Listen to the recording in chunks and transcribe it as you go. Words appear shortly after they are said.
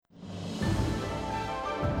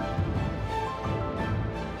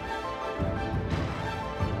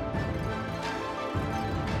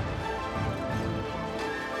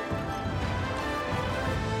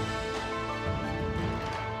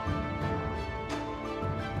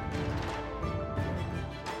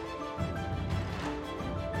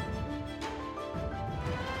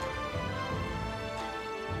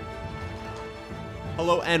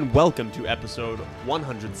Hello and welcome to episode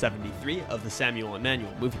 173 of the Samuel and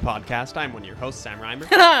Manuel Movie Podcast. I'm one of your hosts, Sam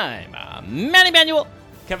Reimer. And I'm Manny Manuel.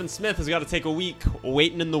 Kevin Smith has got to take a week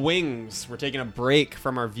waiting in the wings. We're taking a break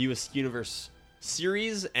from our View Askewniverse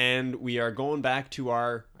series, and we are going back to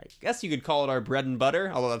our, I guess you could call it our bread and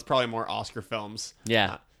butter, although that's probably more Oscar films.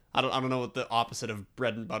 Yeah. I don't know what the opposite of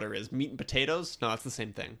bread and butter is. Meat and potatoes? No, that's the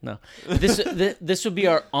same thing. No. This would be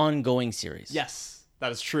our ongoing series. Yes,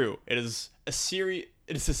 that is true. It is a series.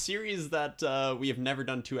 It is a series that we have never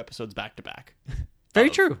done 2 episodes back to back. Very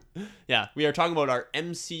true. Yeah, we are talking about our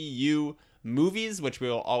MCU movies, which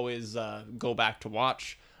we'll always go back to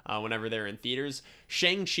watch whenever they're in theaters.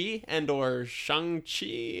 Shang Chi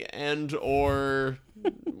or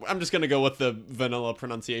I'm just gonna go with the vanilla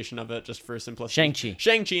pronunciation of it just for simplicity.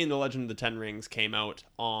 Shang-Chi and the Legend of the Ten Rings came out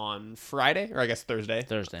on Friday, or I guess Thursday.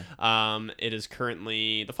 It is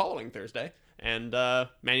currently the following Thursday. And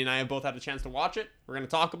Manny and I have both had a chance to watch it. We're going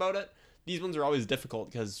to talk about it. These ones are always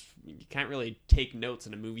difficult because you can't really take notes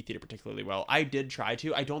in a movie theater particularly well. I did try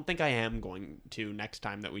to. I don't think I am going to next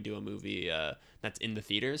time that we do a movie that's in the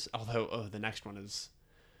theaters. Although the next one's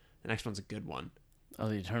a good one. Oh,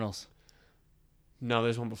 The Eternals. No,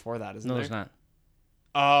 there's one before that, isn't there? No, there's not.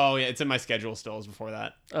 Oh, yeah, it's in my schedule still. It's before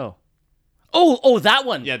that. Oh, that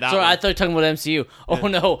one. Yeah, that Sorry, one. I thought you were talking about MCU. Oh,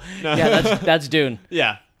 no. Yeah, that's Dune.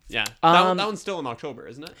 Yeah. That one's still in October,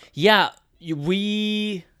 isn't it? Yeah,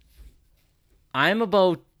 I'm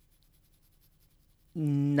about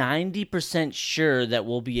 90% sure that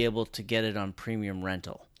we'll be able to get it on premium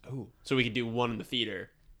rental. Oh, so we could do one in the theater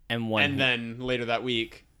and then later that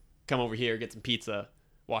week come over here, get some pizza,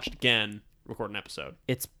 watch it again, record an episode.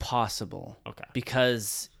 It's possible. Okay.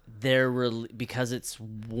 Because because it's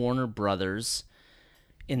Warner Brothers.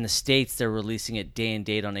 In the States, they're releasing it day and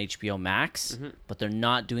date on HBO Max, but they're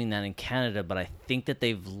not doing that in Canada. But I think that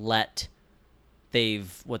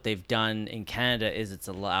what they've done in Canada is it's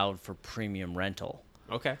allowed for premium rental.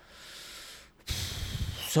 Okay.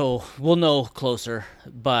 So we'll know closer,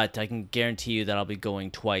 but I can guarantee you that I'll be going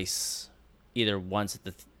twice, either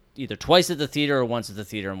twice at the theater or once at the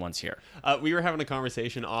theater and once here. We were having a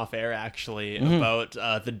conversation off air actually about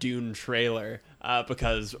the Dune trailer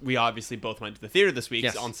because we obviously both went to the theater this week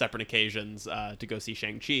on separate occasions to go see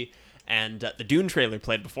Shang-Chi, and the Dune trailer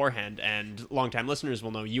played beforehand, and longtime listeners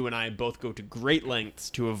will know you and I both go to great lengths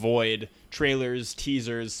to avoid trailers,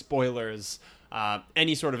 teasers, spoilers,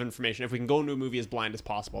 any sort of information. If we can go into a movie as blind as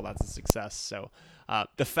possible, that's a success. So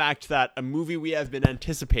the fact that a movie we have been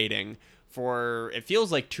anticipating for, it feels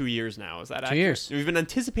like 2 years now. Is that accurate? 2 years. We've been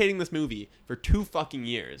anticipating this movie for 2 fucking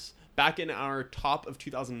years. Back in our top of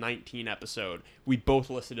 2019 episode, we both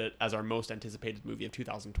listed it as our most anticipated movie of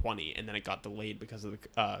 2020, and then it got delayed because of the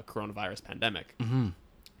coronavirus pandemic.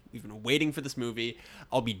 We've been waiting for this movie.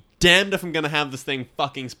 I'll be damned if I'm going to have this thing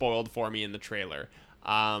fucking spoiled for me in the trailer.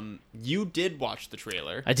 You did watch the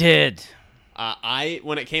trailer. I did.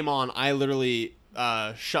 When it came on, I literally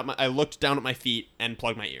I looked down at my feet and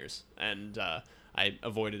plugged my ears, and I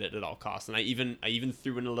avoided it at all costs. And I even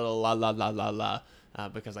threw in a little la la la la la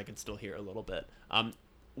because I could still hear a little bit.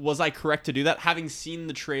 Was I correct to do that? Having seen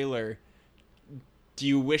the trailer, do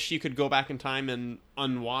you wish you could go back in time and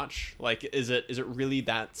unwatch? Like, is it really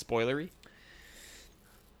that spoilery?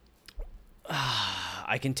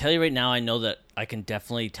 I can tell you right now, I know that I can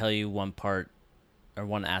definitely tell you one part or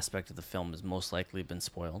one aspect of the film has most likely been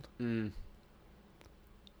spoiled.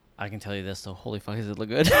 I can tell you this, though. Holy fuck, does it look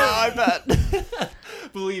good? I bet.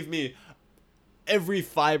 Believe me, every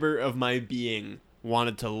fiber of my being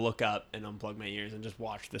wanted to look up and unplug my ears and just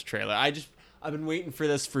watch this trailer. I've been waiting for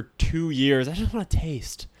this for 2 years. I just want a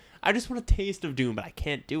taste. I just want a taste of Doom, but I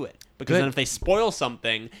can't do it. Because then if they spoil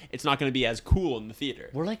something, it's not going to be as cool in the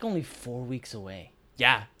theater. We're like only 4 weeks away.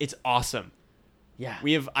 Yeah, it's awesome. Yeah.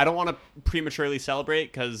 I don't want to prematurely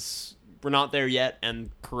celebrate because we're not there yet,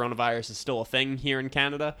 and coronavirus is still a thing here in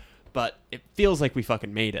Canada, but it feels like we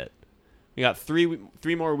fucking made it. We got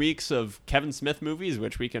three more weeks of Kevin Smith movies,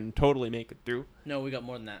 which we can totally make it through. No, we got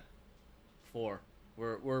more than that. 4.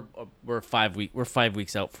 We're 5 weeks. We're 5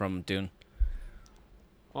 weeks out from Dune.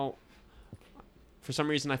 Well, for some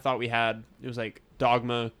reason I thought it was like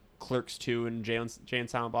Dogma, Clerks 2, and Jay and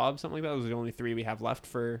Silent Bob, something like that. Those are the only 3 we have left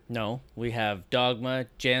for. No, we have Dogma,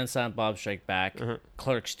 Jay and Silent Bob Strike Back,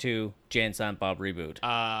 Clerks 2, Jay and Silent Bob Reboot.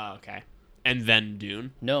 Okay. And then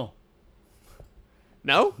Dune. No.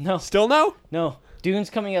 No? No. Still no? No. Dune's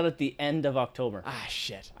coming out at the end of October. Ah,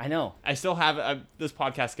 shit. I know. I still have this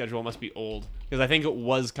podcast schedule must be old because I think it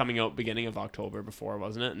was coming out beginning of October before,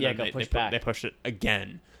 wasn't it? And yeah, it got pushed back. They pushed it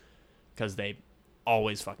again because they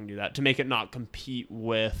always fucking do that to make it not compete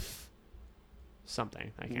with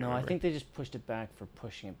something. I can't No, remember. I think they just pushed it back for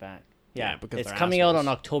pushing it back. Yeah, because it's they're coming out assholes.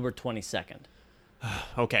 on October 22nd.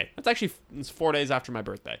 Okay, it's 4 days after my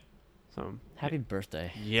birthday. So Happy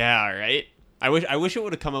birthday. yeah, right. I wish it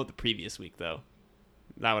would have come out the previous week though.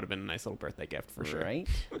 That would have been a nice little birthday gift for sure. Right?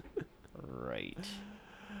 Right.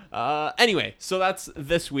 Anyway, so that's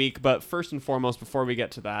this week. But first and foremost, before we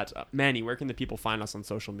get to that, Manny, where can the people find us on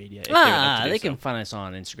social media? If they would like to do They so? can find us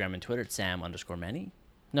on Instagram and Twitter at Sam_Manny.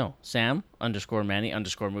 No,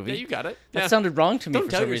 Sam_Manny_movie. Yeah, you got it. That Yeah. sounded wrong to me Don't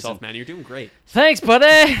for doubt some yourself, reason. man. You're doing great. Thanks,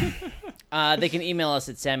 buddy. They can email us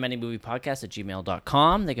at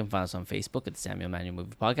sammanymoviepodcast@gmail.com. They can find us on Facebook at the Samuel Manuel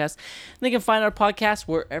Movie Podcast. And they can find our podcast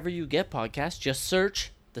wherever you get podcasts. Just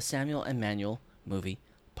search the Samuel and Manuel Movie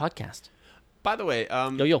Podcast. By the way,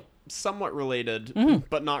 Yo. somewhat related,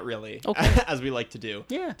 but not really, Okay. as we like to do.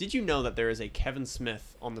 Yeah. Did you know that there is a Kevin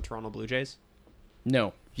Smith on the Toronto Blue Jays?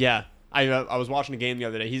 No. Yeah. I was watching a game the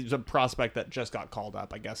other day. He's a prospect that just got called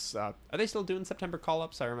up, I guess. Are they still doing September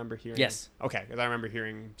call-ups? I remember hearing. Yes. Okay, because I remember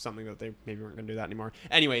hearing something that they maybe weren't going to do that anymore.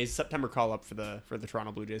 Anyways, September call-up for the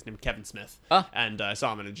Toronto Blue Jays named Kevin Smith. And I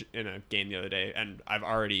saw him in a game the other day, and I've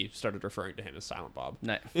already started referring to him as Silent Bob.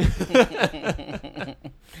 Nice.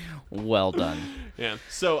 Well done. Yeah.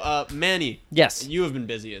 So, Manny. Yes. You have been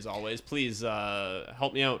busy as always. Please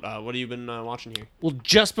help me out. What have you been watching here? Well,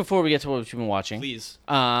 just before we get to what we've been watching. Please.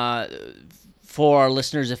 For our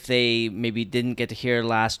listeners, if they maybe didn't get to hear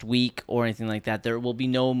last week or anything like that, there will be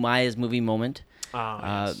no Maya's movie moment.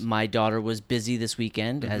 Yes. My daughter was busy this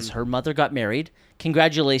weekend as her mother got married.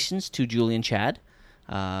 Congratulations to Julie and Chad.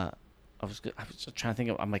 I was trying to think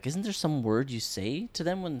of. I'm like, isn't there some word you say to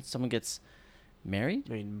them when someone gets married?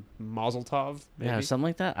 I mean, Mazel Tov, maybe? Yeah, something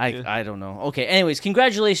like that. I don't know. Okay. Anyways,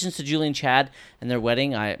 congratulations to Julie and Chad and their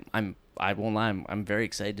wedding. I won't lie. I'm very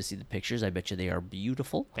excited to see the pictures. I bet you they are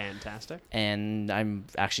beautiful. Fantastic. And I'm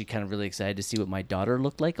actually kind of really excited to see what my daughter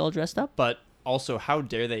looked like all dressed up. But also, how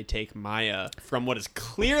dare they take Maya from what is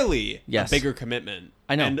clearly a bigger commitment?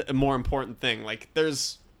 I know. And a more important thing. Like,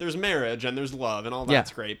 there's marriage and there's love and all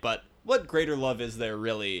that's great, but what greater love is there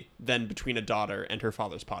really than between a daughter and her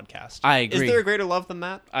father's podcast? I agree. Is there a greater love than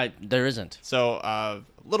that? There isn't. So, a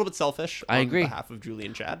little bit selfish I on agree. behalf of Julie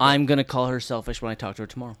and Chad. I'm going to call her selfish when I talk to her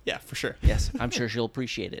tomorrow. Yeah, for sure. Yes, I'm sure she'll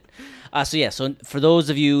appreciate it. So for those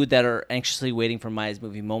of you that are anxiously waiting for Maya's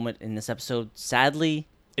movie moment in this episode, sadly,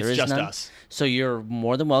 there It's is just none. us. So you're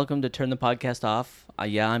more than welcome to turn the podcast off.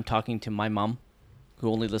 I'm talking to my mom, who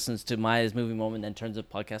only listens to Maya's movie moment and then turns the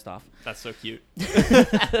podcast off. That's so cute.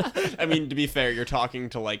 I mean, to be fair, you're talking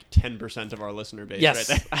to like 10% of our listener base Yes,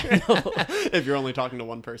 right there. I know. If you're only talking to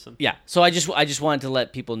one person. Yeah, so I just wanted to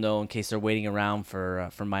let people know in case they're waiting around for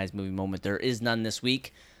Maya's movie moment. There is none this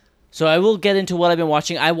week, so I will get into what I've been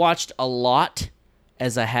watching. I watched a lot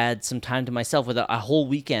as I had some time to myself with a whole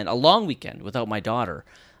weekend, a long weekend without my daughter.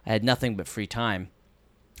 I had nothing but free time.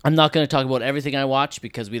 I'm not going to talk about everything I watched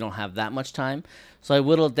because we don't have that much time. So I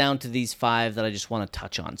whittled down to these 5 that I just want to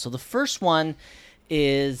touch on. So the first one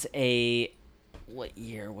is what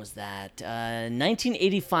year was that?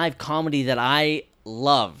 1985 comedy that I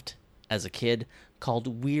loved as a kid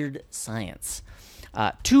called Weird Science.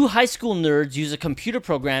 2 high school nerds use a computer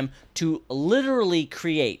program to literally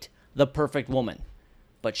create the perfect woman,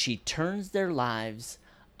 but she turns their lives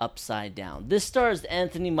upside down. This stars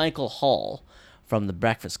Anthony Michael Hall from The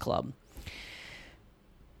Breakfast Club.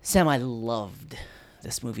 Sam, I loved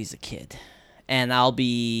this movie as a kid. And I'll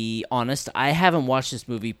be honest, I haven't watched this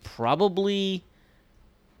movie probably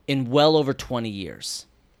in well over 20 years.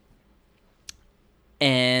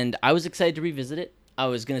 And I was excited to revisit it. I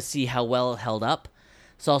was going to see how well it held up.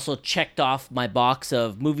 It's also checked off my box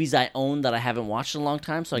of movies I own that I haven't watched in a long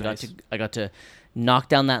time. So Nice. I got to knock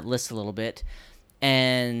down that list a little bit.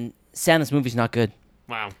 And Sam, this movie's not good.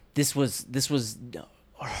 Wow. This was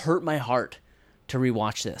hurt my heart to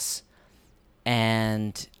rewatch this,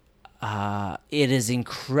 and it is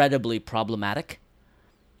incredibly problematic.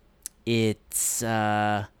 It's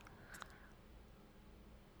it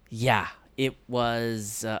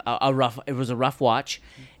was a rough watch.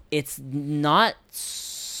 It's not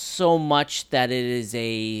so much that it is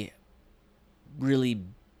a really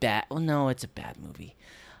bad. Well, no, it's a bad movie.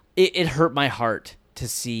 It hurt my heart to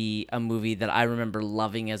see a movie that I remember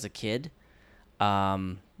loving as a kid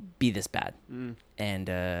be this bad. And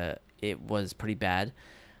it was pretty bad.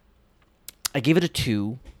 I gave it a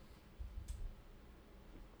 2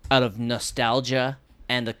 out of nostalgia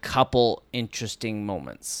and a couple interesting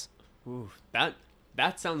moments. Ooh,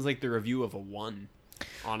 that sounds like the review of a 1,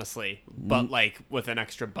 honestly, but like with an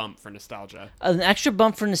extra bump for nostalgia. An extra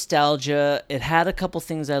bump for nostalgia. It had a couple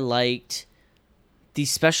things I liked. The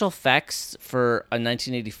special effects for a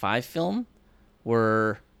 1985 film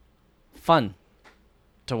were fun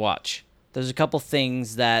to watch. There's a couple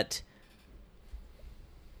things that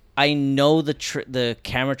I know the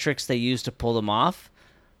camera tricks they use to pull them off,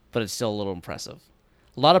 but it's still a little impressive.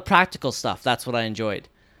 A lot of practical stuff. That's what I enjoyed.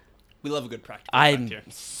 We love a good practical. I'm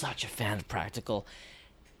such a fan of practical.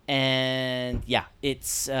 And yeah, it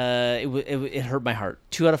hurt my heart.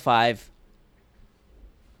 2 out of 5.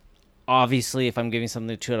 Obviously, if I'm giving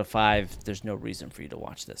something 2 out of 5, there's no reason for you to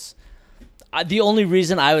watch this. The only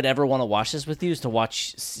reason I would ever want to watch this with you is to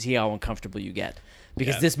see how uncomfortable you get.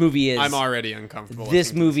 Because this movie is... I'm already uncomfortable.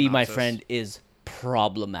 This movie, my friend, is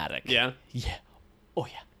problematic. Yeah? Yeah. Oh,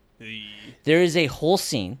 yeah. There is a whole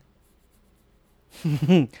scene.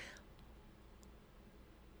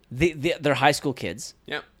 They're high school kids.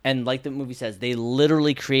 Yep. And like the movie says, they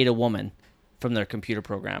literally create a woman from their computer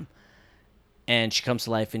program. And she comes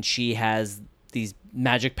to life, and she has these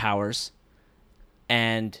magic powers.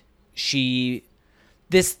 And she...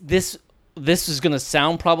 This is going to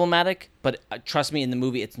sound problematic, but trust me, in the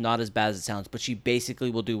movie, it's not as bad as it sounds. But she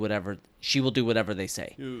basically will do whatever... She will do whatever they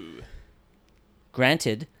say. Ooh.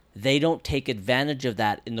 Granted, they don't take advantage of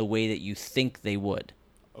that in the way that you think they would.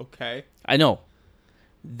 Okay. I know.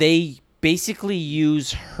 They basically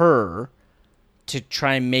use her to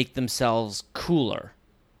try and make themselves cooler.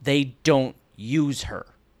 They don't use her.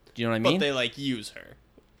 Do you know what I mean? But they, use her.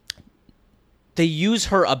 They use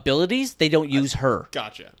her abilities. They don't use her.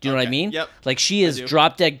 Gotcha. Do you know what I mean? Yep. She is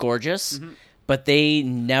drop dead gorgeous, but they're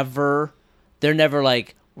never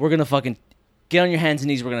like, we're going to fucking get on your hands and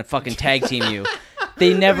knees. We're going to fucking tag team you.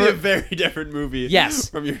 They never... That'd be a very different movie. Yes.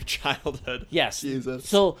 From your childhood. Yes. Jesus.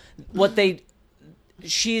 So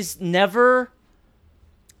she's never...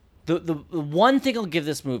 The one thing I'll give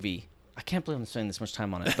this movie... I can't believe I'm spending this much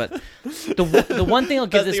time on it, but the one thing I'll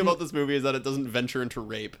give this... The thing about this movie is that it doesn't venture into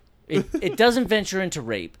rape. It doesn't venture into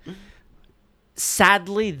rape.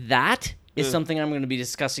 Sadly, that is something I'm going to be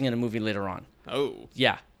discussing in a movie later on. Oh.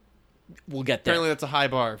 Yeah. We'll get there. Apparently that's a high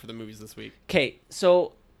bar for the movies this week. Okay,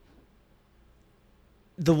 so...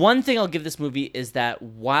 The one thing I'll give this movie is that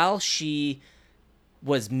while she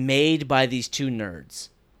was made by these two nerds,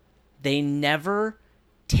 they never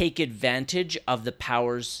take advantage of the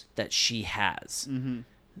powers that she has. Mm-hmm.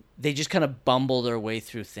 They just kind of bumble their way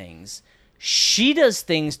through things. She does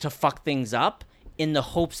things to fuck things up in the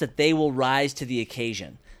hopes that they will rise to the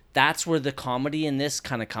occasion. That's where the comedy in this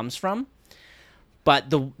kind of comes from.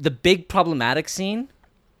 But the big problematic scene,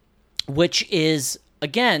 which is,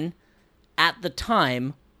 again... At the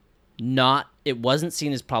time, it wasn't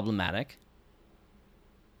seen as problematic.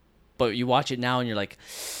 But you watch it now and you're like,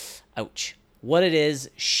 ouch. What it is,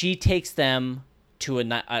 she takes them to a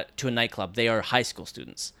nightclub. They are high school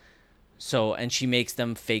students. And she makes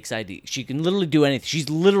them fake ID. She can literally do anything. She's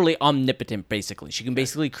literally omnipotent, basically. She can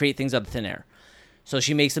basically create things out of thin air. So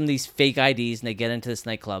she makes them these fake IDs and they get into this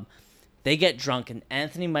nightclub. They get drunk and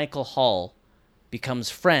Anthony Michael Hall becomes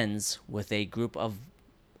friends with a group of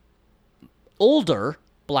older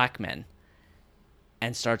black men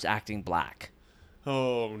and starts acting black.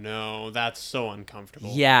 Oh no, that's so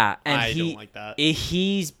uncomfortable. Yeah, and I don't like that.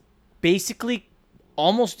 He's basically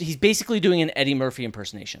doing an Eddie Murphy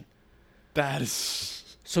impersonation. That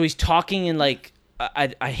is... So he's talking in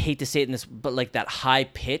I hate to say it in this, but like that high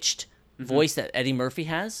pitched voice that Eddie Murphy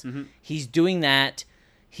has. Mm-hmm. He's doing that.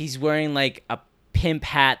 He's wearing like a pimp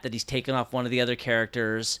hat that he's taken off one of the other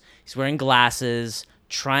characters. He's wearing glasses,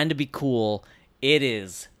 trying to be cool. It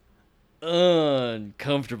is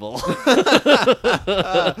uncomfortable.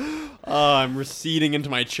 I'm receding into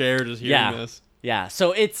my chair just hearing this. Yeah.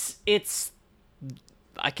 So it's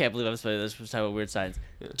I can't believe I'm spending this type of weird science.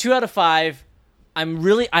 2 out of 5.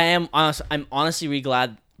 I'm honestly really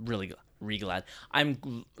glad.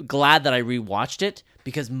 I'm glad that I rewatched it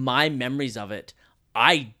because my memories of it,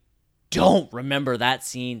 I don't remember that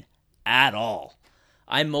scene at all.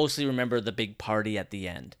 I mostly remember the big party at the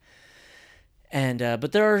end. And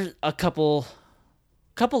but there are a couple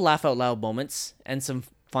laugh out loud moments and some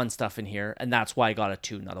fun stuff in here, and that's why I got a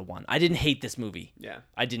 2, not a 1. I didn't hate this movie. Yeah.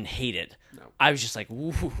 I didn't hate it. No. I was just like,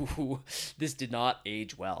 ooh, this did not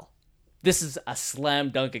age well. This is a slam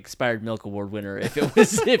dunk expired milk award winner if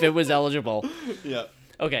it was eligible. Yeah.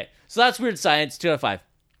 Okay, so that's Weird Science, 2 out of 5.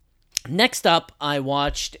 Next up, I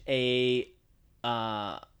watched a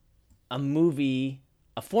movie,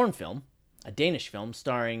 a foreign film, a Danish film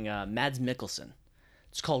starring Mads Mikkelsen.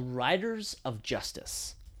 It's called Riders of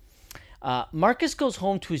Justice. Marcus goes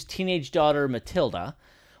home to his teenage daughter Matilda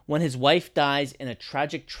when his wife dies in a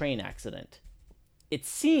tragic train accident. It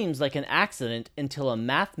seems like an accident until a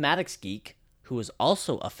mathematics geek, who is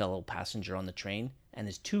also a fellow passenger on the train, and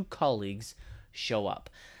his 2 colleagues show up.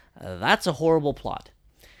 That's a horrible plot.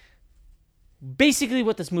 Basically,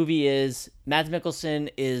 what this movie is, Mads Mikkelsen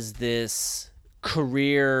is this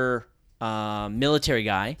career military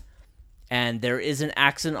guy, and there is an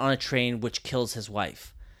accident on a train which kills his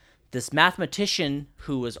wife. This mathematician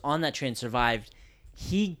who was on that train survived.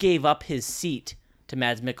 He gave up his seat to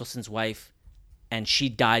Mads Mikkelsen's wife, and she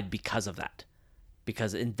died because of that.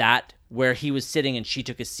 Because in that, where he was sitting and she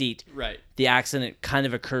took a seat, right, the accident kind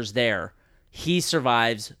of occurs there. He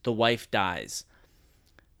survives, the wife dies.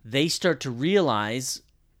 They start to realize,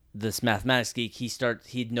 this mathematics geek,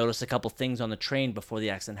 he'd noticed a couple things on the train before the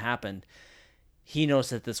accident happened. He noticed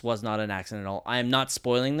that this was not an accident at all. I am not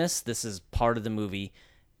spoiling this. This is part of the movie.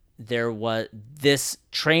 This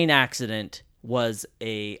train accident was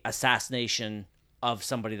a assassination of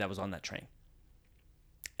somebody that was on that train.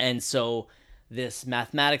 And so this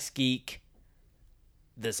mathematics geek,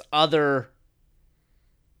 this other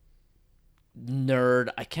nerd,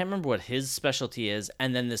 I can't remember what his specialty is,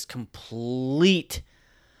 and then this complete,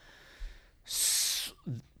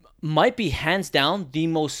 might be hands down the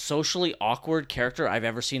most socially awkward character I've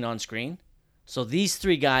ever seen on screen. So these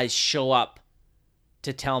three guys show up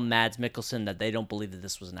to tell Mads Mikkelsen that they don't believe that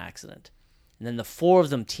this was an accident. And then the four of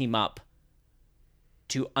them team up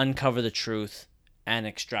to uncover the truth and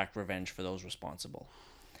extract revenge for those responsible.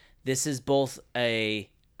 This is both a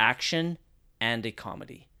action and a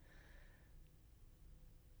comedy.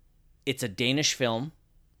 It's a Danish film.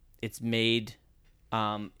 It's made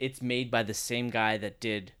by the same guy that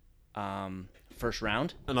did First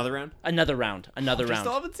Round. Another Round. I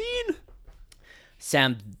still haven't seen.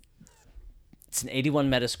 Sam, it's an 81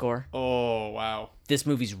 Metascore. Oh, wow. This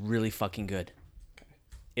movie's really fucking good. Okay.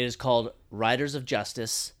 It is called Riders of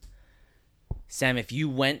Justice. Sam, if you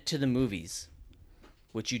went to the movies,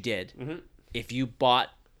 which you did, if you bought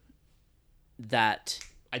that...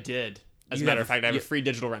 I did. As a matter of fact, I have a free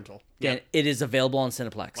digital rental. Yeah, it is available on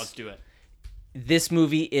Cineplex. Let's do it. This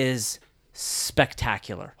movie is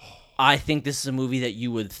spectacular. I think this is a movie that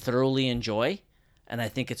you would thoroughly enjoy, and I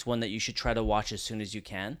think it's one that you should try to watch as soon as you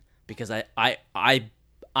can, because I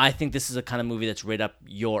think this is a kind of movie that's right up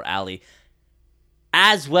your alley,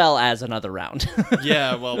 as well as Another Round.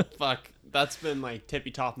 Yeah, well, fuck. That's been like tippy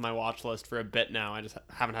top of my watch list for a bit now. I just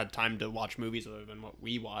haven't had time to watch movies other than what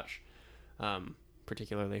we watch,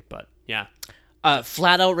 particularly. But yeah,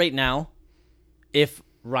 flat out right now, if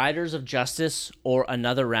Riders of Justice or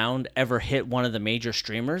Another Round ever hit one of the major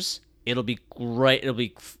streamers, it'll be great. It'll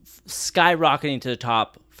be skyrocketing to the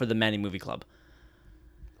top for the Manny Movie Club.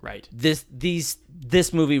 Right. This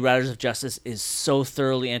movie, Riders of Justice, is so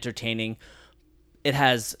thoroughly entertaining. It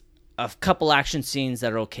has a couple action scenes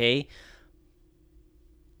that are okay.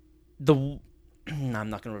 I'm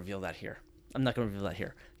not going to reveal that here.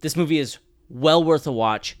 This movie is well worth a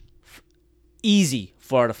watch. Easy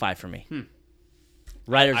 4 out of 5 for me.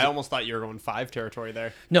 I almost thought you were going 5 territory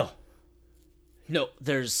there. No.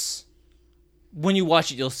 There's, when you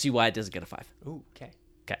watch it, you'll see why it doesn't get a 5. Ooh, okay.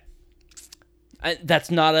 That's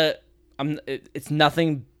not it's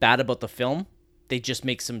nothing bad about the film. They just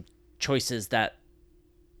make some choices that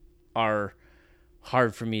are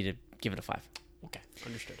hard for me to give it a 5. Okay,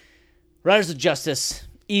 understood. Riders of Justice,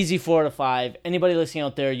 easy 4 out of 5. Anybody listening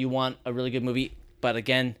out there, you want a really good movie, but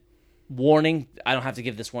again, warning, I don't have to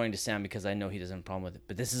give this warning to Sam because I know he doesn't have a problem with it,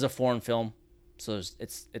 but this is a foreign film, so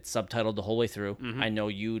it's subtitled the whole way through. I know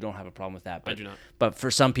you don't have a problem with that, but, I do not. But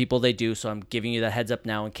for some people they do, so I'm giving you that heads up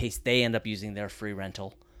now in case they end up using their free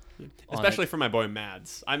rental. Especially for my boy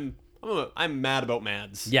Mads. I'm mad about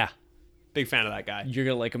Mads. Yeah. Big fan of that guy. You're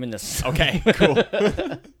going to like him in this. Okay, cool.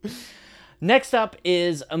 Next up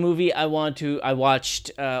is a movie I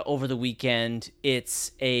watched over the weekend.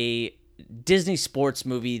 It's a Disney sports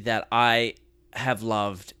movie that I have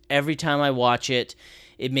loved. Every time I watch it,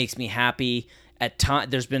 it makes me happy. I've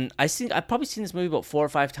probably seen this movie about 4 or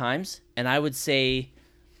 5 times, and I would say,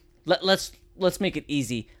 let's make it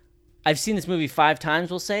easy. I've seen this movie 5 times,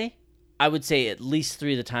 we'll say. I would say at least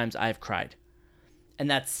 3 of the times I've cried. And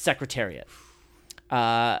that's Secretariat.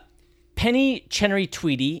 Penny Chenery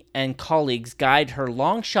Tweedy and colleagues guide her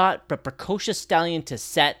long-shot but precocious stallion to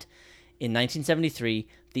set, in 1973,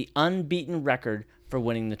 the unbeaten record for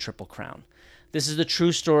winning the Triple Crown. This is the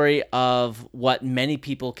true story of what many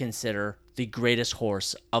people consider the greatest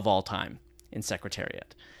horse of all time in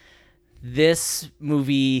Secretariat. This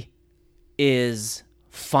movie is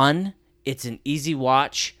fun. It's an easy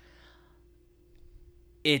watch.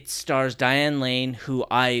 It stars Diane Lane, who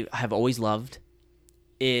I have always loved.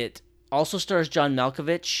 It also stars John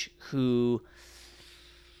Malkovich, who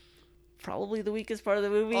probably the weakest part of the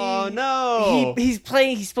movie. Oh no! He's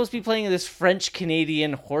supposed to be playing this French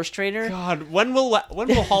Canadian horse trainer. God, when will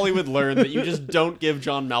Hollywood learn that you just don't give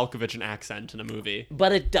John Malkovich an accent in a movie?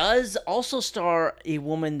 But it does also star a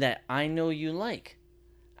woman that I know you like.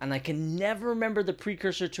 And I can never remember the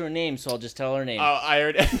precursor to her name, so I'll just tell her name. Oh, I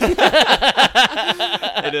already...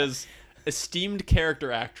 It is esteemed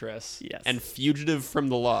character actress and fugitive from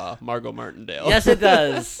the law, Margot Martindale. Yes, it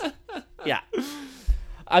does. Yeah.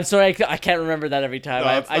 I'm sorry, I can't remember that every time.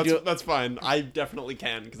 No, that's fine. I definitely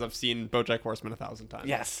can, because I've seen BoJack Horseman 1,000 times.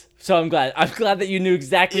 Yes. So I'm glad that you knew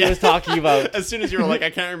exactly what I was talking about. As soon as you were like, I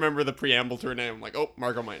can't remember the preamble to her name, I'm like, oh,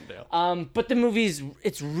 Margot Martindale. But the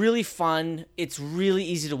it's really fun. It's really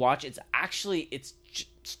easy to watch. It's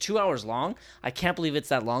 2 hours long. I can't believe it's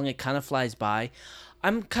that long. It kind of flies by.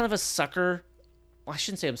 I'm kind of a sucker. Well, I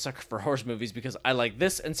shouldn't say I'm a sucker for horror movies because I like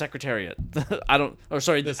this and Secretariat. This and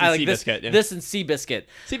Seabiscuit, yeah. This and Seabiscuit.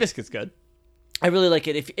 Seabiscuit's good. I really like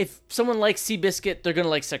it. If someone likes Seabiscuit, they're gonna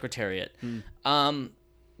like Secretariat.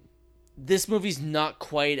 This movie's not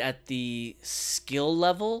quite at the skill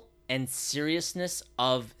level and seriousness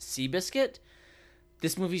of Seabiscuit.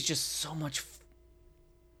 This movie's just so much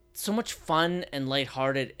fun and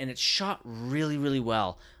lighthearted, and it's shot really, really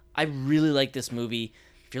well. I really like this movie.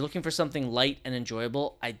 If you're looking for something light and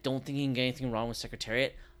enjoyable, I don't think you can get anything wrong with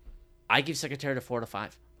Secretariat. I give Secretariat a 4 out of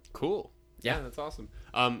 5. Cool. Yeah, that's awesome.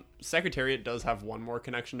 Secretariat does have one more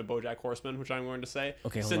connection to BoJack Horseman, which I'm going to say.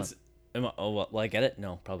 Okay, hold on. Will I get it?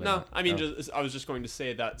 No, probably not. I mean, I was just going to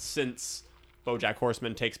say that since BoJack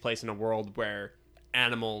Horseman takes place in a world where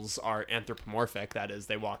animals are anthropomorphic, that is,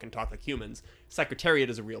 they walk and talk like humans, Secretariat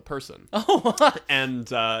is a real person. Oh, and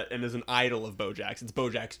is an idol of Bojack's. It's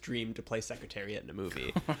Bojack's dream to play Secretariat in a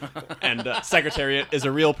movie. And Secretariat is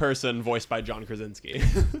a real person voiced by John Krasinski.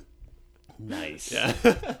 Nice. Yeah.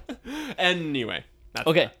 Anyway. That's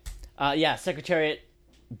okay. Secretariat,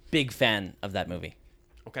 big fan of that movie.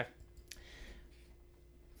 Okay.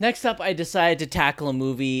 Next up, I decided to tackle a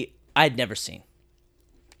movie I'd never seen.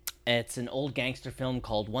 It's an old gangster film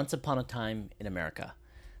called Once Upon a Time in America.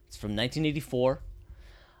 It's from 1984.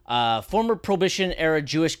 Former Prohibition-era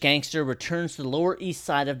Jewish gangster returns to the Lower East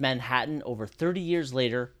Side of Manhattan over 30 years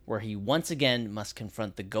later, where he once again must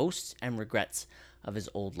confront the ghosts and regrets of his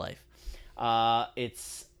old life. It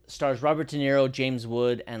stars Robert De Niro, James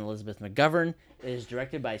Wood, and Elizabeth McGovern. It is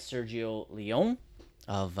directed by Sergio Leone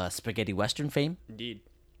of spaghetti western fame. Indeed.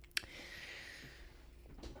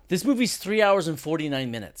 This movie's 3 hours and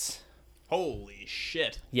 49 minutes. Holy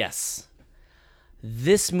shit. Yes.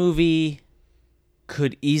 This movie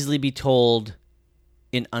could easily be told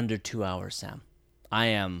in under 2 hours, Sam. I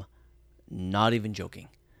am not even joking.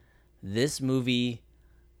 This movie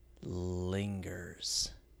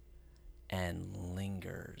lingers and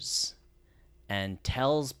lingers and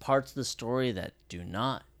tells parts of the story that do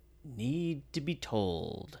not need to be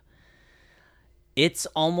told. It's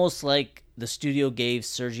almost like the studio gave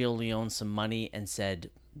Sergio Leone some money and said,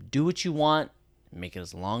 do what you want, make it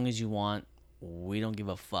as long as you want, we don't give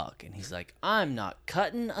a fuck. And he's like, I'm not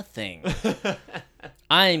cutting a thing.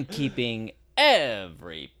 I'm keeping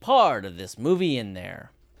every part of this movie in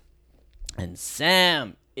there. And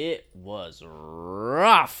Sam, it was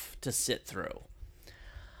rough to sit through.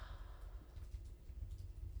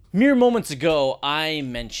 Mere moments ago, I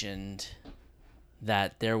mentioned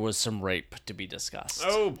that there was some rape to be discussed.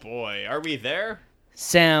 Oh boy, are we there?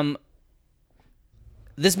 Sam,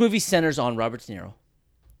 this movie centers on Robert De Niro.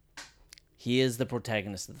 He is the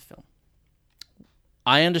protagonist of the film.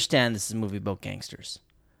 I understand this is a movie about gangsters.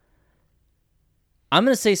 I'm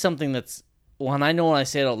going to say something that's, when I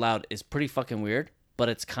say it out loud, is pretty fucking weird, but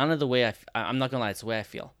it's kind of the way I'm not going to lie, it's the way I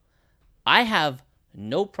feel. I have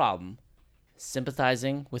no problem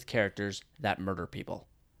sympathizing with characters that murder people.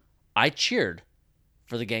 I cheered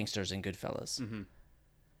for the gangsters in Goodfellas. Mm-hmm.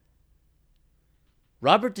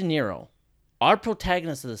 Robert De Niro, our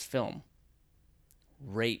protagonist of this film,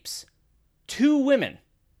 rapes 2 women.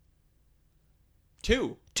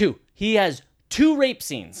 Two. He has 2 rape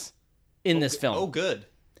scenes in this film. Oh, good.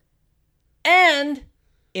 And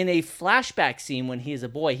in a flashback scene when he is a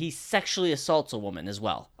boy, he sexually assaults a woman as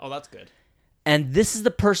well. Oh, that's good. And this is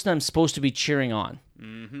the person I'm supposed to be cheering on.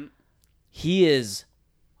 Mm-hmm. He is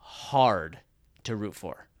hard to root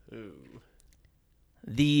for. Ooh.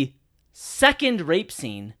 The second rape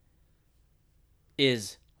scene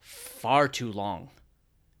is far too long.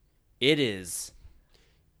 It is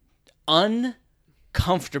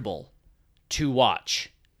uncomfortable to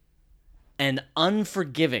watch and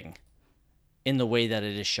unforgiving in the way that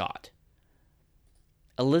it is shot.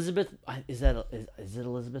 Elizabeth, is it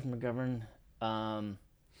Elizabeth McGovern?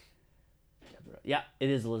 Yeah, it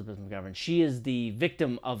is Elizabeth McGovern. She is the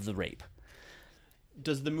victim of the rape.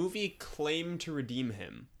 Does the movie claim to redeem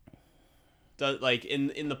him? Like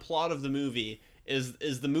in the plot of the movie,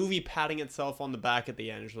 is the movie patting itself on the back at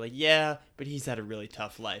the end? It's like, yeah, but he's had a really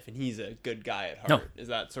tough life and he's a good guy at heart. No. Is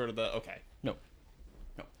that sort of the okay? No.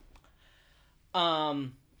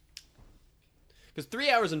 Because 3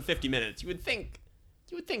 hours and 50 minutes, you would think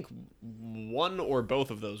one or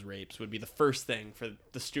both of those rapes would be the first thing for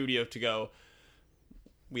the studio to go,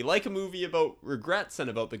 we like a movie about regrets and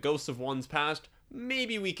about the ghosts of one's past.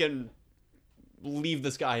 Maybe we can leave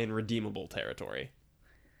this guy in redeemable territory.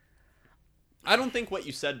 I don't think what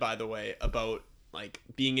you said, by the way, about like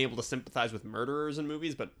being able to sympathize with murderers in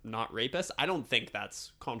movies but not rapists, I don't think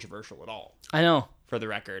that's controversial at all. I know. For the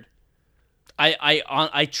record.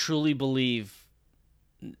 I truly believe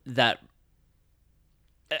that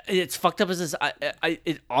it's fucked up as this.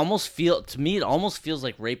 It almost feels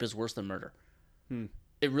like rape is worse than murder.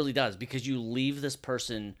 It really does, because you leave this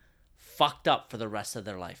person fucked up for the rest of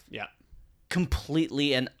their life. Yeah.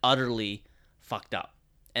 Completely and utterly fucked up.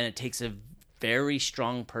 And it takes a very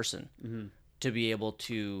strong person to be able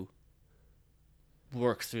to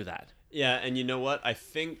work through that. Yeah, and you know what? I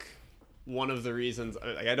think one of the reasons,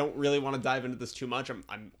 like, I don't really want to dive into this too much.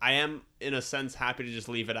 I am in a sense happy to just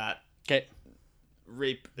leave it at okay.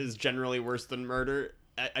 Rape is generally worse than murder.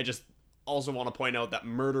 I just also want to point out that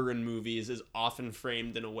murder in movies is often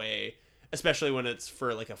framed in a way, especially when it's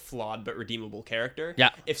for like a flawed but redeemable character.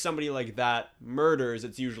 Yeah. If somebody like that murders,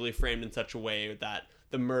 it's usually framed in such a way that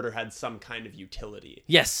the murder had some kind of utility.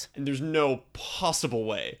 Yes. And there's no possible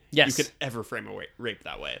way you could ever frame a rape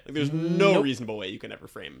that way. Like, there's no reasonable way you can ever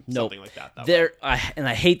frame something like that way. And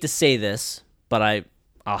I hate to say this, but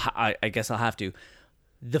I guess I'll have to.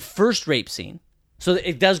 The first rape scene, so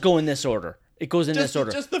it does go in this order. It goes in this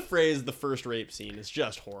order. Just the phrase, the first rape scene, is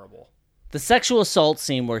just horrible. The sexual assault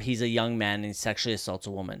scene where he's a young man and he sexually assaults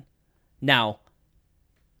a woman. Now,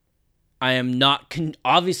 I am not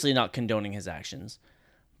obviously not condoning his actions,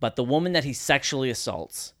 but the woman that he sexually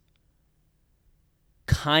assaults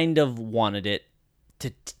kind of wanted it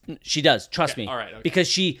to. She does, trust me. All right. Okay. Because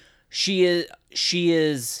she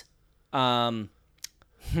is. No,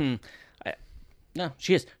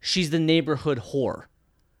 she is. She's the neighborhood whore.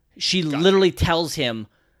 She literally tells him,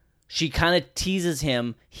 she kind of teases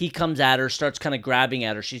him. He comes at her, starts kind of grabbing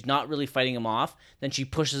at her. She's not really fighting him off. Then she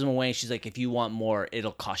pushes him away and she's like, if you want more,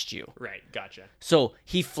 it'll cost you. Right, gotcha. So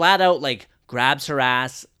he flat out like grabs her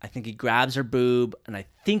ass. I think he grabs her boob. And I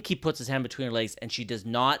think he puts his hand between her legs. And she does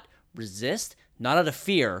not resist, not out of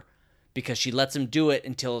fear, because she lets him do it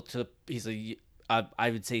until he's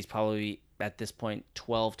I would say he's probably at this point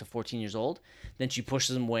 12 to 14 years old. Then she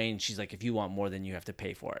pushes him away and she's like, if you want more, then you have to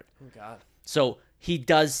pay for it. Oh, God. So he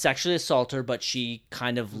does sexually assault her, but she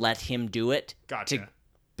kind of let him do it to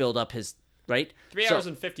build up his, right? 3 hours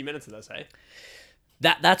and 50 minutes of this, hey?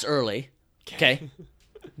 That's early. Okay.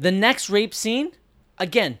 The next rape scene,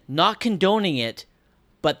 again, not condoning it,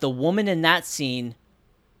 but the woman in that scene,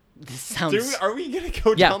 this sounds... Are we going to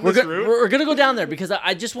go down this route? We're going to go down there because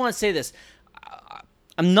I just want to say this.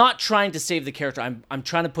 I'm not trying to save the character. I'm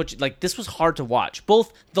trying to put you, like, this was hard to watch.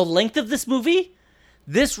 Both the length of this movie,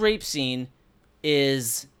 this rape scene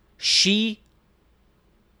is, she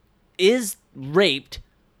is raped,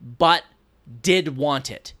 but did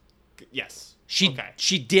want it. Yes. She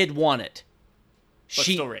did want it. But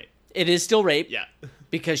still rape. It is still rape. Yeah.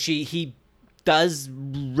 Because he does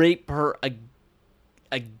rape her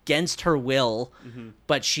against her will,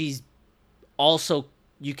 but she's also,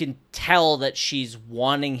 you can tell that she's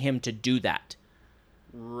wanting him to do that.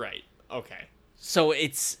 Right. Okay. So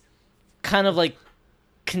it's kind of like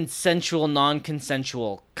consensual,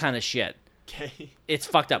 non-consensual kind of shit. Okay. It's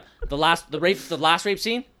fucked up. The last rape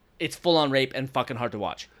scene, it's full on rape and fucking hard to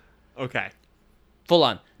watch. Okay. Full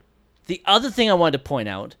on. The other thing I wanted to point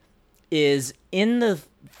out is in the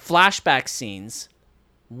flashback scenes,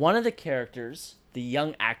 one of the characters, the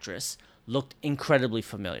young actress, looked incredibly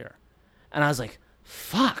familiar. And I was like,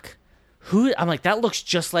 fuck. Who? I'm like, that looks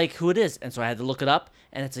just like who it is. And so I had to look it up,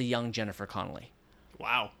 and it's a young Jennifer Connelly.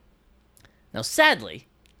 Wow. Now, sadly,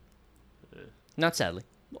 not sadly,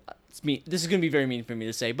 it's me. This is going to be very mean for me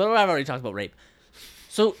to say, but I've already talked about rape.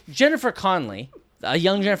 So Jennifer Connelly, a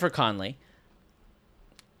young Jennifer Connelly,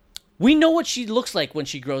 we know what she looks like when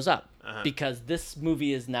she grows up. Because this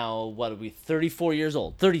movie is now, what are we, 34 years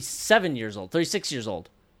old, 37 years old, 36 years old,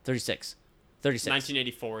 36.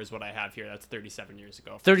 1984 is what I have here. That's 37 years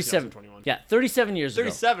ago. 37. Yeah, 37 years 37,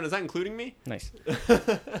 ago. 37, is that including me? Nice.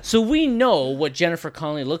 So we know what Jennifer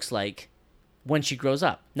Connelly looks like when she grows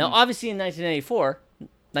up. Now, obviously in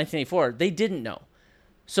 1984, they didn't know.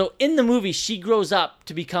 So in the movie, she grows up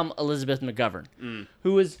to become Elizabeth McGovern,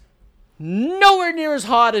 who is nowhere near as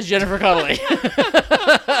hot as Jennifer Connelly.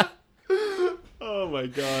 Oh my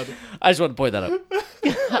god. I just want to point that out.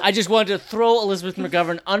 I just wanted to throw Elizabeth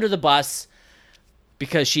McGovern under the bus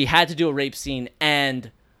because she had to do a rape scene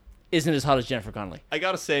and isn't as hot as Jennifer Connelly. I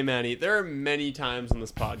gotta say, Manny, there are many times on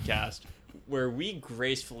this podcast where we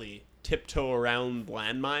gracefully tiptoe around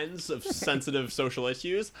landmines of sensitive social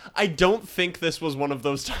issues. I don't think this was one of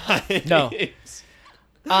those times. No.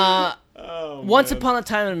 Oh, Once man. Upon a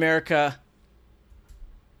Time in America,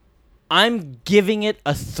 I'm giving it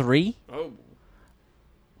a 3. Oh.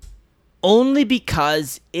 Only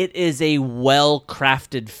because it is a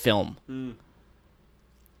well-crafted film.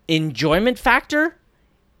 Enjoyment factor,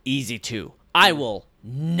 easy 2. I will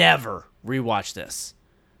never rewatch this.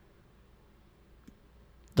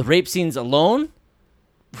 The rape scenes alone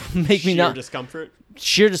make me not...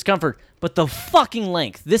 Sheer discomfort. But the fucking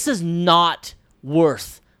length. This is not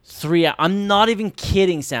worth 3 hours. I'm not even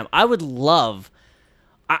kidding, Sam. I would love...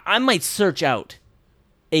 I might search out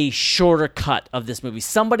a shorter cut of this movie.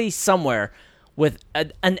 Somebody somewhere with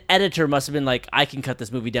an editor must have been like, I can cut this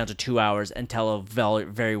movie down to 2 hours and tell a very,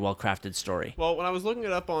 very well-crafted story. Well, when I was looking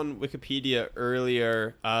it up on Wikipedia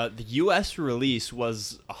earlier, the U.S. release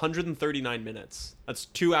was 139 minutes. That's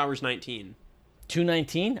 2 hours 19.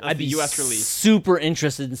 2:19? I'd be US release. super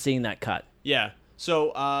interested in seeing that cut. Yeah.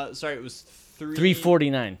 So, sorry, it was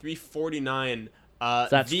 3:49. 3:49. So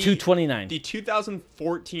that's 2:29. The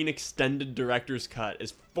 2014 extended director's cut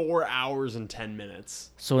is 4 hours and 10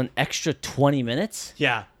 minutes. So an extra 20 minutes?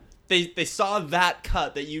 Yeah. They saw that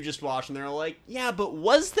cut that you just watched, and they're like, yeah, but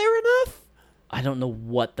was there enough? I don't know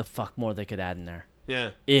what the fuck more they could add in there.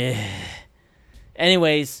 Yeah.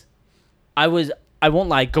 Anyways, I won't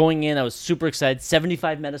lie, going in, I was super excited.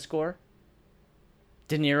 75 Metascore.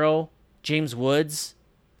 De Niro, James Woods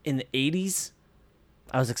in the 80s.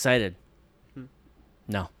 I was excited.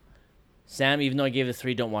 No. Sam, even though I gave it a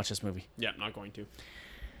 3, don't watch this movie. Yeah, not going to.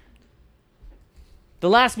 The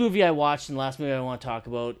last movie I watched and the last movie I want to talk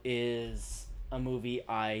about is a movie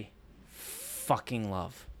I fucking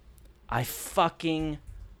love. I fucking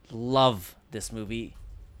love this movie.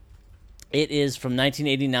 It is from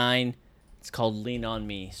 1989. It's called Lean on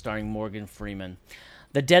Me, starring Morgan Freeman.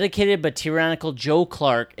 The dedicated but tyrannical Joe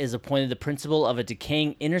Clark is appointed the principal of a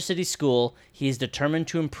decaying inner-city school he is determined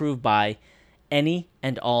to improve by any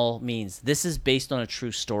and all means. This is based on a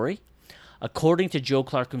true story. According to Joe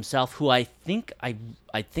Clark himself, who I think I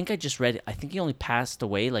just read, I think he only passed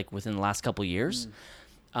away like within the last couple years.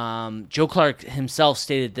 Joe Clark himself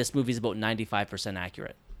stated this movie is about 95%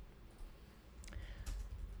 accurate.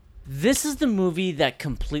 This is the movie that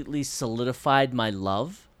completely solidified my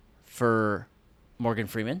love for Morgan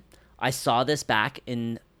Freeman. I saw this back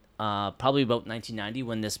in probably about 1990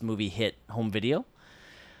 when this movie hit home video.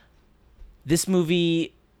 This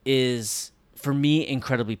movie is, for me,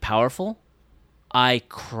 incredibly powerful. I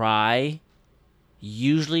cry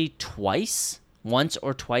usually once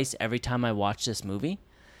or twice every time I watch this movie.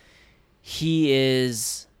 He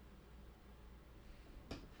is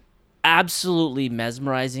absolutely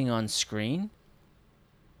mesmerizing on screen.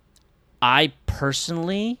 I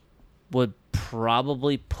personally would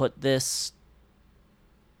probably put this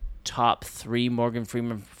top 3 Morgan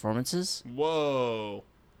Freeman performances. Whoa.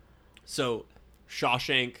 So,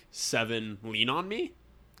 Shawshank, 7, Lean on Me?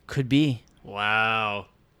 Could be. Wow.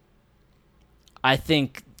 I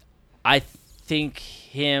think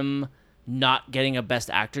him not getting a Best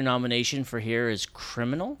Actor nomination for here is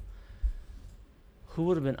criminal. Who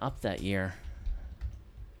would have been up that year?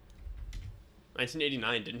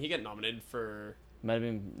 1989. Didn't he get nominated for... Might have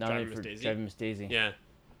been nominated for Driving Miss Daisy. Yeah.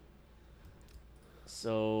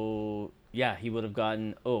 So, yeah, he would have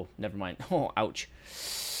gotten... Oh, never mind. Oh, ouch.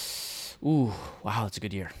 Ooh, wow, it's a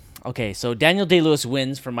good year. Okay, so Daniel Day-Lewis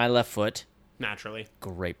wins for My Left Foot. Naturally.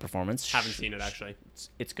 Great performance. Haven't seen it, actually.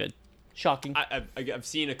 It's good. Shocking. I've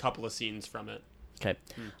seen a couple of scenes from it. Okay.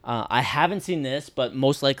 I haven't seen this, but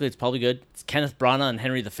most likely it's probably good. It's Kenneth Branagh and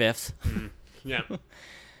Henry V. Yeah.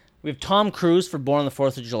 We have Tom Cruise for Born on the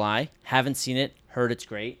 4th of July. Haven't seen it. Heard it's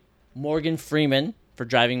great. Morgan Freeman for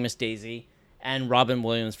Driving Miss Daisy. And Robin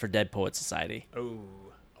Williams for Dead Poets Society. Oh,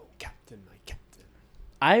 Captain, my Captain.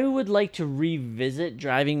 I would like to revisit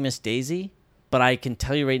Driving Miss Daisy, but I can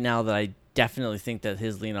tell you right now that I definitely think that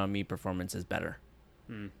his Lean on Me performance is better.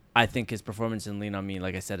 I think his performance in Lean on Me,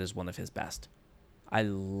 like I said, is one of his best. I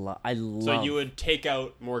love. So you would take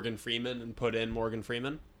out Morgan Freeman and put in Morgan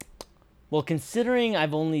Freeman? Well, considering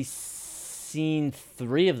I've only seen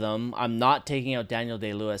 3 of them, I'm not taking out Daniel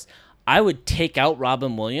Day-Lewis. I would take out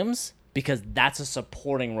Robin Williams because that's a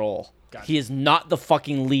supporting role. Gotcha. He is not the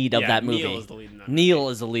fucking lead of that movie. Neil is the lead in that Neil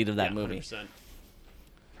is the lead of that movie. 100%. Of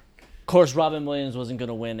course, Robin Williams wasn't going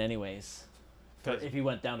to win anyways. If he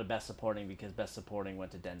went down to Best Supporting, because Best Supporting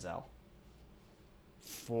went to Denzel.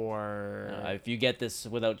 If you get this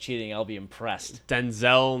without cheating, I'll be impressed.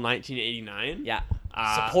 Denzel, 1989? Yeah.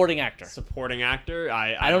 Supporting actor. Supporting actor?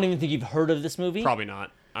 I don't even think you've heard of this movie. Probably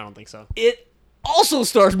not. I don't think so. It also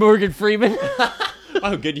stars Morgan Freeman.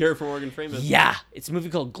 Oh, good year for Morgan Freeman. Yeah. It's a movie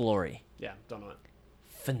called Glory. Yeah, don't know it.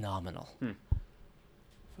 Phenomenal.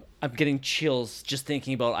 I'm getting chills just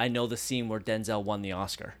thinking about, I know the scene where Denzel won the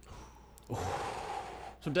Oscar.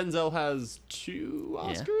 So Denzel has 2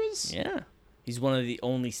 Oscars? Yeah. He's one of the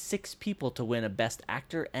only 6 people to win a Best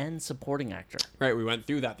Actor and Supporting Actor. Right, we went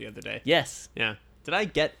through that the other day. Yes. Yeah. Did I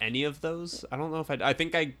get any of those? I don't know if I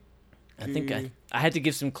think I had to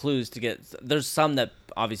give some clues to get... There's some that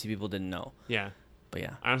obviously people didn't know. Yeah. But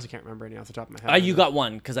yeah. I honestly can't remember any off the top of my head. You got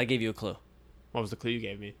one, because I gave you a clue. What was the clue you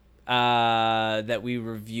gave me? That we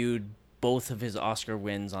reviewed both of his Oscar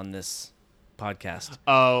wins on this podcast.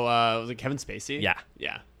 Oh, was it Kevin Spacey? Yeah.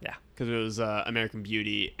 Yeah. Because it was American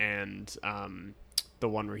Beauty and the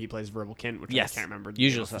one where he plays Verbal Kint, which I can't remember.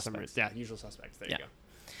 Usual Suspects. Yeah, Usual Suspects. There you go.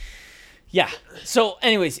 Yeah. So,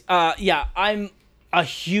 anyways, I'm a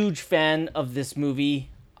huge fan of this movie.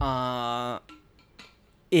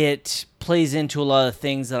 It plays into a lot of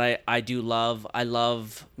things that I do love. I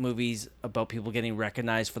love movies about people getting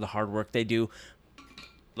recognized for the hard work they do.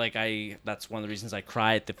 That's one of the reasons I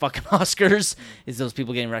cry at the fucking Oscars, is those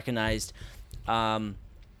people getting recognized.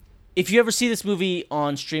 If you ever see this movie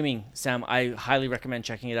on streaming, Sam, I highly recommend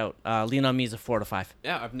checking it out. Lean on Me is a 4 to 5.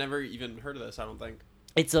 Yeah, I've never even heard of this, I don't think.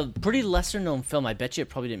 It's a pretty lesser-known film. I bet you it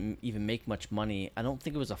probably didn't even make much money. I don't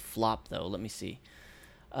think it was a flop, though. Let me see.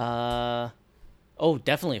 Definitely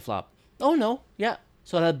a flop. Oh, no. Yeah.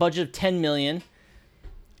 So it had a budget of $10 million.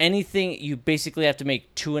 Anything, you basically have to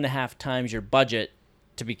make 2.5 times your budget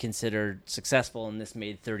to be considered successful, and this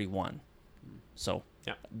made 31. So,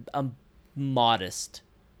 a modest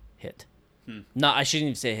hit. No, I shouldn't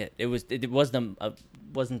even say hit. It wasn't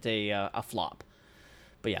a flop.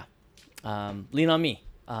 But yeah. Lean on Me.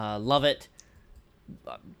 Love it.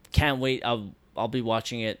 Can't wait. I'll be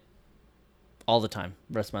watching it all the time,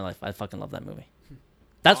 rest of my life. I fucking love that movie.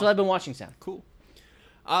 That's what I've been watching, Sam. Cool.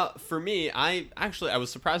 For me, I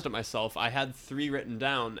was surprised at myself. I had 3 written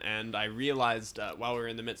down, and I realized while we were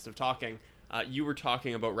in the midst of talking, you were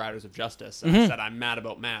talking about Riders of Justice, and I said, I'm mad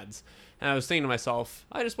about Mads. And I was thinking to myself,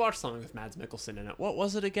 I just watched something with Mads Mikkelsen in it. What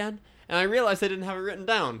was it again? And I realized I didn't have it written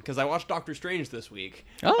down, because I watched Doctor Strange this week.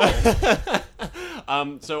 Oh.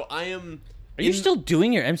 So I am... Are you still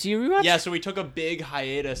doing your MCU rewatch? Yeah, so we took a big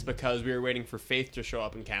hiatus because we were waiting for Faith to show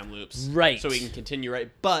up in Kamloops. Right. So we can continue,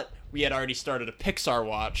 right? But we had already started a Pixar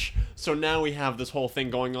watch, so now we have this whole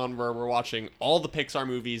thing going on where we're watching all the Pixar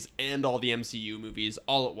movies and all the MCU movies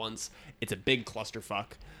all at once. It's a big clusterfuck,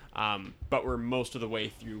 but we're most of the way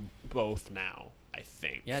through both now, I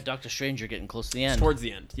think. Yeah, Doctor Strange, you're getting close to the end. It's towards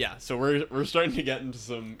the end, yeah. So we're starting to get into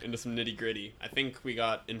some nitty gritty. I think we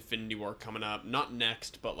got Infinity War coming up, not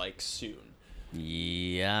next, but like soon.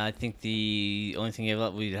 Yeah, I think the only thing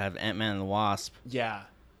we'd have Ant-Man and the Wasp. Yeah,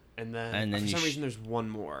 and then for some reason there's one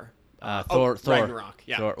more. Thor. Ragnarok.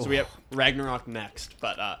 Yeah, Thor. So we have Ragnarok next,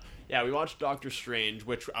 but we watched Doctor Strange,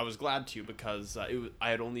 which I was glad to because I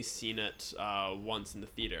had only seen it once in the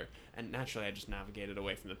theater, and naturally I just navigated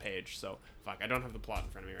away from the page. So I don't have the plot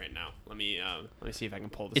in front of me right now. Let me see if I can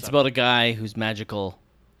pull this. It's up. about a guy who's magical.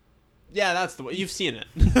 Yeah, that's the one. You've seen it.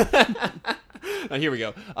 Here we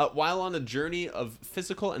go. While on a journey of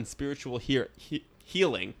physical and spiritual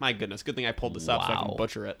healing, my goodness, good thing I pulled this up so I can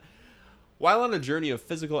butcher it. While on a journey of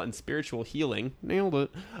physical and spiritual healing, nailed it,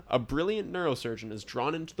 a brilliant neurosurgeon is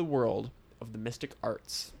drawn into the world of the mystic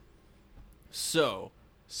arts. So,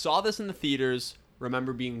 saw this in the theaters,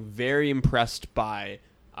 remember being very impressed by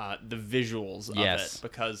the visuals of it,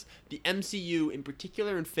 because the MCU, in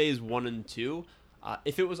particular in Phase 1 and 2,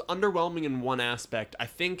 if it was underwhelming in one aspect, I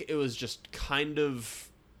think it was just kind of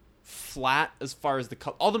flat as far as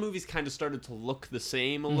all the movies kind of started to look the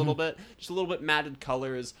same a little bit, just a little bit matted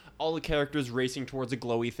colors, all the characters racing towards a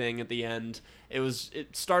glowy thing at the end.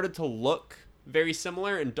 It started to look very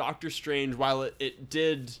similar, and Doctor Strange, while it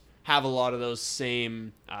did have a lot of those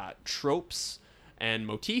same tropes and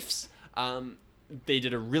motifs, they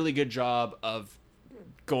did a really good job of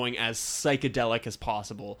going as psychedelic as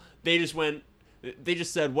possible. They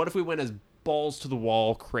just said, what if we went as balls to the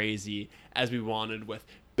wall crazy as we wanted, with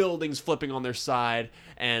buildings flipping on their side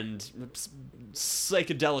and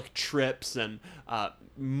psychedelic trips and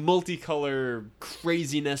multicolor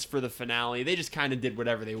craziness for the finale. They just kind of did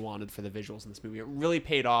whatever they wanted for the visuals in this movie. It really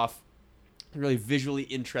paid off really visually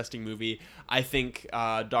interesting movie. I think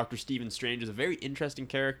Dr. Stephen Strange is a very interesting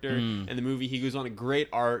character in the movie. He goes on a great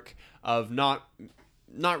arc of not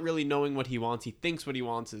really knowing what he wants. He thinks what he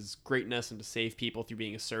wants is greatness and to save people through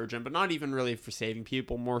being a surgeon, but not even really for saving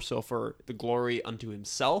people, more so for the glory unto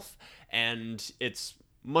himself. And it's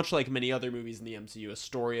much like many other movies in the MCU, a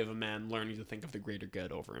story of a man learning to think of the greater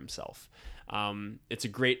good over himself. It's a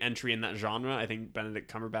great entry in that genre. I think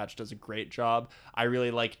Benedict Cumberbatch does a great job. I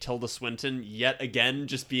really like Tilda Swinton, yet again,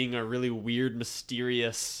 just being a really weird,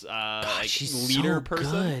 mysterious leader so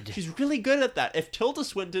person. Good. She's really good at that. If Tilda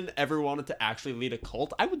Swinton ever wanted to actually lead a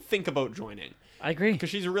cult, I would think about joining. I agree. Because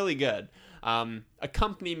she's really good. A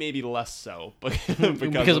company maybe less so, but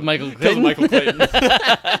because of Michael Clayton.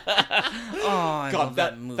 Oh, I love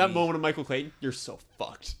that movie. That moment of Michael Clayton, you're so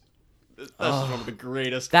fucked. That's just one of the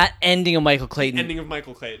greatest. That ending of Michael Clayton.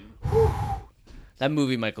 That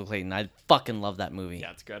movie, Michael Clayton. I fucking love that movie.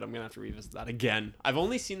 Yeah, it's good. I'm gonna have to revisit that again. I've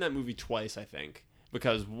only seen that movie twice, I think,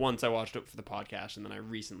 because once I watched it for the podcast, and then I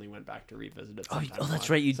recently went back to revisit it. Oh,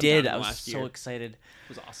 that's right, you did. I was so excited. It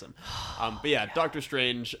was awesome. But yeah, Doctor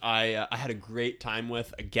Strange, I had a great time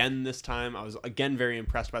with. Again, this time, I was again very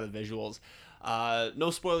impressed by the visuals.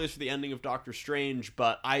 No spoilers for the ending of Doctor Strange,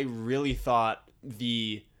 but I really thought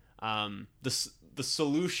the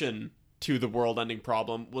solution to the world-ending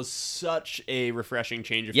problem was such a refreshing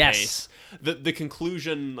change of pace. The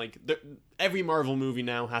conclusion, every Marvel movie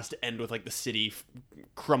now has to end with the city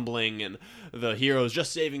crumbling and the heroes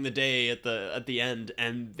just saving the day at the end,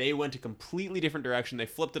 and they went a completely different direction. They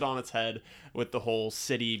flipped it on its head with the whole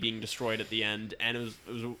city being destroyed at the end, and it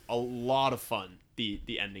was a lot of fun.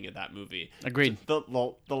 The ending of that movie. Agreed. The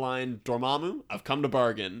line "Dormammu, I've come to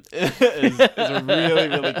bargain" is a really,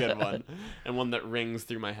 really good one, and one that rings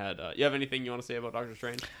through my head. You have anything you want to say about Doctor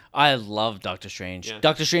Strange? I love Doctor Strange. Yeah.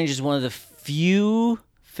 Doctor Strange is one of the few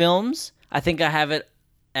films, I think I have it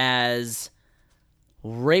as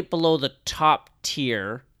right below the top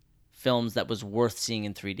tier films that was worth seeing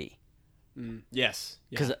in 3D. Yes.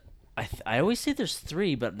 Because I always say there's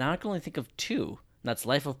 3, but now I can only think of 2. And that's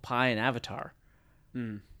Life of Pi and Avatar.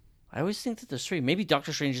 I always think that there's 3. Maybe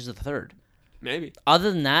Doctor Strange is the 3rd. Maybe.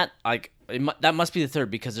 Other than that, that must be the 3rd,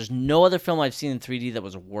 because there's no other film I've seen in 3D that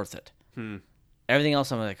was worth it. Everything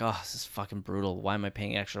else, I'm like, oh, this is fucking brutal. Why am I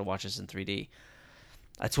paying extra to watch this in 3D?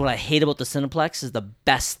 That's what I hate about the Cineplex, is the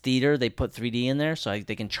best theater. They put 3D in there, so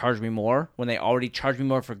they can charge me more when they already charge me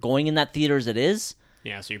more for going in that theater as it is.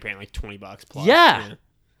 Yeah, so you're paying $20 plus. Yeah.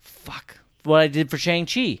 Fuck. What I did for Shang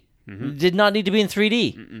Chi. Did not need to be in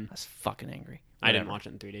 3D. I was fucking angry. I didn't watch it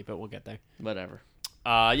in 3D, but we'll get there. Whatever.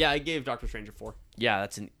 Yeah, I gave Doctor Strange a 4. Yeah,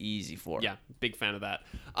 that's an easy 4. Yeah, big fan of that.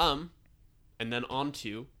 And then on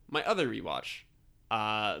to my other rewatch.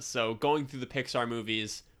 So going through the Pixar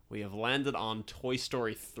movies, we have landed on Toy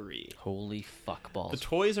Story 3. Holy fuck balls. The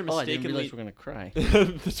toys are mistakenly... I didn't realize we're going to cry.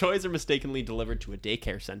 The toys are mistakenly delivered to a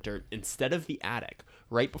daycare center instead of the attic,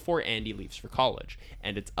 right before Andy leaves for college.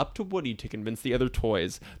 And it's up to Woody to convince the other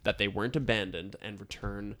toys that they weren't abandoned and to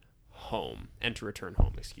return home,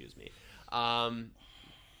 excuse me.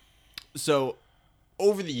 So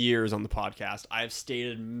over the years on the podcast, I've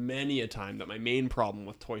stated many a time that my main problem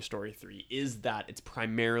with Toy Story 3 is that it's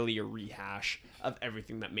primarily a rehash of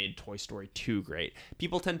everything that made Toy Story 2 great.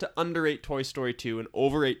 People tend to underrate Toy Story 2 and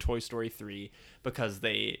overrate Toy Story 3 because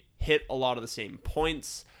they hit a lot of the same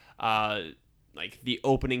points, like the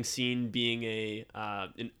opening scene being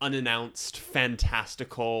an unannounced,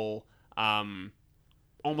 fantastical,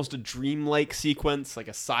 almost a dreamlike sequence, like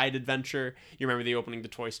a side adventure. You remember the opening to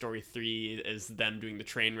Toy Story 3 is them doing the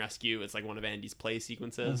train rescue. It's like one of Andy's play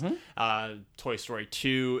sequences. Toy Story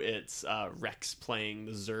 2, it's Rex playing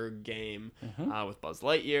the Zurg game with Buzz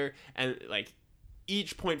Lightyear. And like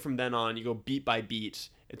each point from then on, you go beat by beat.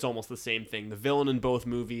 It's almost the same thing. The villain in both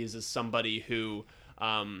movies is somebody who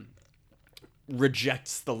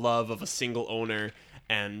rejects the love of a single owner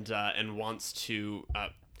and wants to...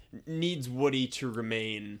 needs Woody to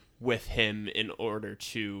remain with him in order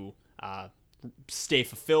to stay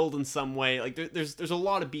fulfilled in some way. Like there's a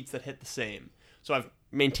lot of beats that hit the same. So I've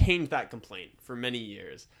maintained that complaint for many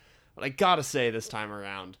years. But I gotta say this time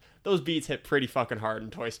around, those beats hit pretty fucking hard in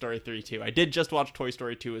Toy Story 3 too. I did just watch Toy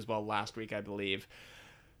Story 2 as well last week, I believe.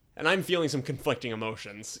 And I'm feeling some conflicting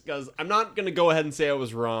emotions. Because I'm not going to go ahead and say I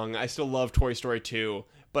was wrong. I still love Toy Story 2.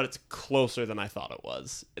 But it's closer than I thought it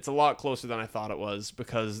was. It's a lot closer than I thought it was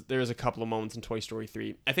because there's a couple of moments in Toy Story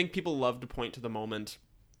 3. I think people love to point to the moment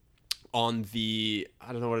on the,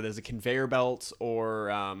 I don't know what it is, a conveyor belt or,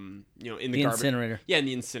 in the garbage. Incinerator. Yeah, in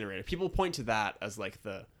the incinerator. People point to that as like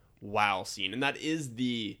the wow scene. And that is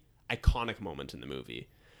the iconic moment in the movie.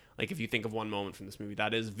 Like, if you think of one moment from this movie,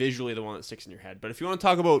 that is visually the one that sticks in your head. But if you want to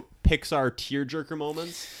talk about Pixar tearjerker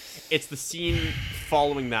moments, it's the scene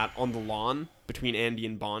following that on the lawn between Andy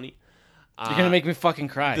and Bonnie. You're gonna make me fucking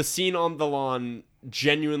cry. The scene on the lawn,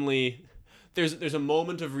 genuinely, there's a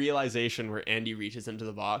moment of realization where Andy reaches into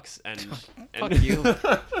the box and Fuck you.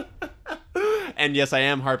 And yes, I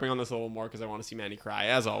am harping on this a little more because I want to see Manny cry,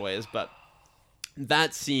 as always. But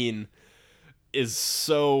that scene is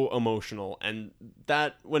so emotional, and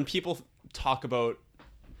that when people talk about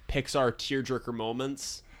Pixar tearjerker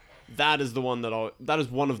moments, that is one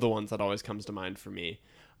of the ones that always comes to mind for me.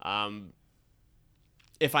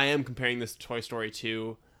 If I am comparing this to Toy Story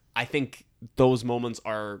 2, I think those moments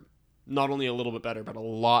are not only a little bit better, but a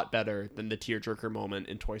lot better than the tearjerker moment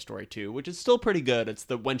in Toy Story 2, which is still pretty good. It's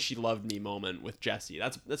the "when she loved me" moment with Jessie.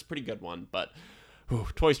 That's a pretty good one, but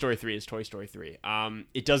Toy Story 3 is Toy Story 3.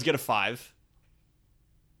 It does get a 5.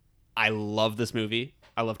 I love this movie.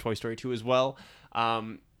 I love Toy Story 2 as well.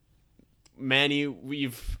 Manny,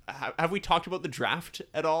 have we talked about the draft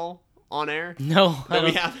at all on air? No,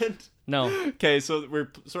 we haven't? No. Okay, so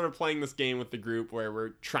we're sort of playing this game with the group where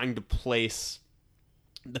we're trying to place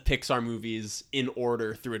the Pixar movies in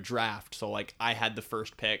order through a draft. So, like, I had the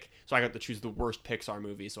first pick, so I got to choose the worst Pixar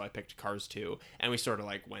movie, so I picked Cars 2, and we sort of,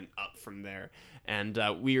 like, went up from there. And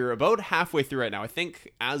we're about halfway through right now. I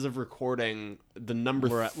think as of recording, the number...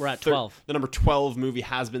 We're at 12. The number 12 movie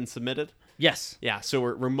has been submitted. Yes. Yeah, so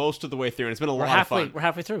we're most of the way through, and it's been a lot of fun. We're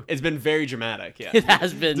halfway through. It's been very dramatic, yeah. It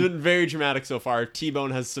has been. It's been very dramatic so far.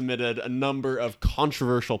 T-Bone has submitted a number of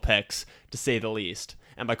controversial picks, to say the least.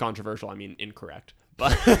 And by controversial, I mean incorrect.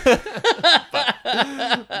 But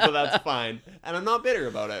that's fine. And I'm not bitter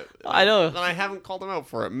about it. I know. And I haven't called him out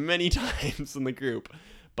for it many times in the group.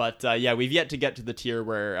 But yeah, we've yet to get to the tier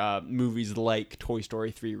where movies like Toy Story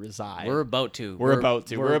 3 reside. We're about to. We're about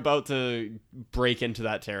to break into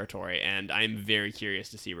that territory, and I'm very curious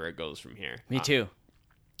to see where it goes from here. Me too.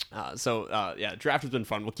 Yeah, draft has been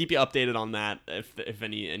fun. We'll keep you updated on that if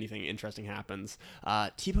anything interesting happens.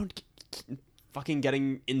 T-Bone fucking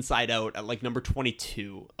getting Inside Out at like number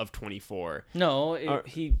 22 of 24. No,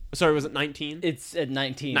 sorry, was it 19? It's at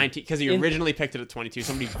 19. 19, because he originally picked it at 22.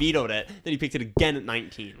 Somebody vetoed it, then he picked it again at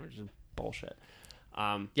 19, which is bullshit.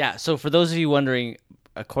 Yeah, so for those of you wondering,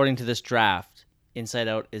 according to this draft, Inside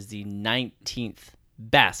Out is the 19th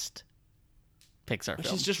best Pixar film.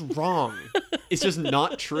 Which is just wrong. It's just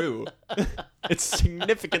not true. It's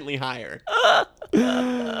significantly higher.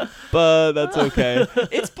 But that's okay.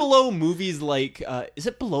 It's below movies like is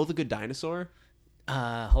it below The Good Dinosaur?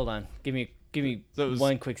 Hold on. Give me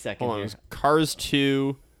one quick second here. Cars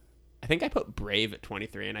 2. I think I put Brave at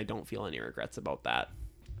 23, and I don't feel any regrets about that.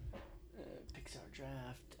 Pixar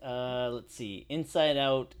draft. Let's see. Inside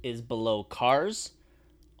Out is below Cars,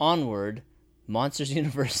 Onward, Monsters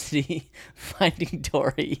University, Finding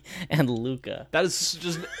Dory, and Luca. That is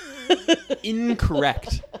just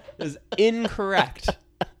incorrect. That is incorrect.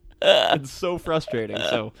 It's so frustrating.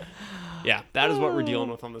 So, yeah, that is what we're dealing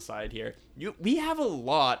with on the side here. We have a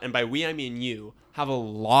lot, and by we I mean you, have a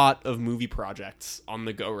lot of movie projects on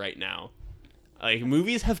the go right now. Like,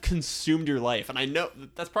 movies have consumed your life, and I know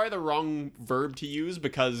that's probably the wrong verb to use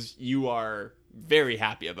because you are very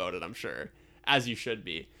happy about it, I'm sure, as you should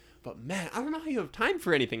be. But man, I don't know how you have time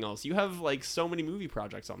for anything else. You have like so many movie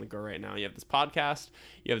projects on the go right now. You have this podcast,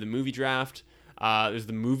 you have the movie draft, there's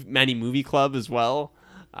the Manny Movie Club as well,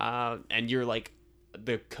 and you're like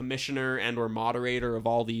the commissioner and or moderator of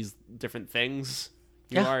all these different things.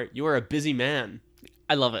 You are a busy man.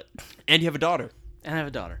 I love it. And you have a daughter. And I have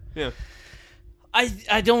a daughter. Yeah.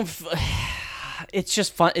 I don't. It's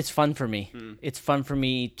just fun. It's fun for me. It's fun for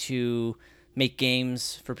me to make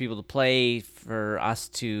games for people to play, for us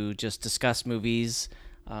to just discuss movies.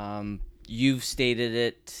 You've stated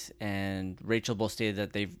it, and Rachel both stated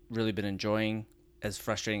that they've really been enjoying, as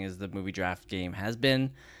frustrating as the movie draft game has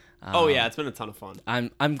been. Oh yeah, it's been a ton of fun.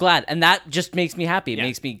 I'm glad, and that just makes me happy. It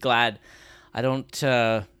makes me glad. I don't.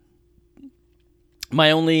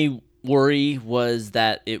 My only worry was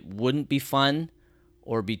that it wouldn't be fun,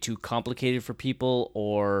 or be too complicated for people,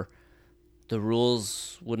 or the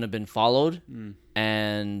rules wouldn't have been followed.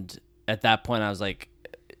 And at that point I was like,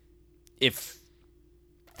 if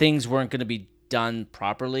things weren't going to be done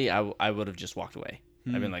properly, I would have just walked away.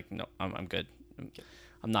 I've been like, no, I'm good.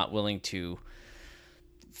 I'm not willing to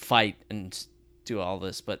fight and do all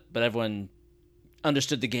this, but everyone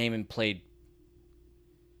understood the game and played.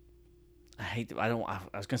 I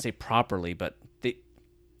was going to say properly, but they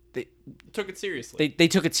took it seriously. They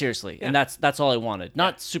took it seriously, and that's all I wanted.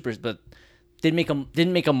 Not super, but didn't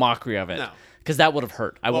make a mockery of it. No, because that would have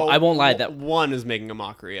hurt. I won't lie. That one is making a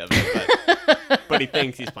mockery of it, but but he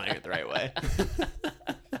thinks he's playing it the right way.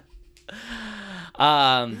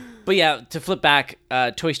 But yeah, to flip back,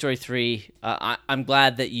 Toy Story 3, I'm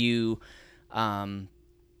glad that you, I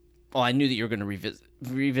knew that you were going to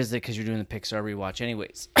revisit because you're doing the Pixar rewatch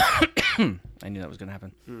anyways. I knew that was going to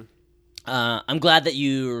happen. I'm glad that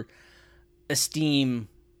your esteem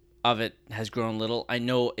of it has grown a little. I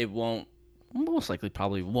know it won't, most likely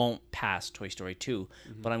probably won't pass Toy Story 2,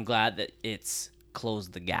 but I'm glad that it's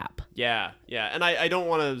closed the gap. Yeah. And I don't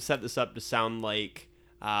want to set this up to sound like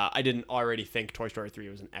I didn't already think Toy Story 3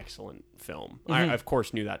 was an excellent film. I, of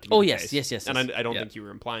course, knew that to be the case. Yes. And I don't think you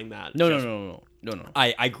were implying that. No.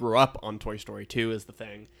 I grew up on Toy Story 2 is the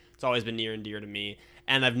thing. It's always been near and dear to me.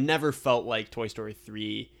 And I've never felt like Toy Story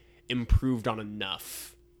 3 improved on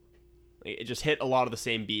enough. Like, it just hit a lot of the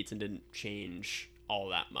same beats and didn't change all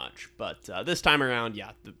that much. But this time around,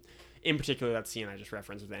 in particular, that scene I just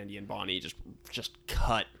referenced with Andy and Bonnie just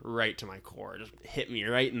cut right to my core. Just hit me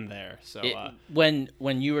right in there. So when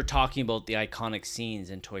you were talking about the iconic scenes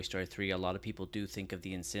in Toy Story 3, a lot of people do think of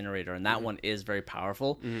the incinerator, and that one is very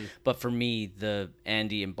powerful. But for me, the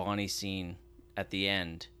Andy and Bonnie scene at the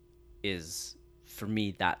end is, for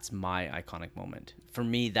me, that's my iconic moment. For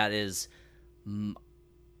me, that is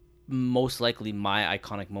most likely my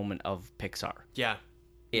iconic moment of Pixar. Yeah.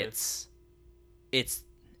 It's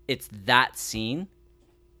that scene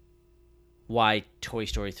why Toy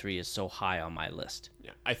Story 3 is so high on my list.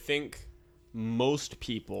 Yeah, I think most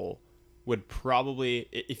people would probably,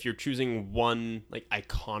 if you're choosing one like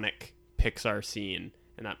iconic Pixar scene,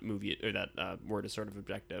 and that movie or that word is sort of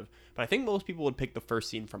objective, but I think most people would pick the first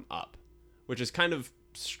scene from Up, which is kind of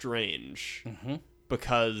strange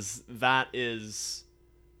because that is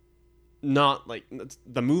not like,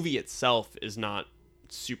 the movie itself is not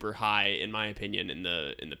super high in my opinion in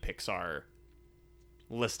the Pixar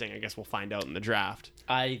listing. I guess we'll find out in the draft.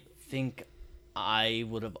 I think I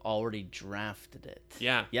would have already drafted it.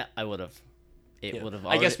 Yeah, I would have. It would have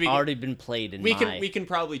already been played in we can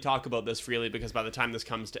probably talk about this freely because by the time this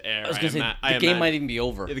comes to air, the game might even be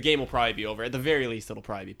over. The game will probably be over. At the very least, it'll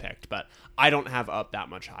probably be picked. But I don't have Up that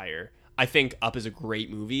much higher. I think Up is a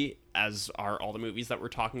great movie, as are all the movies that we're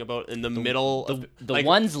talking about. In the middle of the like,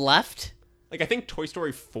 ones left. Like, I think Toy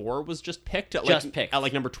Story 4 was just picked at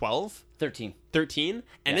like number 12? 13.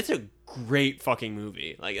 And it's a great fucking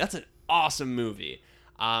movie. Like, that's an awesome movie.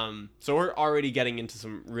 So we're already getting into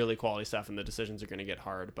some really quality stuff, and the decisions are going to get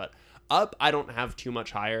hard. But Up, I don't have too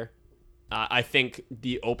much higher. I think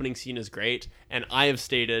the opening scene is great, and I have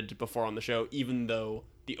stated before on the show, even though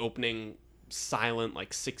the opening silent,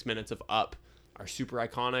 like 6 minutes of Up are super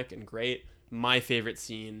iconic and great, my favorite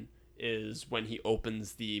scene is when he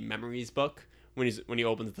opens the memories book, when he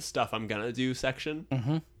opens the stuff I'm gonna do section.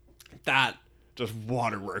 That just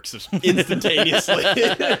waterworks instantaneously.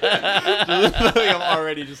 I'm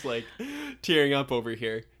already just like tearing up over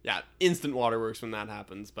here. Yeah, instant waterworks when that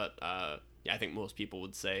happens. But I think most people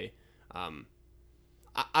would say,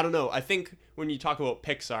 I don't know. I think when you talk about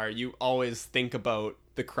Pixar, you always think about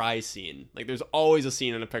the cry scene. Like, there's always a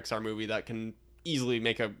scene in a Pixar movie that can easily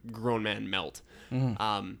make a grown man melt.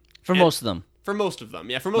 For most of them. For most of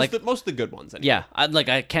them, yeah. For most of the good ones, anyway. Yeah,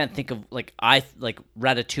 I can't think of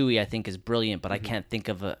Ratatouille. I think is brilliant, but I can't think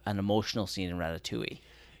of an emotional scene in Ratatouille.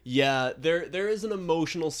 Yeah, there is an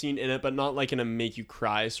emotional scene in it, but not like in a make you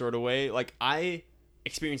cry sort of way. Like, I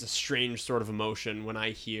experience a strange sort of emotion when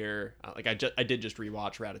I hear I did just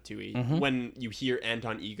rewatch Ratatouille. When you hear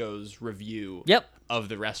Anton Ego's review of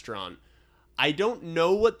the restaurant, I don't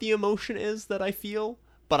know what the emotion is that I feel,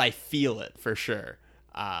 but I feel it for sure.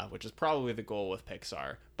 Which is probably the goal with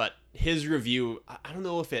Pixar. But his review, I don't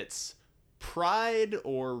know if it's pride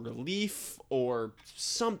or relief or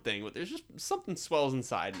something, but there's just something swells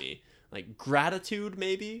inside me. Like gratitude,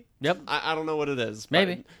 maybe? Yep. I don't know what it is.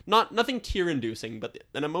 Maybe. Nothing tear-inducing, but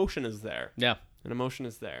an emotion is there. Yeah. An emotion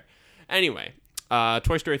is there. Anyway,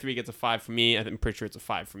 Toy Story 3 gets a 5 from me. I'm pretty sure it's a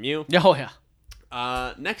 5 from you. Oh,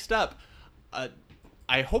 yeah. Next up,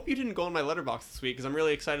 I hope you didn't go on my letterbox this week because I'm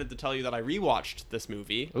really excited to tell you that I rewatched this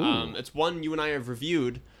movie. It's one you and I have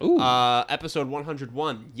reviewed. Episode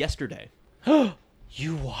 101 yesterday.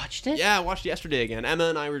 You watched it? Yeah, I watched it yesterday again. Emma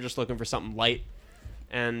and I were just looking for something light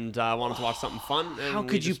and wanted to watch something fun. And how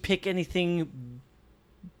could you pick anything?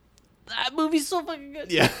 That movie's so fucking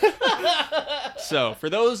good. Yeah. So, for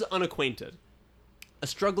those unacquainted, a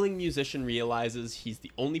struggling musician realizes he's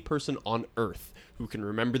the only person on Earth who can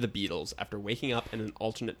remember the Beatles after waking up in an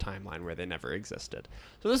alternate timeline where they never existed.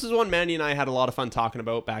 So this is one Manny and I had a lot of fun talking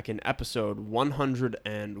about back in episode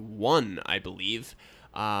 101, I believe.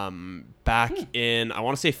 Back in, I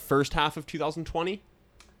want to say first half of 2020,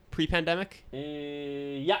 pre-pandemic.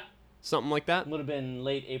 Yeah. something like that. Would have been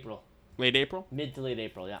late April. Late April? Mid to late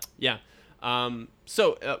April, yeah. Yeah.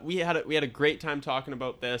 So we had a great time talking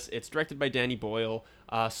about this. It's directed by Danny Boyle,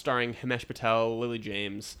 starring Himesh Patel, Lily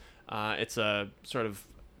James. It's a sort of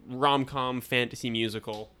rom-com fantasy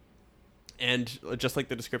musical. And just like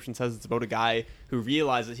the description says, it's about a guy who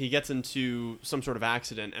realizes he gets into some sort of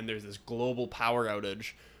accident and there's this global power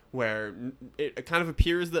outage where it kind of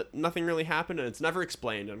appears that nothing really happened and it's never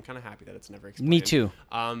explained. I'm kind of happy that it's never explained. Me too.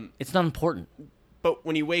 It's not important. But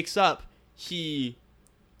when he wakes up, he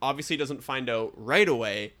obviously doesn't find out right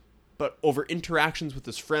away, but over interactions with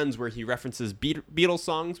his friends where he references Beatles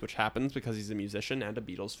songs, which happens because he's a musician and a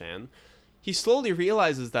Beatles fan, he slowly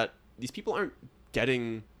realizes that these people aren't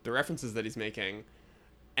getting the references that he's making.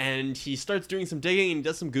 And he starts doing some digging and he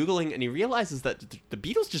does some Googling and he realizes that the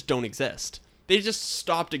Beatles just don't exist. They just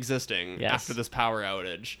stopped existing after this power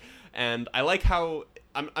outage. And I like how...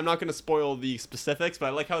 I'm not going to spoil the specifics, but I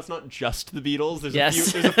like how it's not just the Beatles.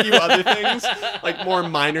 There's a few other things, like more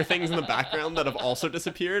minor things in the background that have also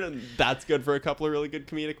disappeared, and that's good for a couple of really good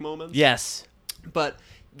comedic moments. Yes. But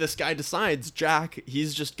this guy decides, Jack,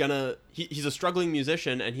 he's just gonna... He's a struggling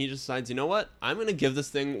musician, and he just decides, you know what? I'm going to give this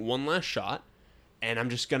thing one last shot, and I'm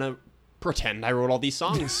just going to pretend I wrote all these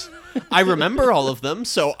songs. I remember all of them,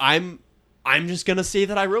 so I'm just going to say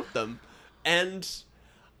that I wrote them. And...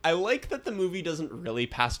 I like that the movie doesn't really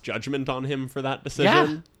pass judgment on him for that decision.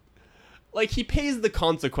 Yeah. Like, he pays the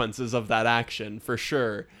consequences of that action, for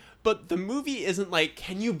sure. But the movie isn't like,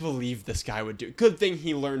 can you believe this guy would do it? Good thing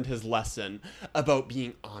he learned his lesson about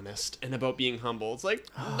being honest and about being humble. It's like,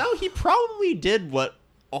 no, he probably did what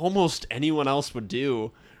almost anyone else would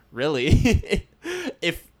do, really.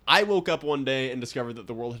 If I woke up one day and discovered that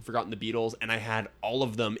the world had forgotten the Beatles and I had all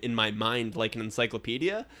of them in my mind like an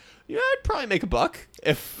encyclopedia... Yeah, I'd probably make a buck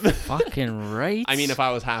if... Fucking right. I mean, if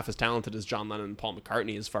I was half as talented as John Lennon and Paul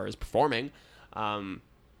McCartney as far as performing.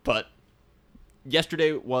 But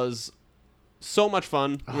yesterday was so much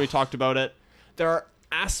fun when we talked about it. There are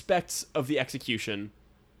aspects of the execution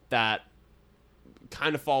that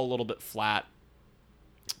kind of fall a little bit flat.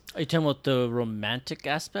 Are you talking about the romantic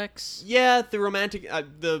aspects? Yeah, the romantic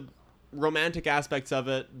aspects of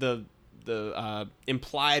it, the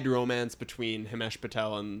implied romance between Himesh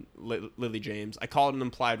Patel and Lily James. I call it an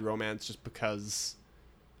implied romance just because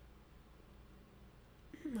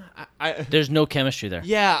there's no chemistry there.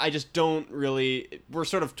 Yeah, I just don't really... We're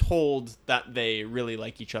sort of told that they really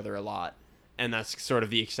like each other a lot, and that's sort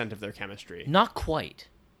of the extent of their chemistry. Not quite.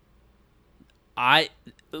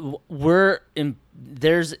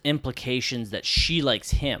 There's implications that she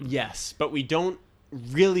likes him. Yes, but we don't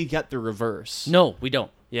really get the reverse. No, we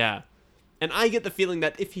don't. Yeah. And I get the feeling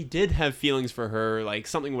that if he did have feelings for her, like,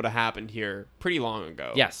 something would have happened here pretty long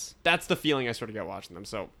ago. Yes. That's the feeling I sort of get watching them.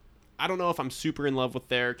 So, I don't know if I'm super in love with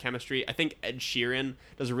their chemistry. I think Ed Sheeran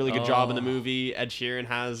does a really good job in the movie. Ed Sheeran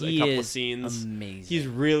has a couple of scenes. Amazing. He's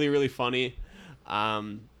really, really funny.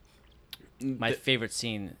 My favorite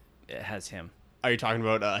scene has him. Are you talking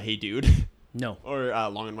about Hey Dude? No. Or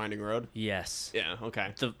Long and Winding Road? Yes. Yeah,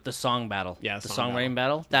 okay. The song battle. Yeah, the songwriting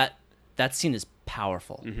battle. That scene is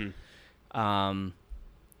powerful. Mm-hmm. I'm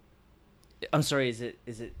sorry, is it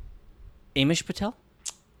Amish Patel?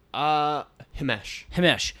 Himesh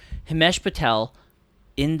Patel,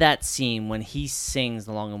 in that scene when he sings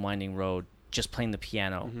The Long and Winding Road, just playing the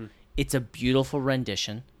piano, It's a beautiful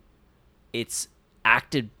rendition. It's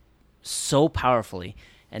acted so powerfully,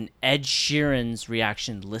 and Ed Sheeran's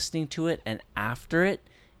reaction listening to it and after it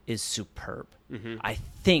is superb. I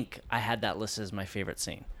think I had that listed as my favorite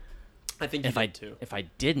scene. I think you did too. If I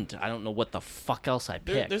didn't, I don't know what the fuck else I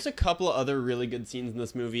picked. There's a couple of other really good scenes in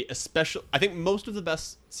this movie, especially... I think most of the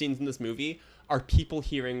best scenes in this movie are people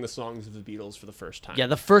hearing the songs of the Beatles for the first time. Yeah,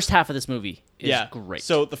 the first half of this movie is great.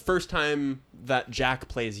 So the first time that Jack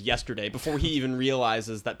plays Yesterday, before he even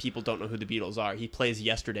realizes that people don't know who the Beatles are, he plays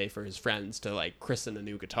Yesterday for his friends to, like, christen a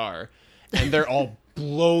new guitar. And they're all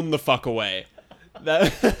blown the fuck away.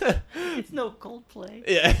 It's no Coldplay.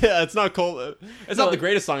 Yeah, it's not Cold. It's not the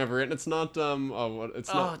greatest song ever written. It's not it's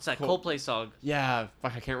that Coldplay song. Yeah,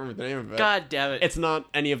 fuck, I can't remember the name of it. God damn it! It's not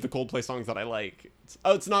any of the Coldplay songs that I like.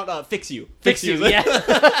 It's not Fix You. Fix You. Yeah.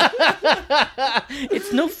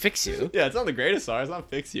 It's no Fix You. Yeah, it's not the greatest song. It's not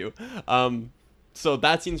Fix You. So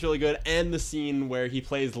that scene's really good, and the scene where he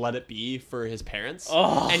plays Let It Be for his parents.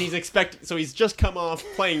 Oh. And he's just come off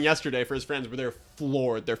playing Yesterday for his friends, where they're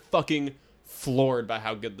floored. They're fucking floored by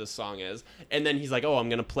how good this song is. And then he's like, oh, I'm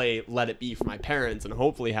gonna play Let It Be for my parents and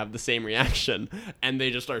hopefully have the same reaction. And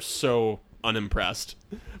they just are so unimpressed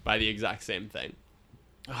by the exact same thing.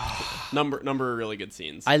 number of really good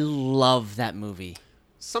scenes. I love that movie.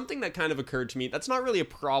 something that kind of occurred to me that's not really a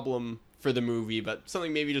problem for the movie, but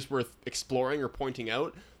something maybe just worth exploring or pointing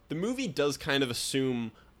out. The movie does kind of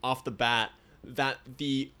assume off the bat that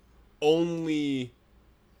the only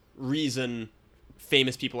reason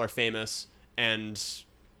famous people are famous and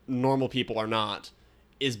normal people are not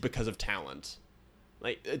is because of talent.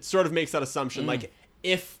 Like, it sort of makes that assumption. Like,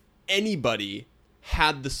 if anybody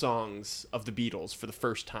had the songs of the Beatles for the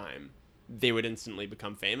first time, they would instantly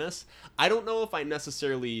become famous. I don't know if I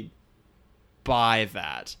necessarily buy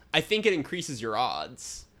that. I think it increases your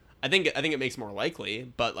odds. I think it makes more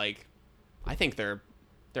likely, but like, I think there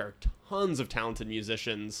are tons of talented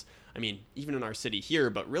musicians. I mean, even in our city here,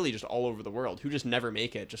 but really just all over the world, who just never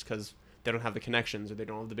make it just because they don't have the connections or they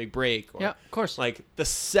don't have the big break. Or, yeah, of course. Like, the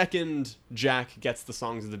second Jack gets the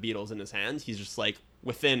songs of the Beatles in his hands, he's just like,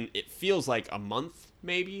 within, it feels like a month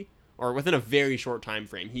maybe, or within a very short time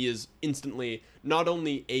frame, he is instantly not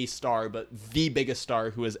only a star, but the biggest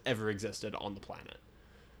star who has ever existed on the planet.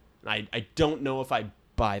 And I don't know if I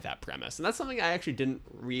buy that premise. And that's something I actually didn't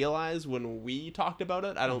realize when we talked about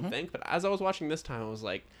it, I don't think. But as I was watching this time, I was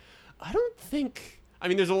like, I don't think... I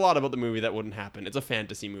mean, there's a lot about the movie that wouldn't happen. It's a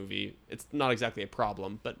fantasy movie. It's not exactly a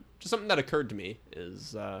problem, but just something that occurred to me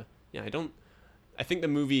is, I think the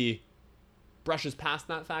movie brushes past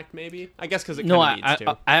that fact, maybe. I guess because it kind of needs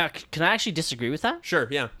to. Can I actually disagree with that? Sure,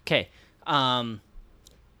 yeah. Okay.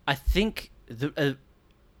 I think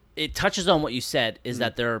it touches on what you said, is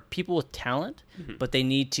that there are people with talent, but they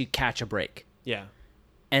need to catch a break. Yeah.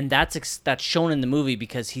 And that's shown in the movie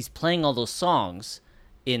because he's playing all those songs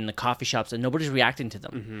in the coffee shops and nobody's reacting to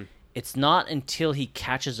them. It's not until he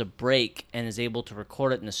catches a break and is able to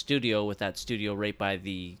record it in the studio with that studio right by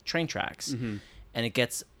the train tracks, and it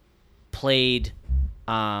gets played.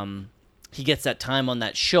 He gets that time on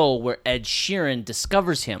that show where Ed Sheeran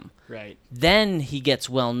discovers him. Right. Then he gets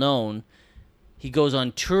well known. He goes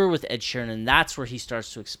on tour with Ed Sheeran, and that's where he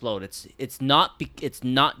starts to explode. It's not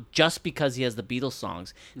just because he has the Beatles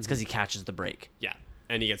songs. It's because he catches the break. Yeah,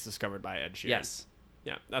 and he gets discovered by Ed Sheeran. Yes.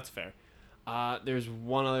 Yeah, that's fair. There's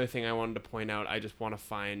one other thing I wanted to point out. I just want to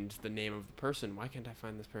find the name of the person. Why can't I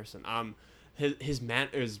find this person? His man.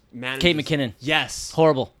 Kate McKinnon. Yes.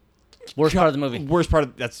 Horrible. Worst part of the movie.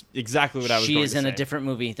 That's exactly what I was going to say. She is in a different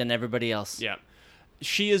movie than everybody else. Yeah.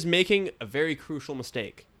 She is making a very crucial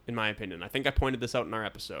mistake, in my opinion. I think I pointed this out in our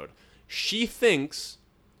episode. She thinks,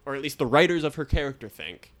 or at least the writers of her character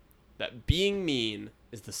think, that being mean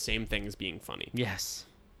is the same thing as being funny. Yes.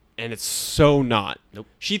 And it's so not. Nope.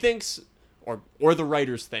 She thinks, or the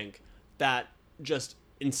writers think, that just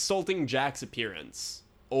insulting Jack's appearance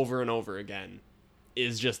over and over again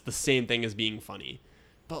is just the same thing as being funny.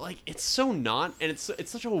 But like, it's so not, and it's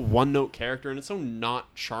such a one-note character, and it's so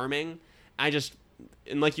not charming.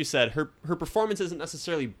 And like you said, her performance isn't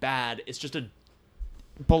necessarily bad. It's just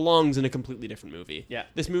belongs in a completely different movie. Yeah.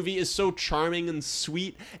 This movie is so charming and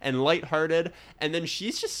sweet and lighthearted, and then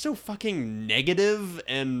she's just so fucking negative,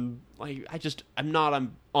 and like,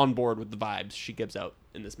 I'm on board with the vibes she gives out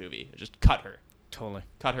in this movie. Just cut her. Totally.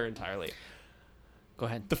 Cut her entirely. Go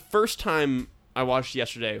ahead. The first time I watched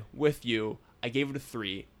yesterday with you, I gave it a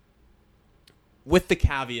 3, with the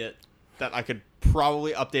caveat that I could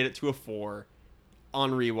probably update it to a 4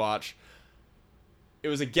 on rewatch. It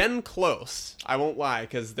was again close, I won't lie,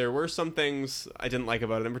 because there were some things I didn't like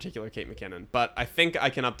about it, in particular Kate McKinnon, but I think I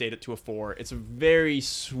can update it to a 4. It's a very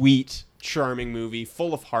sweet, charming movie,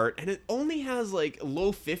 full of heart, and it only has like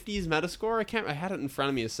low 50s Metascore. I had it in front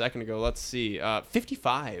of me a second ago. Let's see.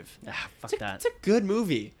 55. Fuck that. It's a good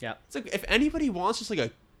movie. Yeah. If anybody wants just like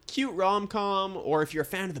a cute rom-com, or if you're a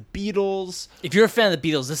fan of the Beatles. If you're a fan of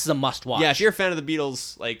the Beatles, this is a must-watch. Yeah, if you're a fan of the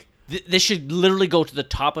Beatles, like... This should literally go to the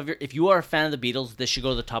top of your... If you are a fan of the Beatles, this should go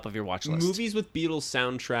to the top of your watch list. Movies with Beatles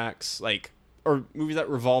soundtracks, like... Or movies that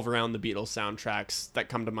revolve around the Beatles soundtracks that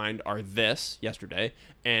come to mind are this, Yesterday,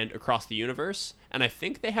 and Across the Universe. And I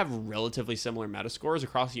think they have relatively similar Metascores.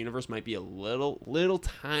 Across the Universe might be a little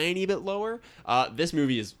tiny bit lower. This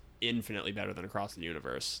movie is infinitely better than Across the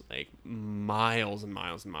Universe. Like, miles and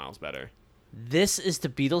miles and miles better. This is to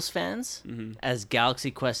Beatles fans as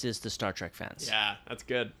Galaxy Quest is to Star Trek fans. Yeah, that's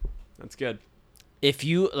good. That's good. If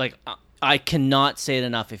you, like, I cannot say it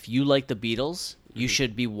enough. If you like the Beatles, you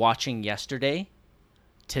should be watching Yesterday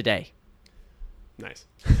today. Nice.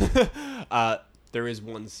 There is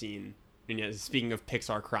one scene, and speaking of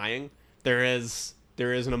Pixar crying, there is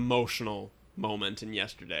an emotional moment in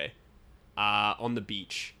Yesterday on the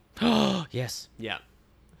beach. Yes. Yeah.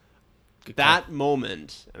 That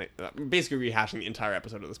moment, and I'm basically rehashing the entire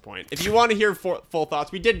episode at this point. If you want to hear full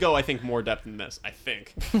thoughts, we did go, I think, more depth than this, I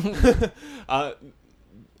think.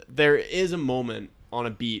 There is a moment on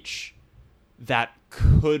a beach that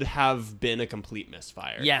could have been a complete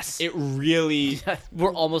misfire. Yes. It really...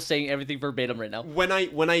 We're almost saying everything verbatim right now. When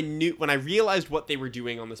I realized what they were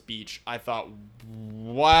doing on this beach, I thought,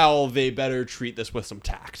 wow, they better treat this with some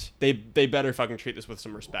tact. They better fucking treat this with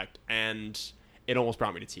some respect. And it almost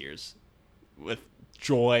brought me to tears. With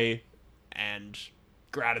joy and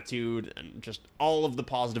gratitude and just all of the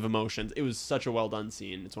positive emotions. It was such a well done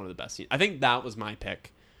scene. It's one of the best scenes. I think that was my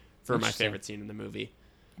pick for my favorite scene in the movie.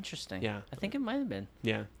 Interesting. Yeah. I think it might have been.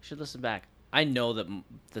 Yeah. Should listen back. I know that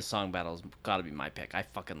the song battle's got to be my pick. I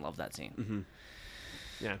fucking love that scene. Mm-hmm.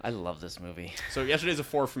 Yeah. I love this movie. So yesterday's a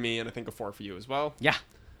 4 for me, and I think a 4 for you as well. Yeah.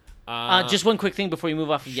 Just one quick thing before you move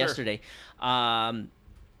off of yesterday. I'm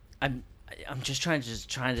just trying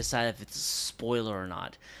to decide if it's a spoiler or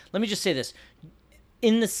not. Let me just say this: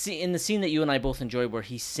 in the scene that you and I both enjoyed, where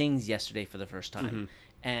he sings "Yesterday" for the first time,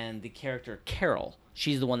 and the character Carol,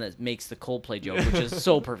 she's the one that makes the Coldplay joke, which is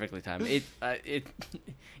so perfectly timed.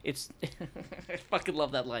 It's I fucking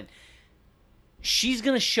love that line. She's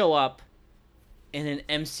gonna show up in an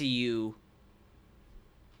MCU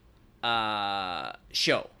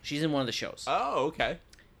show. She's in one of the shows. Oh, okay.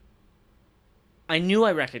 I knew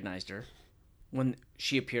I recognized her when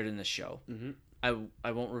she appeared in this show. Mm-hmm.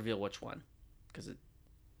 I won't reveal which one because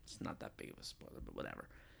it's not that big of a spoiler, but whatever.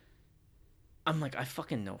 I'm like, I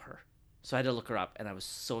fucking know her. So I had to look her up, and I was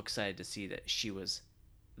so excited to see that she was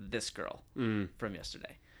this girl from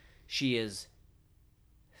yesterday. She is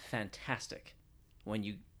fantastic. When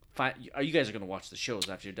you you guys are going to watch the shows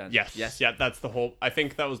after you're done? Yes. Yeah, that's the whole... I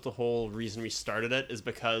think that was the whole reason we started it, is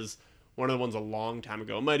because one of the ones a long time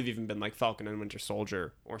ago, it might have even been like Falcon and Winter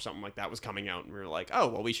Soldier or something like that, was coming out, and we were like, oh,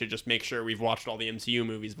 well, we should just make sure we've watched all the MCU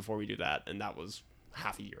movies before we do that, and that was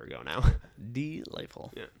half a year ago now.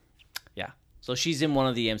 Delightful. Yeah. So she's in one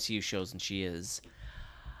of the MCU shows, and she is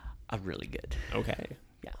really good. Okay.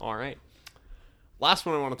 Yeah. All right. Last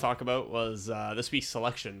one I want to talk about was this week's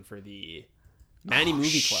selection for the Manny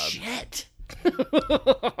Movie Club. Shit.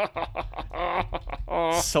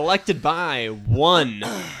 Selected by one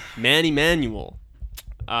Manny Manuel.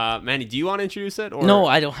 Manny, do you want to introduce it? Or? No,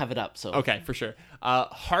 I don't have it up. So okay, for sure.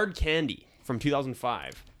 Hard Candy from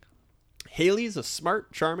 2005. Haley's a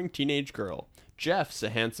smart, charming teenage girl. Jeff's a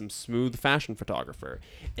handsome, smooth fashion photographer.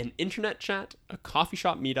 An internet chat, a coffee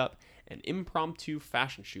shop meetup, an impromptu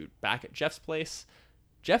fashion shoot back at Jeff's place.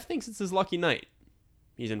 Jeff thinks it's his lucky night.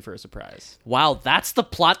 He's in for a surprise. Wow, that's the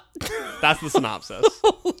plot. That's the synopsis.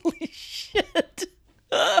 Holy shit.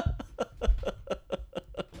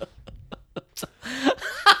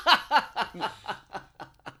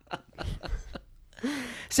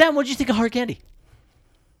 Sam, what did you think of Hard Candy?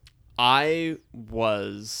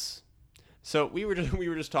 So we were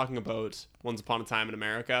just talking about Once Upon a Time in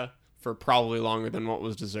America for probably longer than what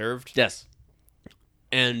was deserved. Yes.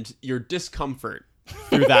 And your discomfort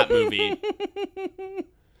through that movie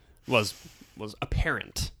was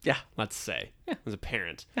apparent. Yeah. Let's say. Yeah. It was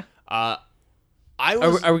apparent. Yeah.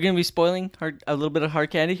 Are we going to be spoiling a little bit of Hard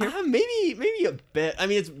Candy here? Maybe a bit. I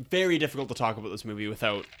mean, it's very difficult to talk about this movie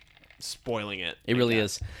without spoiling it. It really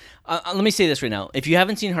is. Let me say this right now. If you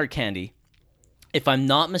haven't seen Hard Candy, if I'm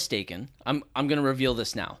not mistaken, I'm going to reveal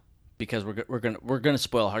this now because we're going to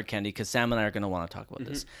spoil Hard Candy because Sam and I are going to want to talk about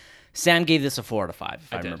this. Sam gave this a 4 out of 5,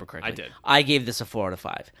 if I remember correctly. I did. I gave this a 4 out of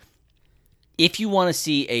 5. If you want to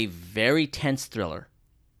see a very tense thriller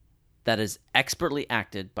that is expertly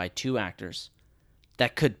acted by two actors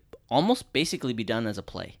that could almost basically be done as a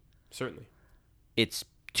play. Certainly. It's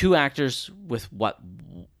two actors with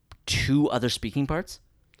two other speaking parts?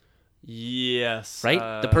 Yes.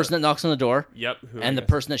 Right? The person that knocks on the door. Yep. And the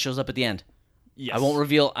person that shows up at the end. Yes. I won't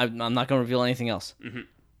reveal. I'm not going to reveal anything else. Mm-hmm.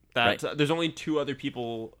 Right. There's only two other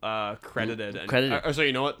people credited. So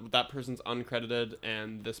you know what? That person's uncredited,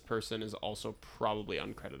 and this person is also probably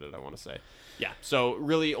uncredited, I want to say. Yeah. So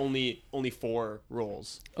really only 4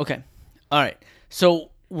 roles. Okay. All right.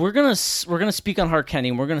 So we're gonna speak on Hard Candy,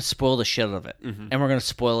 and we're gonna spoil the shit out of it, and we're gonna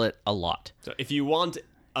spoil it a lot. So if you want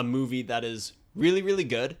a movie that is really, really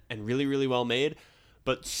good and really, really well made,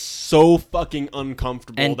 but so fucking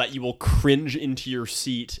uncomfortable that you will cringe into your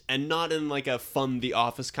seat, and not in like a fun The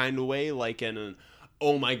Office kind of way, like in an,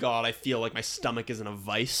 oh my god, I feel like my stomach is in a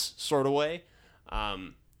vice sort of way.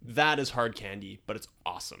 That is Hard Candy, but it's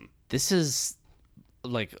awesome. This is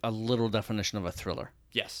like a little definition of a thriller.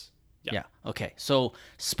 Yes. Yeah. Okay. So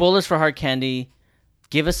spoilers for Hard Candy.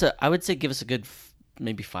 I would say give us a good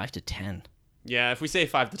maybe 5 to 10. Yeah, if we say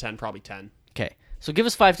 5 to 10, probably 10. Okay. So give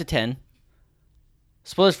us 5 to 10.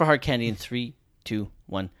 Spoilers for Hard Candy in 3, 2,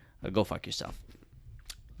 1. Go fuck yourself.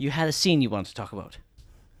 You had a scene you wanted to talk about.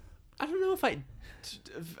 I don't know if I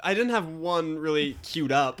I didn't have one really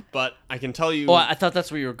queued up, but I can tell you... Oh, I thought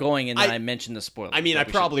that's where you were going, and then I mentioned the spoilers. I mean, I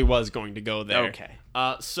probably was going to go there. Okay.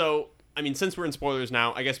 So, I mean, since we're in spoilers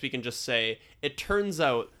now, I guess we can just say, it turns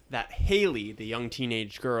out that Haley, the young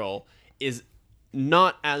teenage girl, is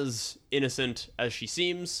not as innocent as she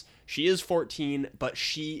seems. She is 14, but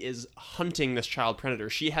she is hunting this child predator.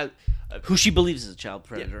 She has... who she believes is a child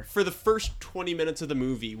predator. Yeah, for the first 20 minutes of the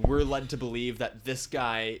movie, we're led to believe that this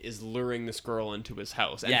guy is luring this girl into his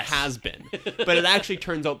house, and has been. But it actually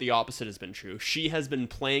turns out the opposite has been true. She has been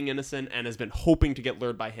playing innocent and has been hoping to get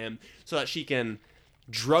lured by him so that she can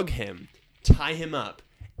drug him, tie him up,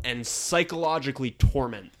 and psychologically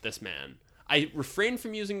torment this man. I refrain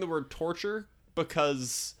from using the word torture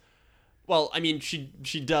because... Well, I mean, she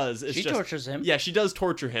does. She tortures him. Yeah, she does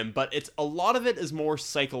torture him, but a lot of it is more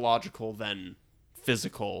psychological than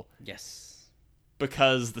physical. Yes.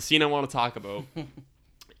 Because the scene I want to talk about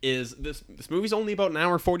is this movie's only about an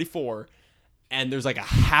hour 44, and there's like a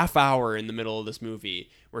half hour in the middle of this movie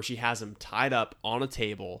where she has him tied up on a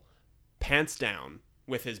table, pants down,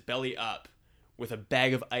 with his belly up, with a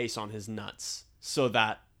bag of ice on his nuts, so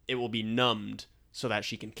that it will be numbed so that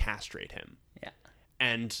she can castrate him.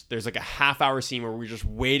 And there's like a half hour scene where we're just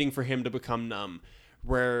waiting for him to become numb,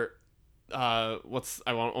 where I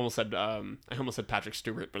almost said Patrick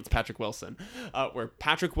Stewart, but it's Patrick Wilson. Where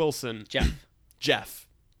Patrick Wilson, Jeff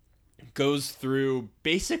goes through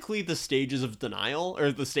basically the stages of denial,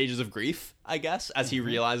 or the stages of grief, I guess, as he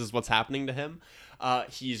realizes what's happening to him.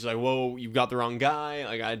 He's like, whoa, you got the wrong guy.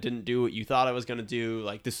 Like, I didn't do what you thought I was going to do.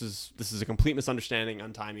 Like, this is a complete misunderstanding,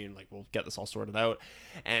 untie me, and like, we'll get this all sorted out.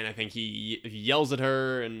 And I think he yells at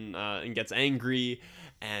her and gets angry.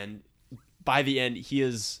 And by the end, he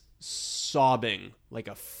is sobbing like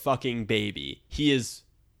a fucking baby. He is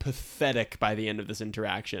pathetic by the end of this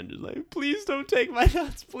interaction. Just like, please don't take my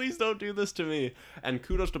nuts. Please don't do this to me. And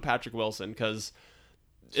kudos to Patrick Wilson, because...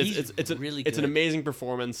 It's an amazing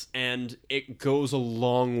performance, and it goes a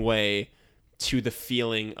long way to the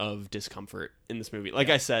feeling of discomfort in this movie. Like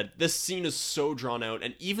I said, this scene is so drawn out,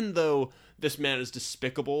 and even though this man is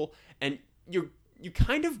despicable, and you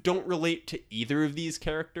kind of don't relate to either of these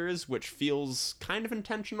characters, which feels kind of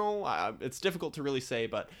intentional. It's difficult to really say,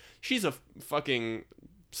 but she's a fucking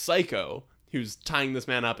psycho who's tying this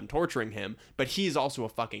man up and torturing him, but he's also a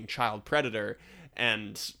fucking child predator,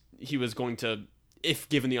 and he was going to, if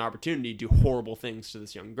given the opportunity, do horrible things to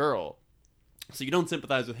this young girl. So you don't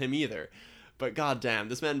sympathize with him either. But goddamn,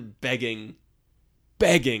 this man begging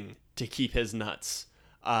to keep his nuts.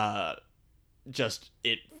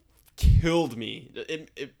 It killed me.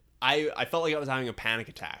 I felt like I was having a panic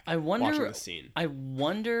attack watching this scene. I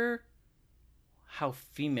wonder how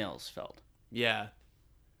females felt. Yeah.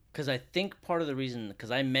 Because I think part of the reason,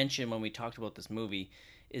 because I mentioned when we talked about this movie,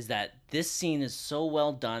 is that this scene is so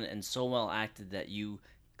well done and so well acted that you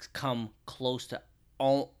come close to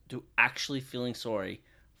actually feeling sorry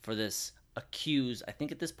for this accused, I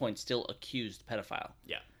think at this point still accused pedophile.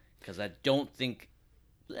 Yeah. Because I don't think,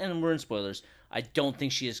 and we're in spoilers, I don't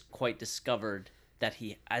think she has quite discovered that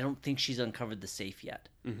I don't think she's uncovered the safe yet.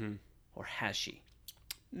 Mm-hmm. Or has she?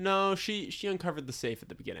 No, she uncovered the safe at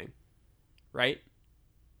the beginning. Right?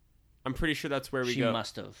 I'm pretty sure that's where we go. She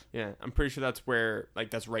must have. Yeah, I'm pretty sure that's where, like,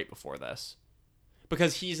 that's right before this.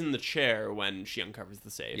 Because he's in the chair when she uncovers the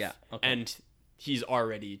safe. Yeah, okay. And he's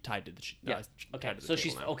already tied to the okay. So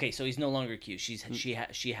she's now. Okay, so he's no longer accused. She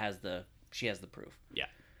has the proof. Yeah.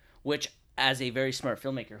 Which, as a very smart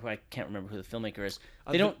filmmaker, who I can't remember who the filmmaker is,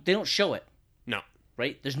 they don't show it. No.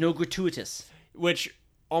 Right? There's no gratuitous. Which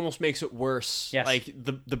almost makes it worse. Yes. Like,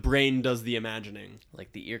 the brain does the imagining.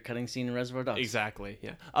 Like the ear-cutting scene in Reservoir Dogs. Exactly,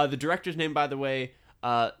 yeah. The director's name, by the way,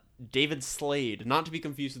 David Slade, not to be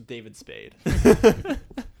confused with David Spade.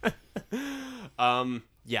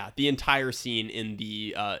 Yeah, the entire scene in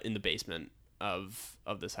the basement of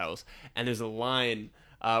this house, and there's a line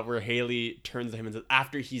where Haley turns to him and says,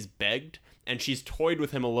 after he's begged, and she's toyed with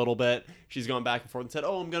him a little bit. She's gone back and forth and said,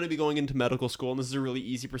 oh, I'm going to be going into medical school, and this is a really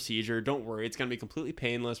easy procedure. Don't worry, it's going to be completely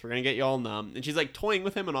painless. We're going to get you all numb. And she's like toying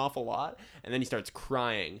with him an awful lot, and then he starts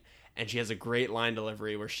crying, and she has a great line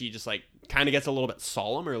delivery where she just like kind of gets a little bit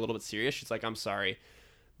solemn or a little bit serious. She's like, I'm sorry.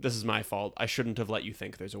 This is my fault. I shouldn't have let you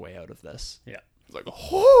think there's a way out of this. Yeah. It's like,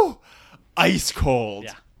 oh, ice cold.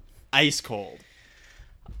 Yeah. Ice cold.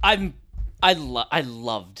 I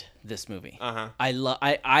loved this movie. Uh-huh. I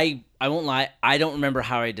won't lie. I don't remember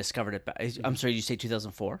how I discovered it. I'm sorry, you say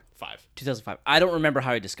 2004? 2005. I don't remember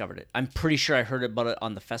how I discovered it. I'm pretty sure I heard about it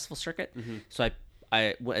on the festival circuit. Mm-hmm. So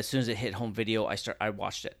I as soon as it hit home video, I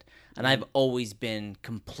watched it. And I've always been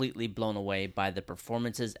completely blown away by the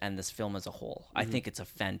performances and this film as a whole. Mm-hmm. I think it's a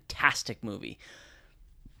fantastic movie.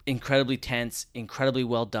 incredibly tense, incredibly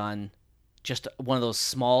well done. Just one of those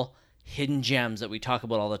small hidden gems that we talk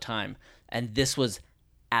about all the time. And this was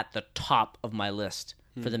at the top of my list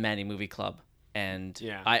for the Manny Movie Club. And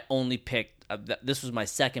I only picked, this was my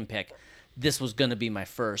second pick. This was going to be my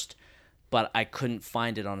first, but I couldn't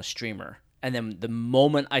find it on a streamer. And then the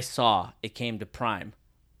moment I saw it came to Prime,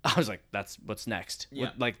 I was like, that's what's next.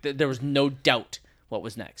 Yeah. There was no doubt what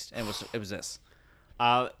was next. And it was this.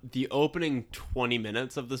 The opening 20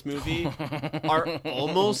 minutes of this movie are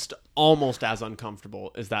almost as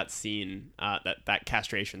uncomfortable as that scene, that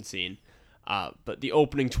castration scene. But the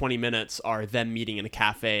opening 20 minutes are them meeting in a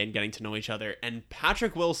cafe and getting to know each other. And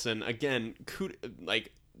Patrick Wilson, again,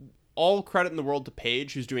 all credit in the world to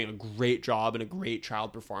Paige, who's doing a great job and a great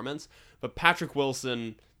child performance. But Patrick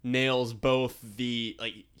Wilson nails both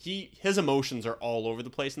his emotions are all over the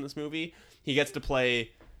place in this movie. He gets to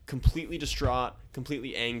play completely distraught,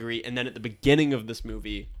 completely angry, and then at the beginning of this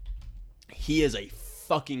movie, he is a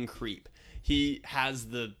fucking creep. He has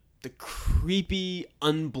the creepy,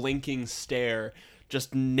 unblinking stare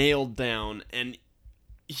just nailed down, and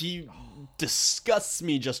he disgusts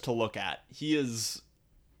me just to look at. He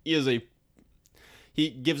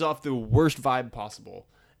gives off the worst vibe possible,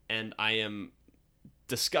 and I am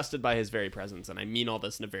disgusted by his very presence, and I mean all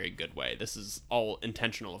this in a very good way. This is all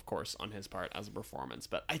intentional, of course, on his part as a performance,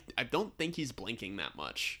 but I don't think he's blinking that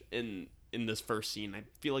much in this first scene. I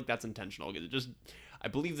feel like that's intentional. I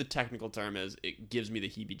believe the technical term is it gives me the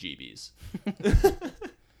heebie-jeebies.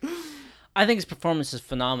 I think his performance is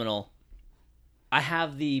phenomenal. I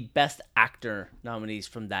have the Best Actor nominees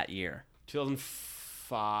from that year.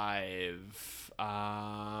 2005.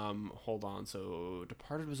 Hold on. So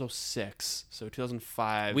Departed was 2006. So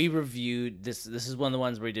 2005. We reviewed this. This is one of the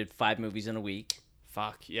ones where we did 5 movies in a week.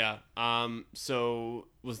 Fuck yeah. So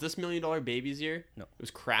was this $1 Million Babies year? No, it was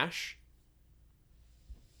Crash.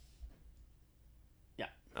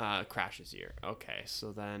 Yeah. Crash's year. Okay.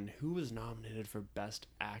 So then, who was nominated for Best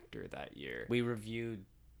Actor that year? We reviewed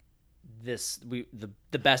this.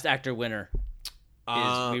 The Best Actor winner.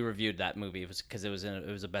 We reviewed that movie. It was because it was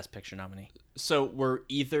a Best Picture nominee. So were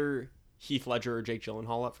either Heath Ledger or Jake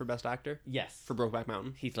Gyllenhaal up for Best Actor? Yes. For Brokeback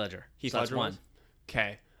Mountain? Heath Ledger. Heath Ledger won.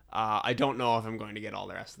 Okay. I don't know if I'm going to get all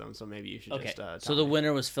the rest of them, so maybe you should just so the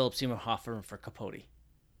winner was Philip Seymour Hoffman for Capote.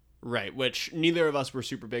 Right, which neither of us were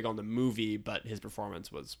super big on the movie, but his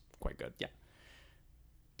performance was quite good. Yeah.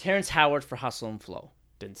 Terrence Howard for Hustle and Flow.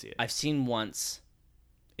 Didn't see it. I've seen once.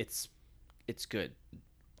 It's good.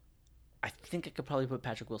 I think I could probably put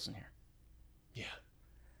Patrick Wilson here. Yeah.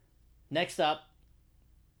 Next up,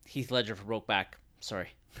 Heath Ledger for Brokeback. Sorry,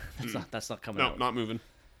 that's not coming out. No, not moving.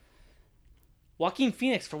 Joaquin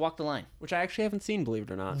Phoenix for Walk the Line, which I actually haven't seen, believe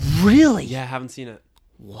it or not. Really? Yeah, I haven't seen it.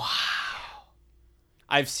 Wow.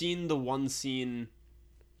 I've seen the one scene.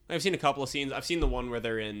 I've seen a couple of scenes. I've seen the one where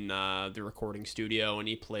they're in the recording studio and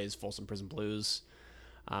he plays Folsom Prison Blues.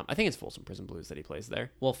 I think it's Folsom Prison Blues that he plays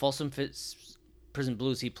there. Well, Folsom Prison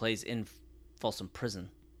Blues he plays in Folsom Prison.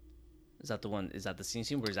 Is that the one? Is that the scene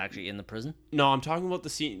where he's actually in the prison? No, I'm talking about the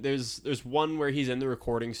scene. There's one where he's in the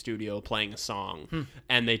recording studio playing a song,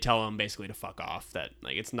 and they tell him basically to fuck off. That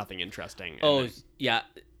it's nothing interesting. Yeah.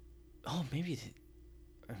 Oh, maybe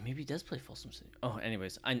he does play Folsom City. Oh,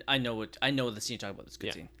 anyways, I know the scene you're talking about. It's a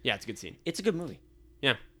good scene. Yeah, it's a good scene. It's a good movie.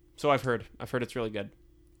 Yeah. So I've heard it's really good.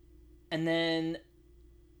 And then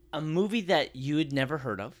a movie that you had never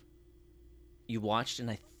heard of, you watched,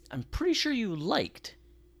 and I'm pretty sure you liked.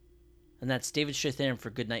 And that's David Strathairn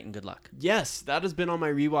for Good Night and Good Luck. Yes, that has been on my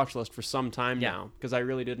rewatch list for some time now because I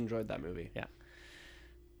really did enjoy that movie. Yeah.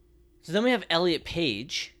 So then we have Elliot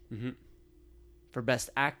Page for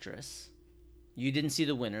Best Actress. You didn't see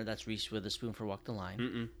the winner. That's Reese Witherspoon for Walk the Line.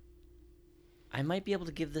 Mm-mm. I might be able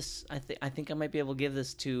to give this. I think I might be able to give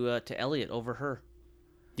this to Elliot over her.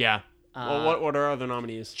 Yeah. Well, what are other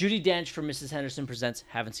nominees? Judi Dench for Mrs. Henderson Presents.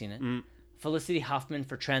 Haven't seen it. Felicity Huffman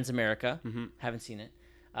for Transamerica. Haven't seen it.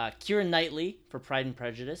 Keira Knightley for Pride and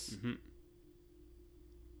Prejudice.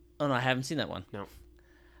 Oh no, I haven't seen that one. No.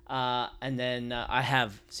 And then I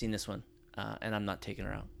have seen this one, and I'm not taking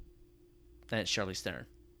her out. Then it's Charlize Theron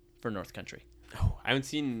for North Country. Oh, I haven't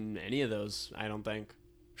seen any of those. I don't think.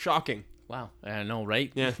 Shocking. Wow, I know, right?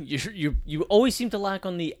 Yeah. You always seem to lack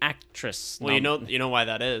on the actress. Well, you know why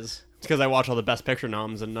that is. It's because I watch all the Best Picture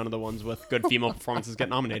noms, and none of the ones with good female performances get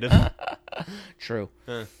nominated. True.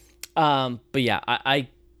 But yeah, I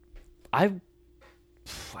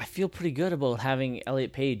feel pretty good about having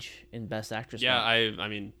Elliot Page in Best Actress. Yeah, I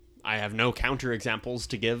mean, I have no counter examples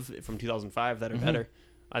to give from 2005 that are better.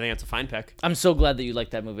 I think that's a fine pick. I'm so glad that you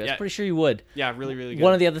liked that movie. I was pretty sure you would. Yeah, really, really good.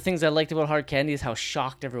 One of the other things I liked about Hard Candy is how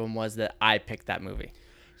shocked everyone was that I picked that movie.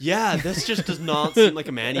 Yeah, this just does not seem like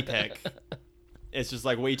a Manny pick. It's just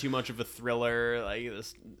like way too much of a thriller. Like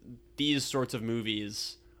these sorts of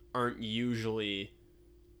movies aren't usually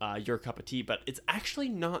your cup of tea, but it's actually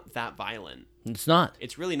not that violent. It's not.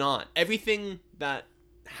 It's really not. Everything that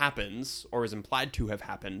happens or is implied to have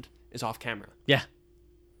happened is off camera. Yeah.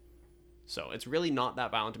 So it's really not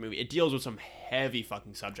that violent a movie. It deals with some heavy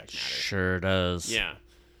fucking subject matter. Sure does. Yeah.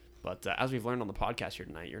 But as we've learned on the podcast here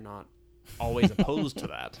tonight, you're not always opposed to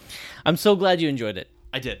that. I'm so glad you enjoyed it.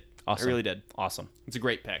 I did. Awesome. I really did. Awesome. It's a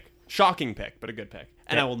great pick. Shocking pick, but a good pick.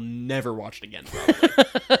 And Yeah. I will never watch it again, probably.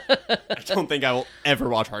 I don't think I will ever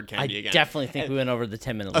watch Hard Candy again. I definitely think we went over the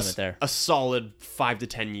 10-minute limit there. A solid 5 to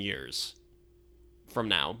 10 years from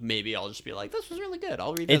now, maybe I'll just be like, this was really good.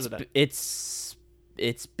 I'll revisit it.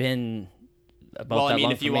 It's been about well, that I mean,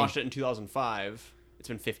 long if you for me. watched it in 2005, it's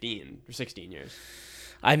been 15 or 16 years.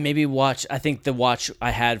 I think the watch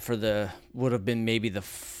I had would have been maybe the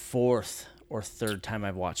fourth or third time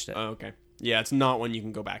I've watched it. Oh, okay. Yeah, it's not one you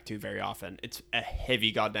can go back to very often. It's a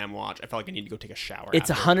heavy goddamn watch. I feel like I need to go take a shower. It's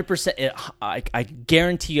 100%. I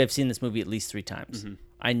guarantee you I've seen this movie at least 3 times. Mm-hmm.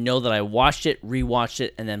 I know that I watched it, rewatched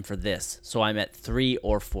it, and then for this. So I'm at 3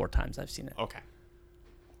 or 4 times I've seen it. Okay.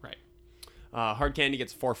 Right. Hard Candy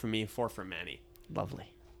gets 4 from me, 4 from Manny.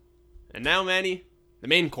 Lovely. And now, Manny, the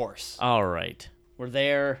main course. All right. We're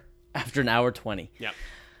there after an hour 20. Yep.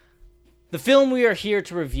 The film we are here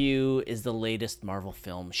to review is the latest Marvel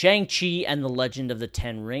film, Shang Chi and the Legend of the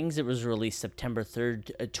Ten Rings. It was released September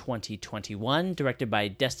 3rd, 2021, directed by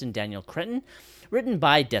Destin Daniel Cretton, written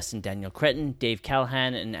by Destin Daniel Cretton, Dave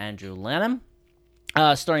Callahan, and Andrew Lanham.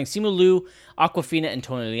 Starring Simu Liu, Awkwafina, and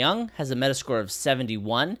Tony Leung, has a Metascore of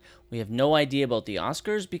 71. We have no idea about the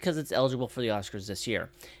Oscars because it's eligible for the Oscars this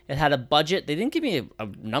year. It had a budget. They didn't give me a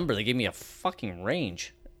number. They gave me a fucking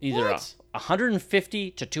range. Either What? a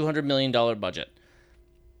 $150 to $200 million budget.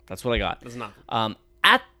 That's what I got. That's not.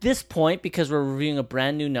 At this point, because we're reviewing a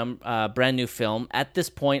brand new film, at this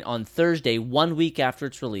point on Thursday, 1 week after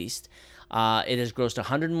it's released, it has grossed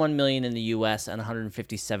 $101 million in the U.S. and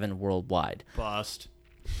 $157 worldwide. Bust.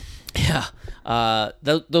 Yeah,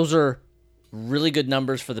 those are really good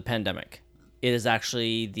numbers for the pandemic. It is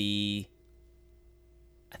actually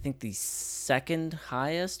I think the second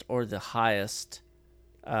highest or the highest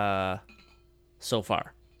so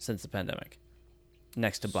far since the pandemic,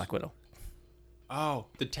 next to Black Widow. Oh,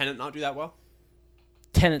 did Tenet not do that well?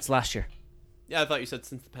 Tenet's last year. Yeah, I thought you said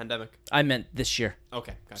since the pandemic. I meant this year.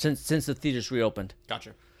 Okay, gotcha. Since the theaters reopened.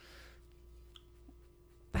 Gotcha.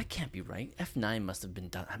 That can't be right. F9 must have been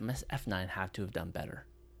done. F9 have to have done better.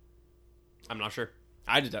 I'm not sure.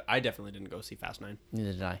 I definitely didn't go see Fast 9.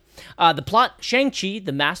 Neither did I. The plot, Shang-Chi,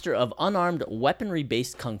 the master of unarmed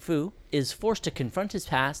weaponry-based kung fu, is forced to confront his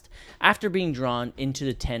past after being drawn into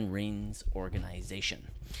the Ten Rings organization.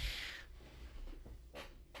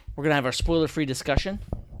 We're going to have our spoiler-free discussion.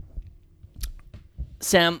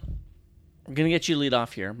 Sam, we're going to get you to lead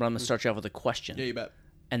off here, but I'm going to start you off with a question. Yeah, you bet.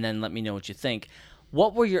 And then let me know what you think.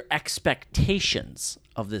 What were your expectations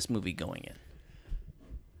of this movie going in?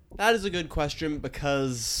 That is a good question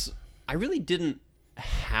because I really didn't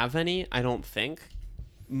have any, I don't think.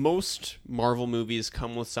 Most Marvel movies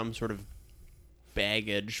come with some sort of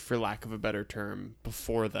baggage, for lack of a better term,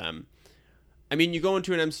 before them. I mean, you go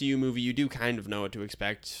into an MCU movie, you do kind of know what to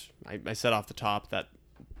expect. I said off the top that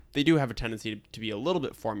they do have a tendency to be a little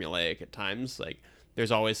bit formulaic at times. Like,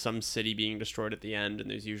 there's always some city being destroyed at the end,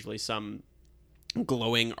 and there's usually some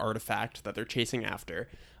glowing artifact that they're chasing after.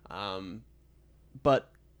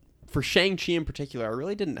 But for Shang-Chi in particular, I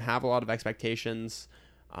really didn't have a lot of expectations.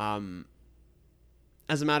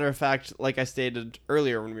 As a matter of fact, like I stated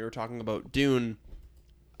earlier when we were talking about Dune,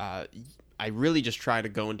 I really just try to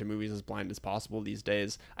go into movies as blind as possible these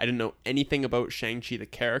days. I didn't know anything about Shang-Chi the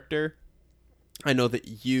character. I know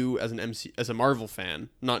that you, as a Marvel fan,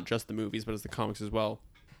 not just the movies, but as the comics as well,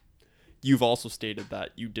 you've also stated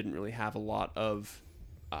that you didn't really have a lot of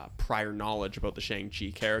prior knowledge about the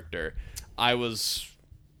Shang-Chi character. I was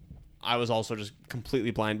also just completely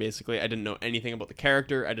blind, basically. I didn't know anything about the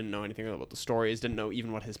character. I didn't know anything about the stories. Didn't know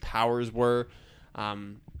even what his powers were.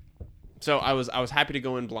 So I was happy to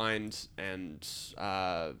go in blind, and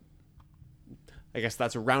I guess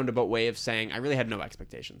that's a roundabout way of saying I really had no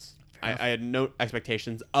expectations. I had no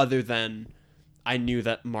expectations other than I knew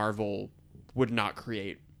that Marvel would not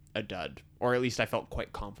create a dud, or at least I felt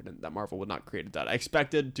quite confident that Marvel would not create a dud. I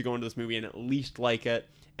expected to go into this movie and at least like it,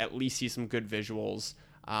 at least see some good visuals,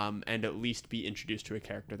 and at least be introduced to a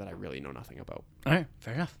character that I really know nothing about. All right,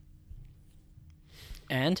 fair enough.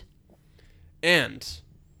 And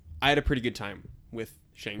I had a pretty good time with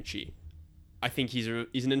Shang-Chi. I think he's an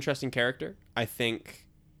interesting character. I think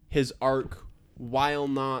his arc, while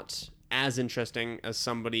not as interesting as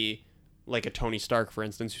somebody like a Tony Stark, for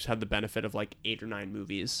instance, who's had the benefit of like 8 or 9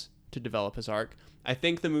 movies to develop his arc, I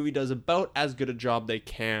think the movie does about as good a job they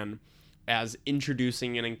can as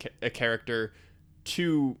introducing a character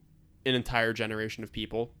to an entire generation of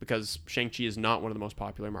people, because Shang-Chi is not one of the most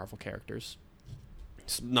popular Marvel characters.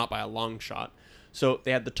 It's not by a long shot. So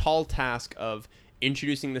they had the tall task of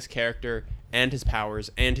introducing this character and his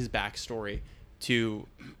powers and his backstory to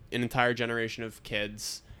an entire generation of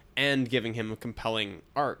kids and giving him a compelling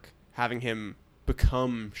arc, having him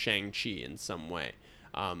become Shang-Chi in some way.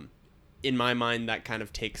 In my mind, that kind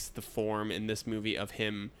of takes the form in this movie of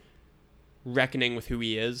him reckoning with who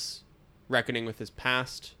he is, reckoning with his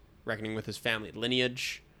past, reckoning with his family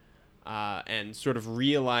lineage, and sort of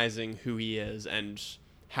realizing who he is and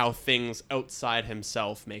how things outside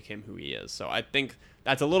himself make him who he is. So I think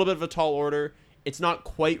that's a little bit of a tall order. It's not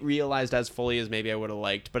quite realized as fully as maybe I would have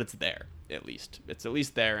liked, but it's there, at least. It's at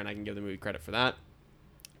least there, and I can give the movie credit for that.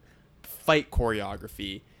 Fight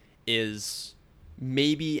choreography is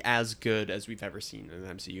maybe as good as we've ever seen in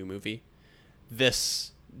an MCU movie.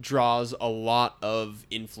 This draws a lot of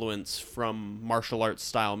influence from martial arts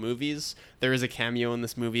style movies. There is a cameo in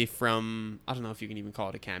this movie from, I don't know if you can even call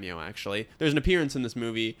it a cameo, actually. There's an appearance in this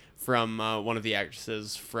movie from one of the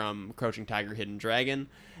actresses from Crouching Tiger, Hidden Dragon.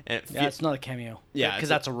 And it's not a cameo. Yeah, because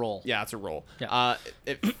that's a role. Yeah, it's a role. Yeah.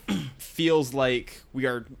 It feels like we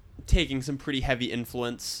are taking some pretty heavy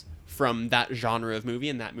influence from that genre of movie,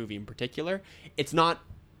 and that movie in particular. It's not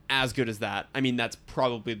as good as that. I mean, that's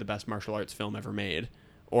probably the best martial arts film ever made,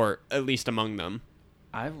 or at least among them.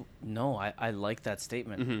 I like that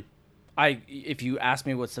statement. Mm-hmm. If you ask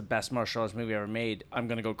me what's the best martial arts movie ever made, I'm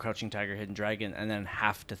gonna go Crouching Tiger, Hidden Dragon, and then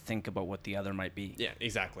have to think about what the other might be. Yeah,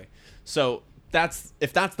 exactly. So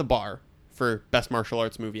if that's the bar for best martial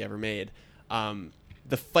arts movie ever made,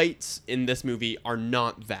 the fights in this movie are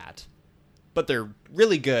not that, but they're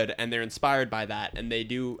really good and they're inspired by that, and they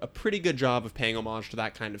do a pretty good job of paying homage to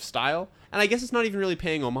that kind of style. And I guess it's not even really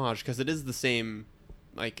paying homage because it is the same.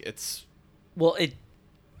 Like, it's... Well,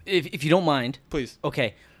 if you don't mind... Please.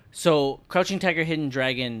 Okay, so Crouching Tiger, Hidden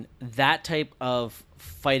Dragon, that type of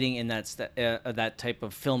fighting in that type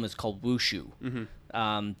of film is called wushu.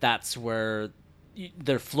 Mm-hmm. That's where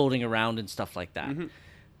they're floating around and stuff like that. Mm-hmm.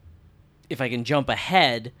 If I can jump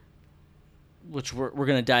ahead, which we're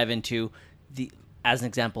going to dive into, as an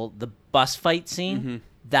example, the bus fight scene, mm-hmm.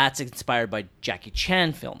 that's inspired by Jackie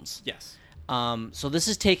Chan films. Yes. So this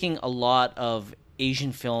is taking a lot of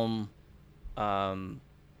Asian film, that's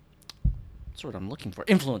what I'm looking for,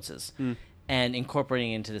 influences, and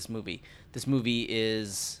incorporating into this movie. This movie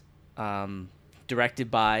is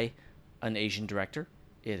directed by an Asian director.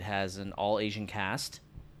 It has an all-Asian cast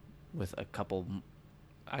with a couple...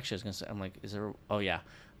 Actually, I was going to say, I'm like, is there... Oh, yeah.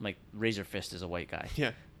 I'm like, Razor Fist is a white guy.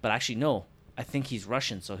 Yeah. But actually, no. I think he's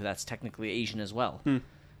Russian, so that's technically Asian as well.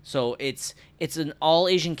 So it's an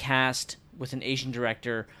all-Asian cast with an Asian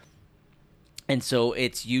director, and so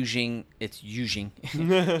it's using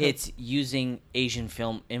Asian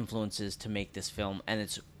film influences to make this film, and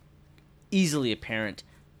it's easily apparent,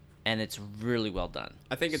 and it's really well done.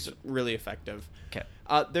 I think it's really effective. Okay.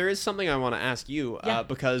 There is something I want to ask you,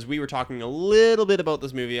 because we were talking a little bit about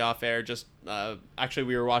this movie off air. Just actually,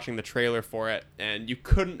 we were watching the trailer for it, and you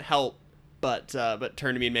couldn't help but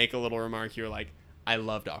turn to me and make a little remark. You were like, "I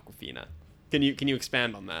loved Awkwafina." Can you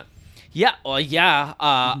expand on that? Yeah. Well, yeah.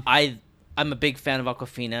 I'm a big fan of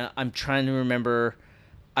Awkwafina. I'm trying to remember.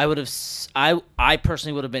 I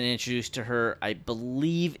personally would have been introduced to her, I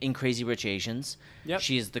believe, in Crazy Rich Asians. Yep.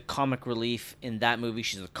 She is the comic relief in that movie.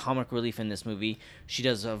 She's the comic relief in this movie. She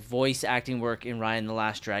does a voice acting work in Raya and the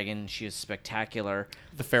Last Dragon. She is spectacular.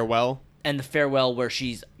 The Farewell. And The Farewell, where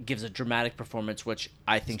she gives a dramatic performance, which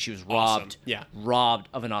I think she was robbed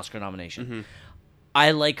of an Oscar nomination. Mm-hmm.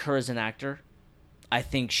 I like her as an actor. I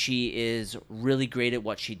think she is really great at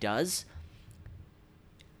what she does.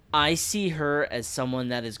 I see her as someone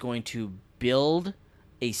that is going to build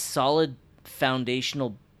a solid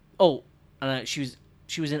foundational... Oh, she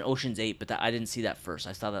was in Ocean's 8, but I didn't see that first.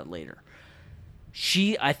 I saw that later.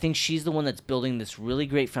 I think she's the one that's building this really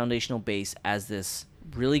great foundational base as this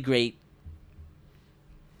really great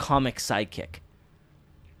comic sidekick.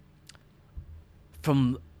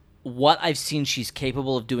 From what I've seen she's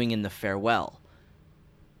capable of doing in The Farewell,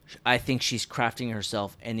 I think she's crafting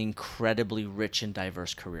herself an incredibly rich and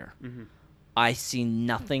diverse career. Mm-hmm. I see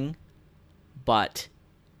nothing but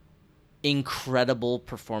incredible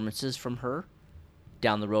performances from her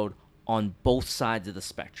down the road on both sides of the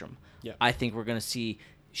spectrum. Yeah. I think we're going to see...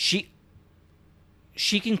 She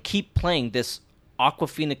can keep playing this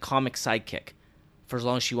Awkwafina comic sidekick for as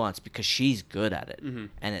long as she wants because she's good at it and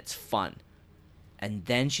it's fun. And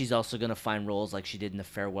then she's also going to find roles like she did in The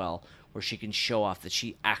Farewell where she can show off that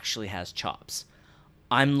she actually has chops.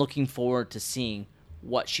 I'm looking forward to seeing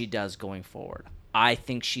what she does going forward. I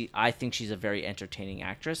think she's a very entertaining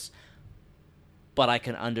actress, but I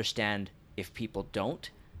can understand if people don't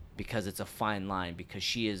because it's a fine line because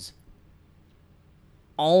she is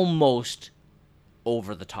almost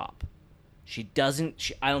over the top. I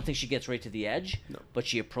don't think she gets right to the edge, but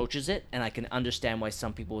she approaches it, and I can understand why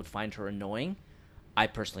some people would find her annoying. I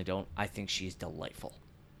personally don't. I think she's delightful.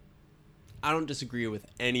 I don't disagree with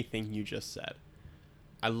anything you just said.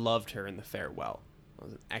 I loved her in The Farewell. It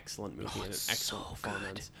was an excellent movie and an excellent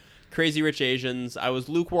performance. Crazy Rich Asians, I was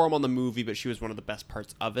lukewarm on the movie, but she was one of the best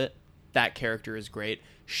parts of it. That character is great.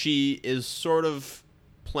 She is sort of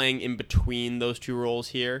playing in between those two roles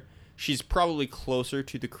here. She's probably closer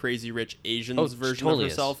to the Crazy Rich Asians version of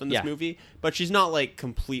herself in this movie, but she's not like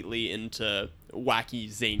completely into wacky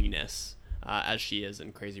zaniness as she is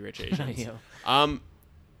in Crazy Rich Asians.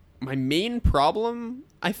 My main problem,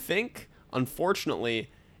 I think, unfortunately,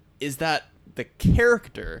 is that the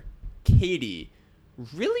character, Katie,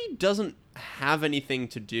 really doesn't have anything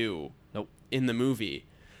to do in the movie.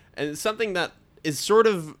 And it's something that is sort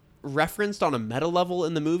of referenced on a meta level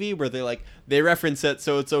in the movie where they reference it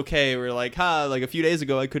so it's okay. We're like, like a few days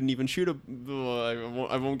ago I couldn't even shoot I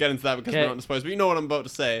won't get into that because we're not supposed, but you know what I'm about to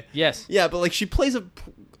say. Yes. Yeah, but like she plays a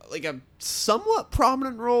somewhat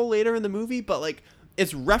prominent role later in the movie, but like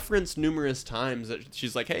it's referenced numerous times that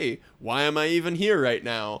she's like, hey, why am I even here right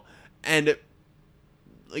now? And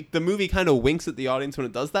the movie kind of winks at the audience when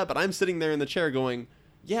it does that, but I'm sitting there in the chair going,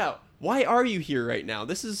 yeah, why are you here right now?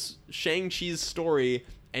 This is Shang-Chi's story,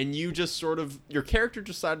 and you just your character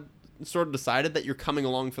decided that you're coming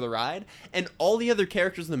along for the ride, and all the other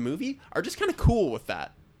characters in the movie are just kind of cool with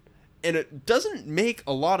that. And it doesn't make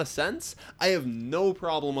a lot of sense. I have no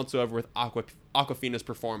problem whatsoever with Awkwafina's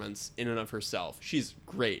performance in and of herself. She's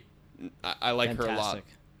great. I like her a lot.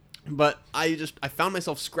 But I found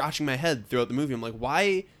myself scratching my head throughout the movie. I'm like,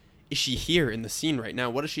 why is she here in the scene right now?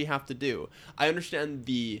 What does she have to do? I understand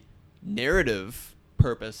the narrative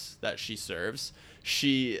purpose that she serves.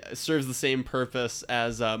 She serves the same purpose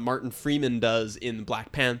as Martin Freeman does in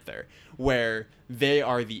Black Panther, where they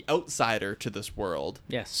are the outsider to this world.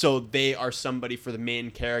 Yes. So they are somebody for the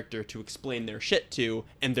main character to explain their shit to,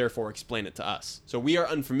 and therefore explain it to us. So we are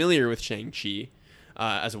unfamiliar with Shang-Chi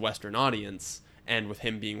as a Western audience, and with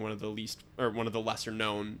him being one of the lesser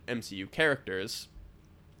known MCU characters.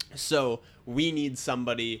 So we need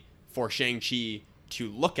somebody for Shang-Chi to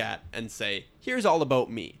look at and say, here's all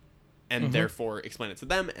about me, and therefore explain it to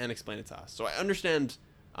them and explain it to us. So I understand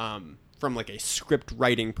from like a script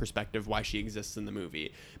writing perspective why she exists in the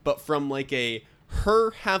movie, but from like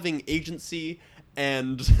her having agency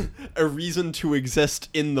and a reason to exist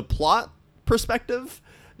in the plot perspective,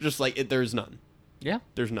 just like there's none. Yeah,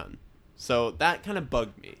 there's none. So that kind of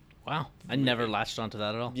bugged me. Wow, I never latched onto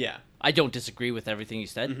that at all. Yeah, I don't disagree with everything you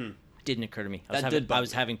said. It didn't occur to me. I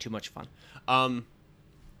was having too much fun.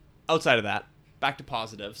 Outside of that, back to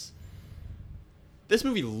positives. This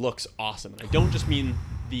movie looks awesome. And I don't just mean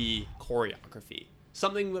the choreography.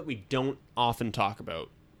 Something that we don't often talk about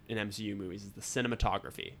in MCU movies is the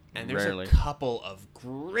cinematography. And there's a couple of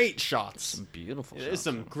great shots. Some beautiful shots. There's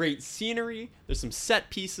some great scenery. There's some set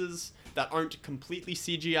pieces that aren't completely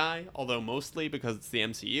CGI, although mostly because it's the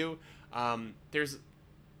MCU. There's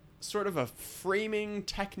sort of a framing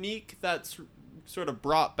technique that's sort of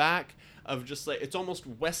brought back of just like, it's almost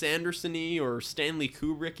Wes Anderson-y or Stanley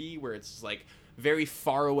Kubrick-y, where it's like very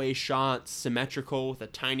far away shots, symmetrical with a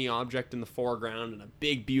tiny object in the foreground and a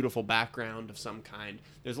big beautiful background of some kind.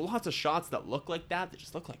 There's lots of shots that look like that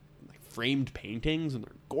just look like framed paintings, and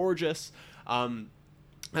they're gorgeous. I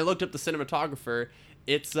looked up the cinematographer.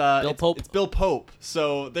 It's Bill Pope. It's Bill Pope.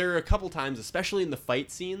 So there are a couple times, especially in the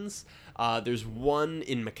fight scenes. There's one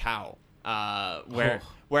in Macau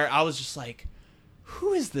where I was just like,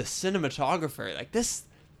 who is this cinematographer? Like this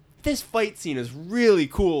fight scene is really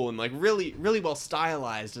cool and like really, really well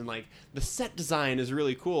stylized, and like the set design is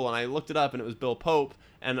really cool. And I looked it up, and it was Bill Pope,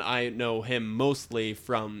 and I know him mostly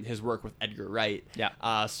from his work with Edgar Wright.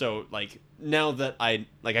 Yeah. So like now that I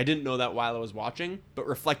didn't know that while I was watching, but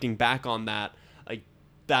reflecting back on that, like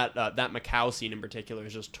that Macau scene in particular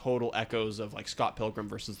is just total echoes of like Scott Pilgrim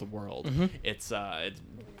versus the World. It's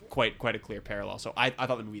quite a clear parallel. So I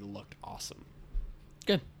thought the movie looked awesome.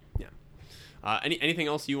 Good. Yeah. Anything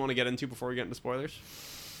else you want to get into before we get into spoilers?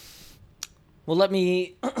 Well,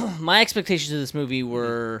 my expectations of this movie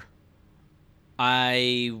were,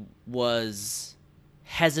 I was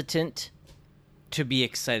hesitant to be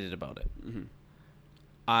excited about it.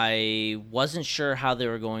 I wasn't sure how they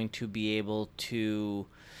were going to be able to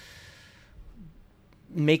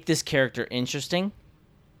make this character interesting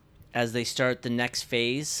as they start the next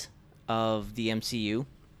phase of the MCU.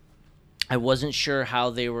 I wasn't sure how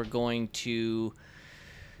they were going to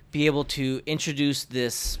be able to introduce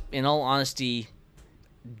this, in all honesty,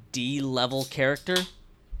 D-level character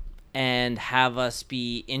and have us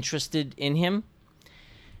be interested in him.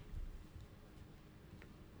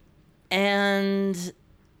 And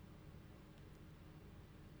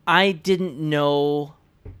I didn't know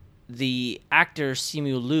the actor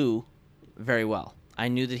Simu Liu very well. I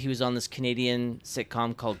knew that he was on this Canadian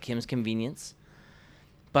sitcom called Kim's Convenience,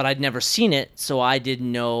 but I'd never seen it, so I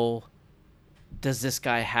didn't know, does this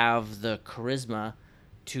guy have the charisma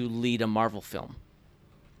to lead a Marvel film?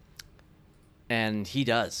 And he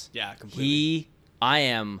does. Yeah, completely. I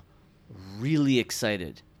am really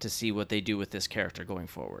excited to see what they do with this character going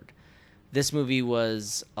forward. This movie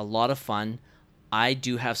was a lot of fun. I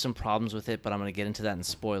do have some problems with it, but I'm going to get into that in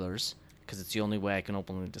spoilers because it's the only way I can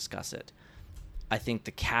openly discuss it. I think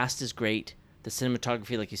the cast is great. The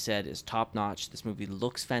cinematography, like you said, is top-notch. This movie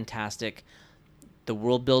looks fantastic. The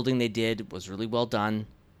world building they did was really well done.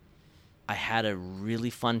 I had a really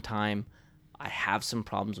fun time. I have some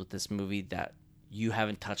problems with this movie that you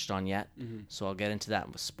haven't touched on yet, so I'll get into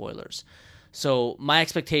that with spoilers. So my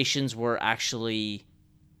expectations were actually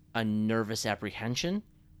a nervous apprehension,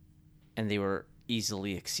 and they were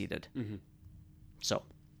easily exceeded. So,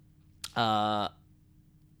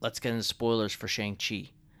 let's get into spoilers for Shang Chi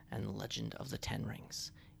and the Legend of the Ten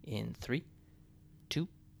Rings. In 3, 2,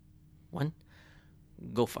 1,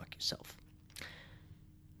 go fuck yourself.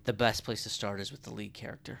 The best place to start is with the lead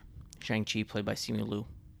character, Shang Chi, played by Simu Liu.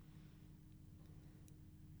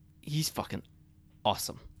 He's fucking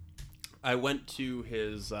awesome. I went to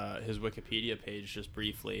his Wikipedia page just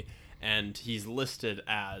briefly, and he's listed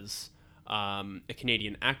as a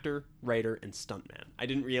Canadian actor, writer, and stuntman. I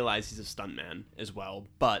didn't realize he's a stuntman as well,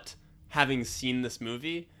 but having seen this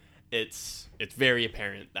movie, it's very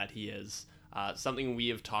apparent that he is. Something we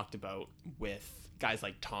have talked about with guys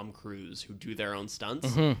like Tom Cruise who do their own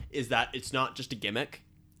stunts is that it's not just a gimmick.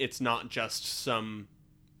 It's not just some...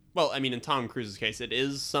 Well, I mean, in Tom Cruise's case, it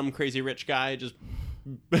is some crazy rich guy just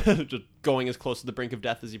going as close to the brink of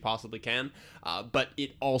death as he possibly can. But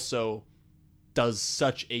it also does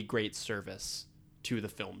such a great service to the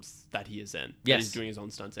films that he is in. Yes. That he's doing his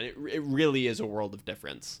own stunts. And it really is a world of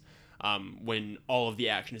difference when all of the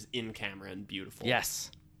action is in camera and beautiful.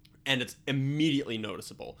 Yes. And it's immediately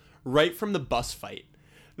noticeable. Right from the bus fight.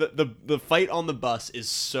 The fight on the bus is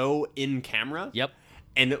so in camera. Yep.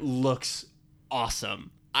 And it looks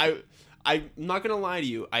awesome. I'm not going to lie to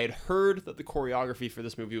you. I had heard that the choreography for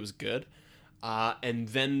this movie was good. And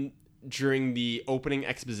then during the opening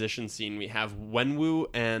exposition scene, we have Wenwu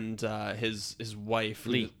and his wife.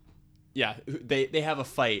 Lee. They have a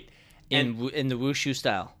fight. In the wushu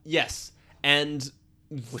style. Yes. And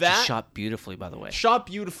which is shot beautifully, by the way. Shot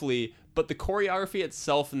beautifully, but the choreography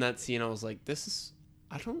itself in that scene, I was like,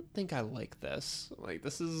 I don't think I like this. Like,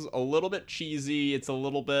 this is a little bit cheesy. It's a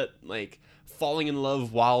little bit like falling in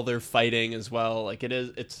love while they're fighting as well. Like it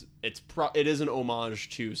is an homage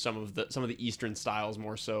to some of the Eastern styles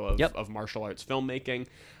more so of martial arts filmmaking.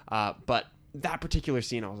 But that particular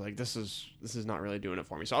scene, I was like, this is not really doing it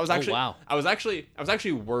for me. So I was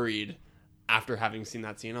actually worried after having seen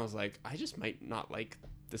that scene. I was like, I just might not like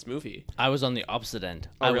this movie. I was on the opposite end.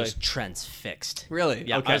 I was transfixed. Really?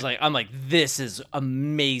 Yeah. Okay. I'm like, this is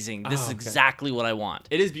amazing. This is exactly what I want.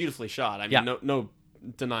 It is beautifully shot. I mean, no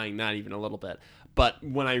denying that even a little bit. But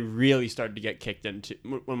when I really started to get kicked into,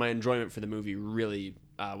 when my enjoyment for the movie really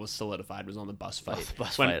was solidified, was on the bus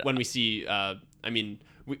fight. When we see,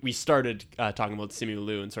 we started talking about Simu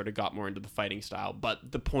Liu and sort of got more into the fighting style.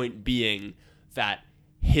 But the point being that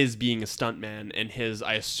his being a stuntman and his,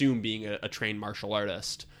 I assume, being a trained martial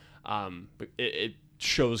artist, it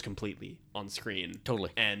shows completely on screen.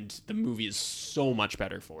 Totally. And the movie is so much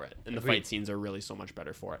better for it. And the fight scenes are really so much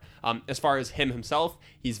better for it. As far as him himself,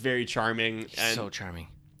 he's very charming. So charming.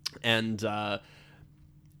 And the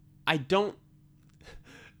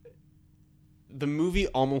movie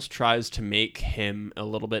almost tries to make him a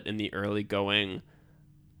little bit in the early going.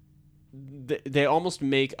 They almost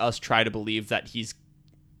make us try to believe that he's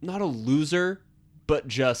not a loser, but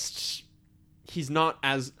just he's not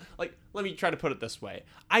as, like, let me try to put it this way.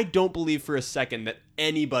 I don't believe for a second that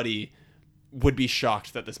anybody would be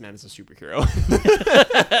shocked that this man is a superhero.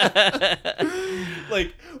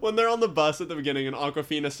 Like, when they're on the bus at the beginning and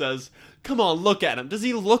Awkwafina says, come on, look at him. Does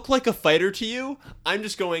he look like a fighter to you? I'm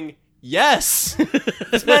just going, yes!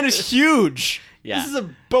 This man is huge! Yeah. This is a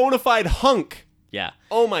bona fide hunk! Yeah.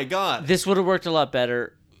 Oh my god. This would have worked a lot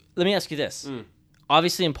better. Let me ask you this.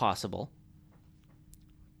 Obviously impossible.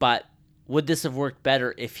 But would this have worked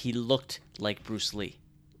better if he looked like Bruce Lee?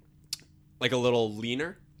 Like a little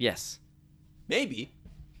leaner? Yes. Maybe.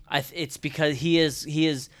 It's because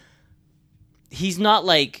he's not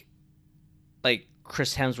like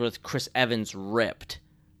Chris Hemsworth, Chris Evans ripped,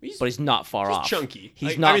 but he's not far off. Chunky.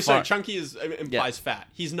 He's not far. Chunky implies fat.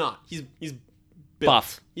 He's not. He's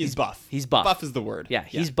buff. He's buff. He's buff. Buff is the word. Yeah,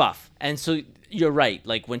 he's buff. And so you're right.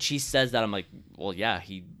 Like when she says that, I'm like, well, yeah,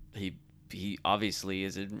 he obviously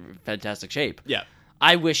is in fantastic shape. Yeah.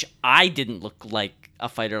 I wish I didn't look like a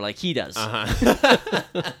fighter like he does.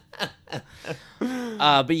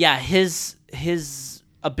 But yeah, his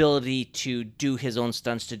ability to do his own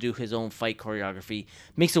stunts, to do his own fight choreography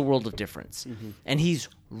makes a world of difference. And he's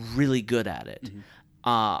really good at it.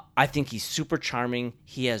 I think he's super charming.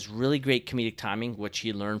 He has really great comedic timing, which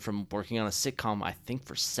he learned from working on a sitcom, I think,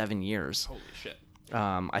 for 7 years. Holy shit.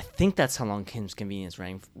 I think that's how long Kim's Convenience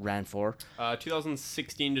ran for.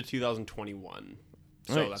 2016 to 2021.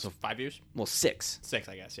 So that's 5 years? Well, 6. 6,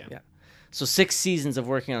 I guess, yeah. So 6 seasons of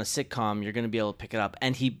working on a sitcom, you're going to be able to pick it up.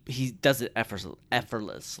 And he does it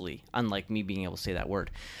effortlessly, unlike me being able to say that word.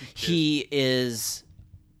 He is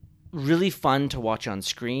really fun to watch on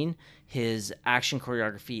screen. His action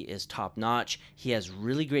choreography is top-notch. He has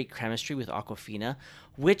really great chemistry with Awkwafina,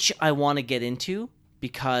 which I want to get into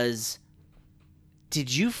because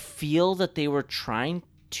did you feel that they were trying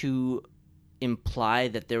to imply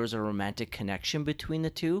that there was a romantic connection between the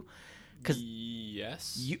two?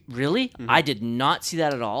 Yes. Really? I did not see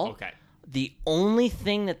that at all. Okay. The only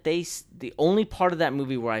part of that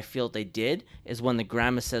movie where I feel they did is when the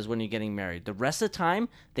grandma says, when you're getting married. The rest of the time,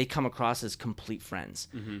 they come across as complete friends.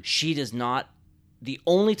 She does not. The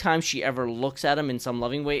only time she ever looks at him in some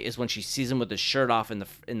loving way is when she sees him with his shirt off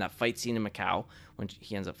in that fight scene in Macau when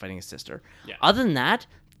he ends up fighting his sister. Yeah. Other than that,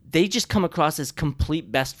 they just come across as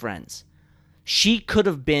complete best friends. She could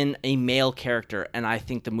have been a male character, and I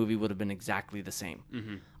think the movie would have been exactly the same.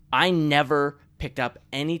 I never picked up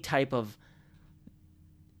any type of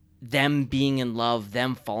them being in love,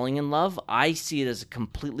 them falling in love. I see it as a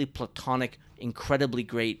completely platonic, incredibly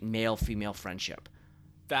great male-female friendship.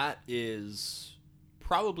 That is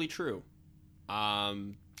probably true. I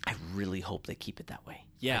really hope they keep it that way.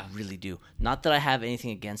 Yeah. I really do. Not that I have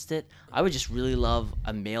anything against it. I would just really love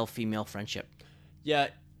a male-female friendship. Yeah.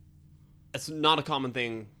 It's not a common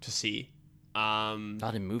thing to see.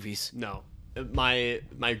 Not in movies. No. My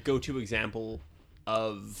go-to example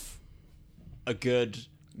of a good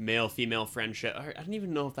male-female friendship, I don't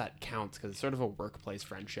even know if that counts because it's sort of a workplace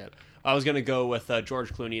friendship. I was going to go with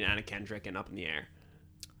George Clooney and Anna Kendrick in Up in the Air.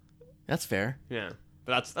 That's fair. Yeah.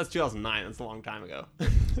 But that's 2009. That's a long time ago.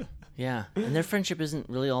 Yeah. And their friendship isn't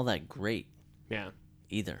really all that great. Yeah.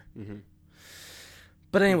 Either.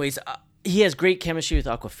 But anyways, he has great chemistry with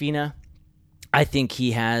Awkwafina. I think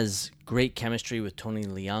he has great chemistry with Tony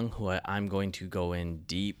Leung, who I'm going to go in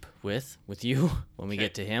deep with you when we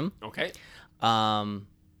get to him. Okay.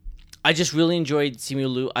 I just really enjoyed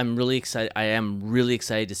Simu Liu. I'm really excited. I am really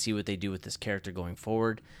excited to see what they do with this character going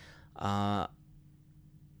forward.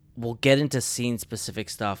 We'll get into scene-specific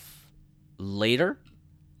stuff later.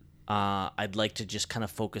 I'd like to just kind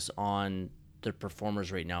of focus on the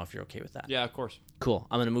performers right now, if you're okay with that. Yeah, of course. Cool.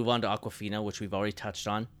 I'm going to move on to Awkwafina, which we've already touched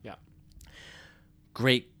on. Yeah.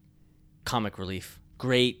 Great comic relief.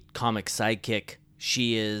 Great comic sidekick.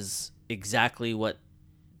 She is exactly what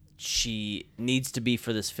she needs to be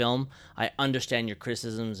for this film. I understand your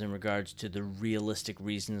criticisms in regards to the realistic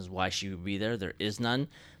reasons why she would be there. There is none.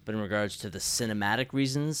 But in regards to the cinematic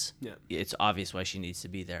reasons, it's obvious why she needs to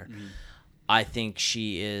be there. I think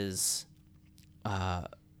she is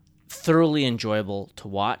thoroughly enjoyable to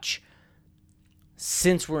watch.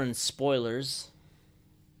 Since we're in spoilers...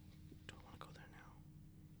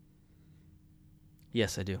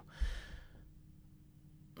 Yes, I do.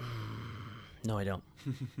 No, I don't.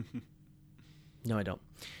 No, I don't.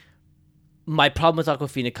 My problem with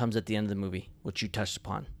Awkwafina comes at the end of the movie, which you touched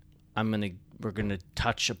upon. We're gonna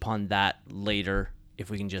touch upon that later if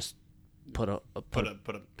we can just put a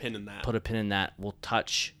pin in that. Put a pin in that. We'll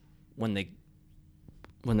touch when they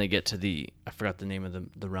get to the, I forgot the name of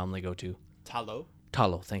the realm they go to. Talo.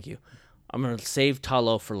 Talo, thank you. I'm gonna save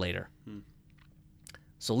Talo for later.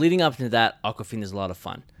 So leading up to that, Awkwafina is a lot of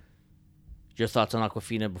fun. Your thoughts on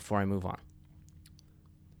Awkwafina before I move on?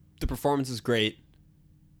 The performance is great.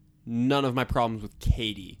 None of my problems with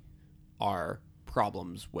Katie are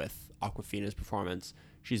problems with Awkwafina's performance.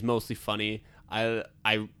 She's mostly funny. That's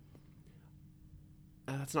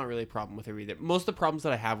not really a problem with her either. Most of the problems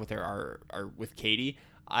that I have with her are with Katie.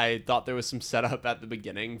 I thought there was some setup at the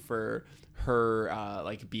beginning for her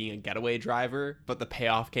being a getaway driver, but the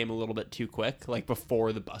payoff came a little bit too quick. Like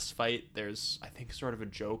before the bus fight, there's I think sort of a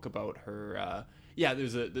joke about her.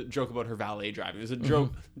 There's the joke about her valet driving. There's a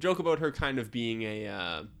joke about her kind of being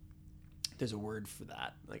a. There's a word for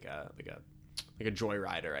that, like a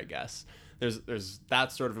joyrider, I guess. There's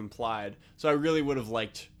that sort of implied. So I really would have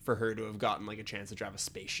liked for her to have gotten like a chance to drive a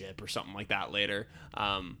spaceship or something like that later.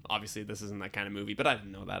 Obviously this isn't that kind of movie, but I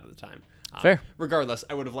didn't know that at the time. Fair. Regardless,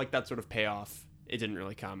 I would have liked that sort of payoff. It didn't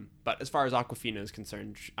really come. But as far as Awkwafina is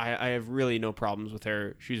concerned, I have really no problems with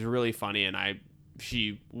her. She's really funny, and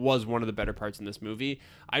she was one of the better parts in this movie.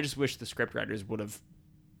 I just wish the scriptwriters would have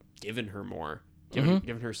given her more,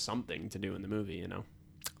 given her something to do in the movie, you know?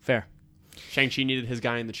 Fair. Shang-Chi needed his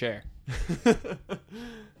guy in the chair.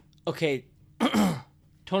 Okay,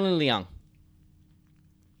 Tony Leung.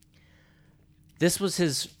 This was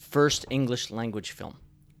his first English language film.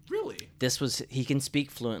 Really? He can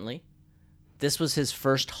speak fluently. This was his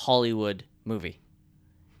first Hollywood movie.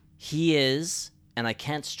 He is, and I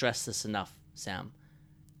can't stress this enough, Sam,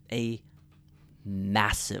 a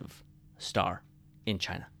massive star in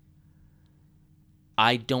China.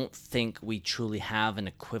 I don't think we truly have an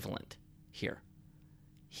equivalent here.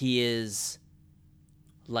 He is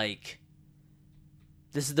like,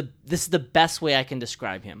 this is the best way I can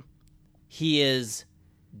describe him. He is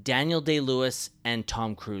Daniel Day-Lewis and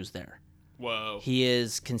Tom Cruise there. Whoa. He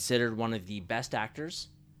is considered one of the best actors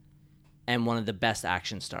and one of the best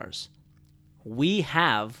action stars. We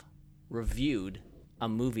have reviewed a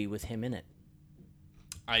movie with him in it.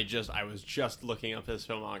 I was just looking up his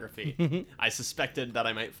filmography. I suspected that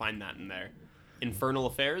I might find that in there. Infernal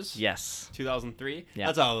Affairs? Yes. 2003? Yeah.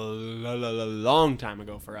 That's a long time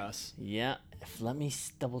ago for us. Yeah. Let me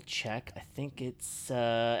double check. I think it's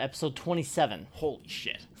episode 27. Holy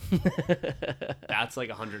shit. That's like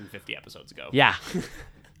 150 episodes ago. Yeah.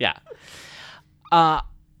 Yeah.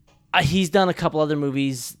 He's done a couple other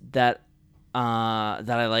movies that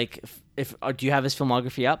I like. Do you have his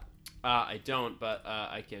filmography up? I don't, but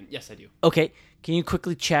I can. Yes, I do. Okay. Can you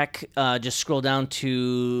quickly check? Just scroll down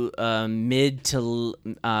to mid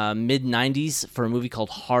 90s for a movie called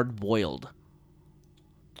Hard Boiled.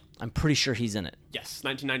 I'm pretty sure he's in it. Yes,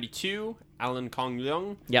 1992. Alan Kong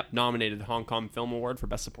Leung. Yep. Nominated the Hong Kong Film Award for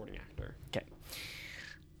Best Supporting Actor. Okay.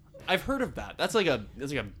 I've heard of that. That's like a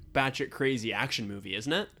batshit crazy action movie,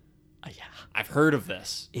 isn't it? Yeah. I've heard of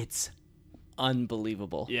this. It's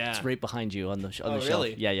unbelievable. Yeah. It's right behind you on the shelf.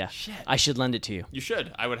 Really? Yeah. Shit. I should lend it to you. You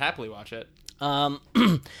should. I would happily watch it. Tony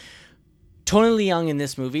Leung in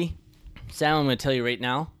this movie, Sam, I'm going to tell you right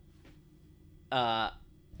now,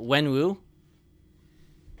 Wenwu,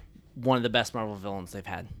 one of the best Marvel villains they've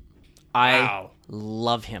had. I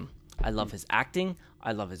love him. I love his acting.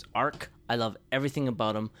 I love his arc. I love everything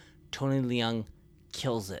about him. Tony Leung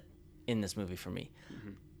kills it in this movie for me.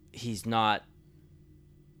 Mm-hmm. He's not...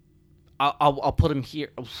 I'll put him here.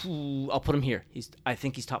 I'll put him here. I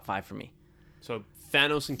think he's top 5 for me. So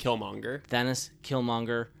Thanos and Killmonger. Thanos,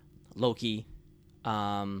 Killmonger, Loki,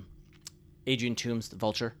 Adrian Toomes, the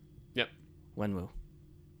Vulture. Yep. Wenwu.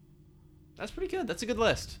 That's pretty good. That's a good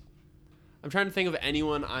list. I'm trying to think of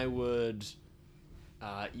anyone I would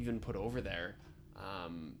even put over there.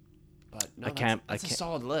 But no, that's a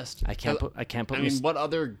solid list. I can't put. I mean, what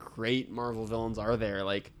other great Marvel villains are there?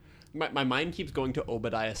 Like, my mind keeps going to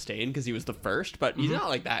Obadiah Stane because he was the first, but he's not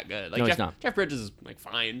like that good. Like, no, he's not. Jeff Bridges is like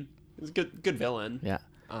fine. He's a good villain. Yeah.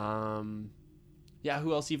 Yeah.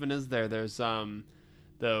 Who else even is there? There's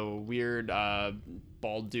the weird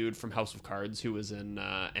bald dude from House of Cards who was in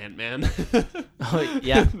Ant-Man. Oh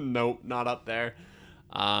yeah. Nope, not up there.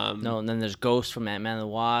 No, and then there's Ghost from Ant-Man and the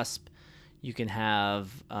Wasp. You can have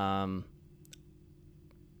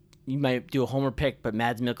you might do a homer pick, but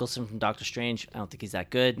Mads Mikkelsen from Doctor Strange. I don't think he's that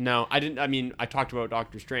good. No, I didn't. I mean, I talked about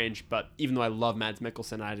Doctor Strange, but even though I love Mads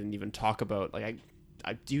Mikkelsen, I didn't even talk about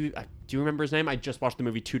I do remember his name. I just watched the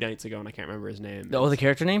movie 2 nights ago and I can't remember his name. Oh, the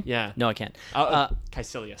character name? Yeah. No, I can't.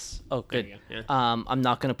 Caecilius. Oh, good. Yeah. I'm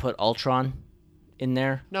not gonna put Ultron in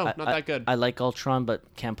there. No, not that good. I like Ultron, but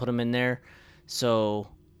can't put him in there. So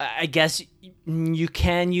I guess you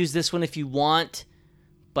can use this one if you want,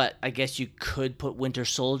 but I guess you could put Winter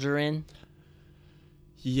Soldier in.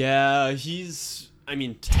 Yeah, he's. I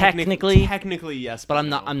mean, technically yes, but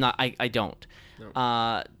no. I'm not. I don't.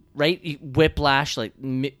 No. Right? Whiplash, like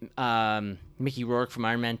Mickey Rourke from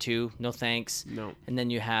Iron Man 2. No thanks. No. And then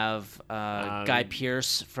you have Guy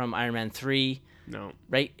Pearce from Iron Man 3. No.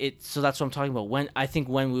 Right? So that's what I'm talking about. I think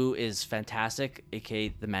Wenwu is fantastic, aka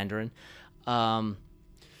the Mandarin. We'll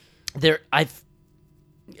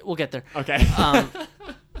get there. Okay.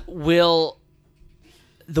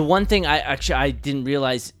 The one thing I didn't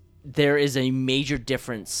realize, there is a major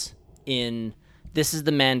difference in, this is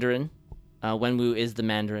the Mandarin. Wenwu is the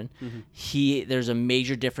Mandarin. Mm-hmm. There's a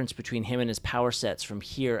major difference between him and his power sets from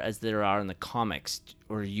here as there are in the comics.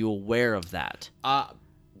 Are you aware of that?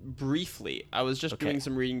 Briefly. I was just doing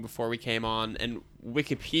some reading before we came on, and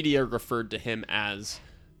Wikipedia referred to him as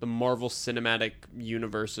the Marvel Cinematic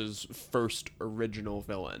Universe's first original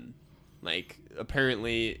villain. Like,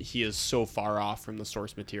 apparently he is so far off from the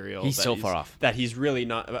source material. He's so far off. That he's really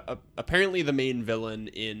not... apparently the main villain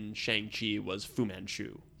in Shang Chi was Fu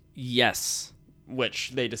Manchu. Yes.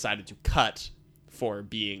 Which they decided to cut for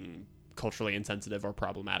being culturally insensitive or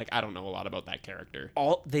problematic. I don't know a lot about that character.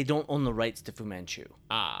 They don't own the rights to Fu Manchu.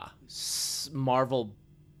 Marvel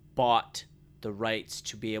bought the rights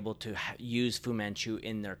to be able to use Fu Manchu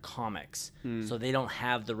in their comics. So they don't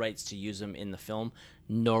have the rights to use him in the film,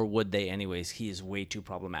 nor would they anyways. He is way too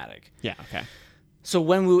problematic. Yeah, okay. So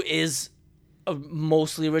Wenwu is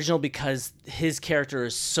mostly original because his character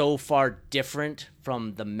is so far different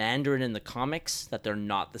from the Mandarin in the comics that they're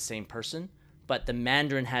not the same person. But the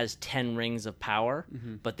Mandarin has 10 rings of power,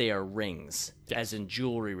 but they are rings, as in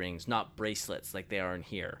jewelry rings, not bracelets like they are in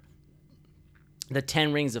here. The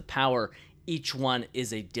 10 rings of power, each one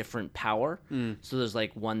is a different power. So there's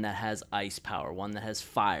like one that has ice power, one that has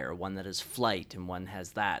fire, one that has flight, and one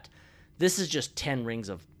has that. This is just 10 rings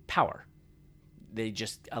of power. They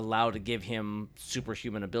just allow to give him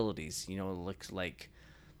superhuman abilities. You know, it looks like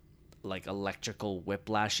electrical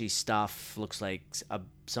whiplashy stuff. Looks like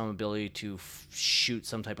some ability to shoot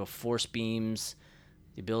some type of force beams.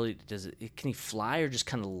 The ability, can he fly or just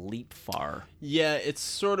kind of leap far? Yeah, it's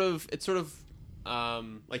sort of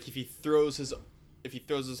like if he throws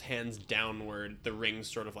his hands downward, the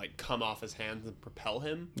rings sort of like come off his hands and propel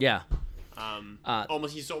him. Yeah.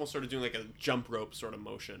 He's almost sort of doing like a jump rope sort of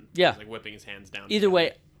motion. Yeah. He's like whipping his hands down. Either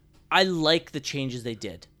way, I like the changes they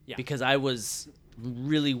did. Yeah. Because I was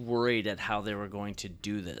really worried at how they were going to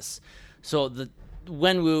do this. So the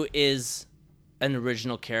Wenwu is an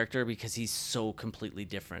original character because he's so completely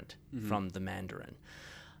different from the Mandarin.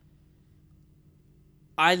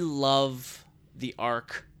 I love the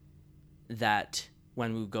arc that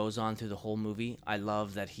Wenwu goes on through the whole movie. I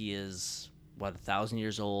love that he is 1,000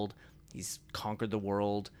 years old. He's conquered the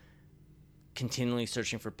world, continually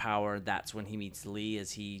searching for power. That's when he meets Lee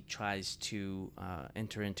as he tries to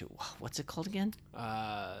enter into, what's it called again?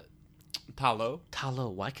 Talo.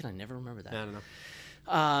 Why can I never remember that? I don't know.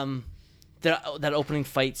 That opening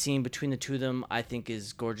fight scene between the two of them, I think,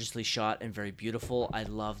 is gorgeously shot and very beautiful. I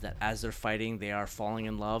love that as they're fighting, they are falling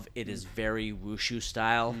in love. It is very wushu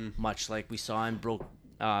style, much like we saw in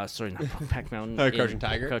Brokeback Mountain. Crouching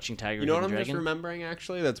Tiger. Crouching Tiger. You know what I'm just remembering,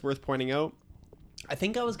 actually, that's worth pointing out? I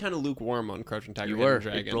think I was kind of lukewarm on Crouching Tiger. You were.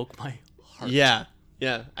 Dragon. It broke my heart. Yeah.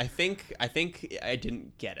 I think I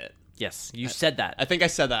didn't get it. Yes, you said that. I think I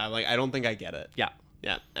said that. I'm like, I don't think I get it. Yeah.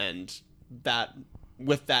 Yeah, and that,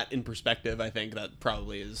 with that in perspective, I think that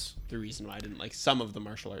probably is the reason why I didn't like some of the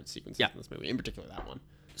martial arts sequences in this movie, in particular that one.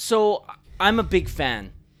 So I'm a big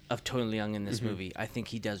fan of Tony Leung in this movie. I think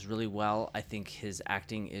he does really well. I think his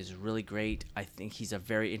acting is really great. I think he's a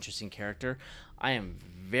very interesting character. I am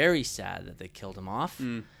very sad that they killed him off.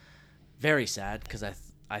 Very sad, because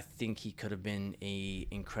I think he could have been a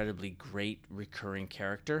incredibly great recurring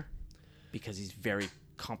character because he's very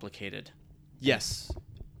complicated. Yes,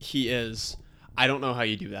 he is. I don't know how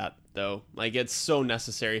you do that, though. Like, it's so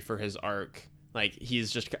necessary for his arc. Like,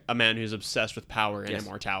 he's just a man who's obsessed with power and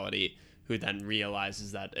immortality, who then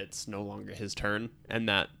realizes that it's no longer his turn, and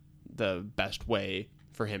that the best way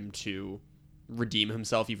for him to redeem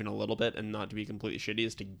himself even a little bit and not to be completely shitty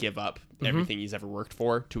is to give up everything he's ever worked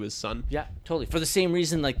for to his son. Yeah, totally. For the same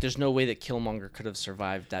reason, like, there's no way that Killmonger could have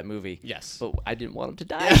survived that movie. Yes. But I didn't want him to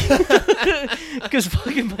die. Because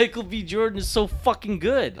fucking Michael B. Jordan is so fucking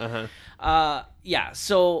good. So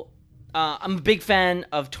I'm a big fan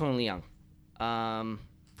of Tony Leung. I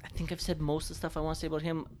think I've said most of the stuff I want to say about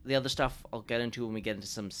him. The other stuff I'll get into when we get into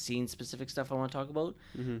some scene-specific stuff I want to talk about.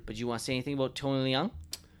 But do you want to say anything about Tony Leung?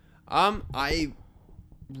 I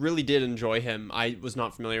really did enjoy him. I was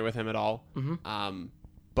not familiar with him at all.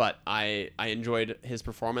 But I enjoyed his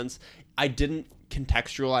performance. I didn't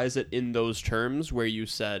contextualize it in those terms where you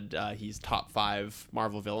said he's top 5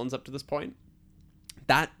 Marvel villains up to this point.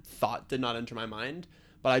 That thought did not enter my mind,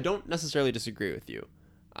 but I don't necessarily disagree with you.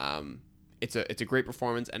 It's a great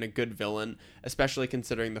performance and a good villain, especially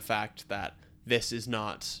considering the fact that this is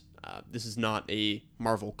not a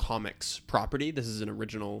Marvel Comics property. This is an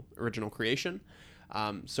original creation.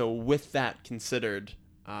 So with that considered,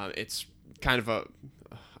 it's kind of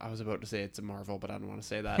I was about to say it's a marvel, but I don't want to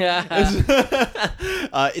say that. Yeah.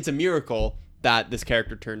 It's a miracle that this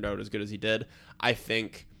character turned out as good as he did. I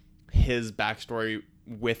think his backstory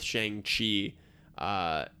with Shang Chi,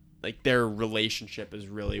 like their relationship, is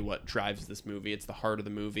really what drives this movie. It's the heart of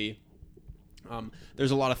the movie.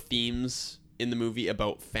 There's a lot of themes in the movie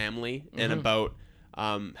about family and about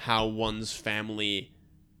how one's family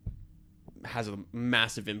has a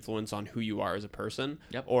massive influence on who you are as a person.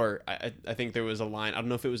 Yep. Or I think there was a line, I don't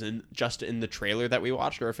know if it was just in the trailer that we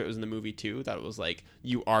watched or if it was in the movie too, that it was like,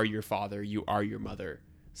 you are your father, you are your mother,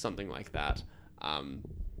 something like that.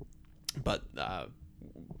 But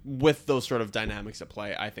with those sort of dynamics at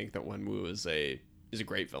play, I think that Wenwu is a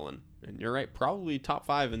great villain. And you're right, probably top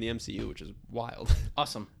 5 in the MCU, which is wild.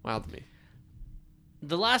 Awesome. Wild to me.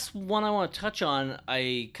 The last one I want to touch on,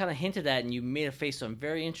 I kind of hinted at, and you made a face, so I'm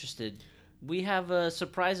very interested. We have a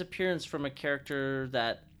surprise appearance from a character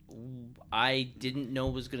that I didn't know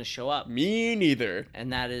was going to show up. Me neither.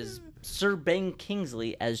 And that is Sir Ben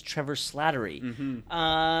Kingsley as Trevor Slattery.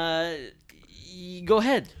 Go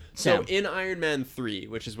ahead, Sam. So in Iron Man 3,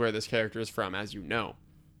 which is where this character is from, as you know,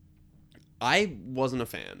 I wasn't a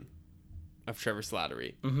fan of Trevor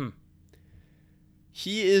Slattery.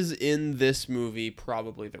 He is in this movie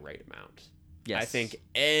probably the right amount. Yes. I think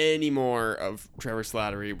any more of Trevor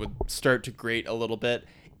Slattery would start to grate a little bit.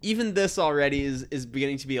 Even this already is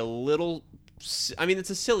beginning to be a little... I mean,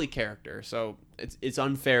 it's a silly character, so it's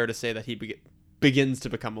unfair to say that he begins to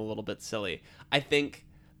become a little bit silly. I think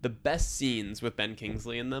the best scenes with Ben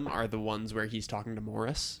Kingsley in them are the ones where he's talking to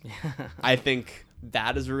Morris. I think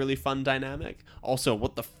that is a really fun dynamic. Also,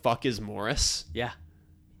 what the fuck is Morris? Yeah.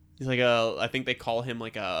 He's like I think they call him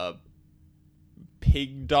like a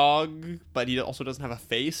pig dog, but he also doesn't have a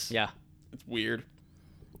face. Yeah. It's weird.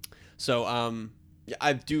 So, yeah,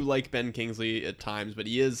 I do like Ben Kingsley at times, but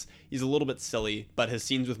he's a little bit silly, but his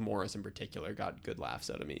scenes with Morris in particular got good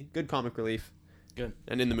laughs out of me. Good comic relief. Good.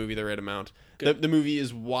 And in the movie, the right amount. The movie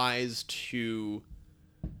is wise to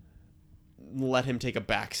let him take a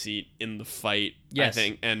backseat in the fight, yes. I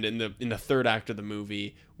think. And in the third act of the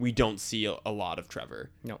movie, we don't see a lot of Trevor.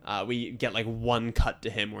 No. We get like one cut to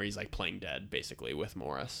him where he's like playing dead, basically, with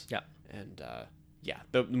Morris. Yeah. And yeah,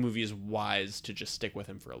 the movie is wise to just stick with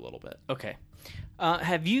him for a little bit. Okay.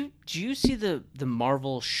 Do you see the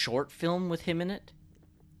Marvel short film with him in it?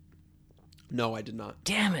 No, I did not.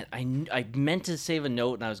 Damn it. I meant to save a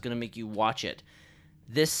note and I was going to make you watch it.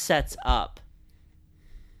 This sets up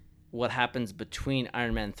what happens between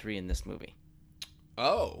Iron Man 3 and this movie.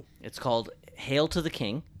 Oh. It's called Hail to the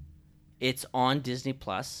King. It's on Disney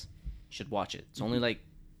Plus. You should watch it. It's only like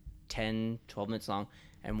 10, 12 minutes long.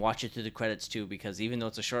 And watch it through the credits too, because even though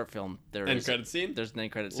it's a short film, there's an end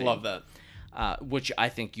credit scene. Love that. Which I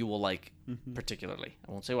think you will like particularly.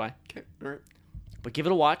 I won't say why. Okay, all right. But give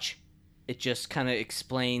it a watch. It just kind of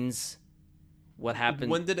explains what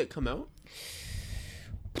happened. When did it come out?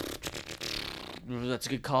 That's a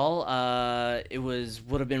good call. It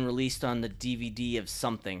would have been released on the DVD of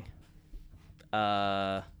something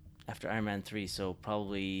after Iron Man 3, so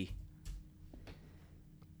probably...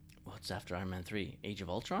 What's after Iron Man 3? Age of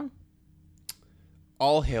Ultron?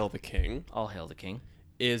 All Hail the King. All Hail the King.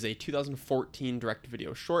 Is a 2014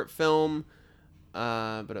 direct-to-video short film. It's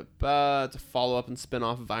a follow-up and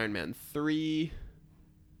spin-off of Iron Man 3.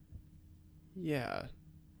 Yeah.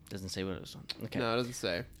 Doesn't say what it was on. Okay. No, it doesn't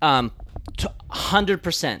say.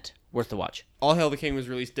 100% worth the watch. All Hail the King was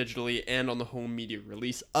released digitally and on the home media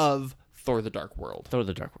release of Thor: The Dark World. Thor: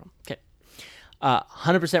 The Dark World. Okay.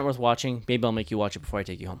 100% worth watching. Maybe I'll make you watch it before I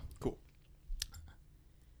take you home. Cool.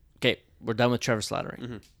 Okay, we're done with Trevor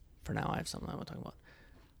Slattery. For now, I have something I want to talk about.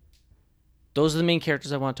 Those are the main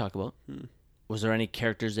characters I want to talk about. Was there any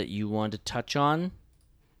characters that you wanted to touch on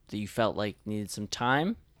that you felt like needed some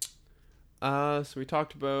time? So we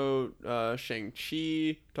talked about Shang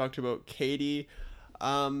Chi, talked about Katie.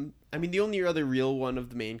 I mean, the only other real one of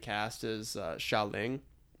the main cast is Xia Ling.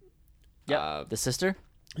 Yeah, the sister.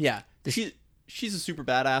 Yeah, she's a super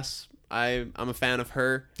badass. I'm a fan of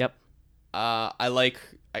her. Yep. I like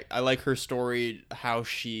her story. How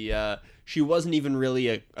she wasn't even really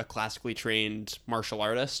a classically trained martial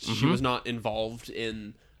artist. She was not involved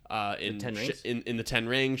in the Ten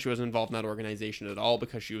Rings. She wasn't involved in that organization at all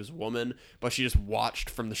because she was a woman. But she just watched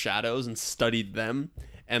from the shadows and studied them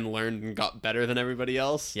and learned and got better than everybody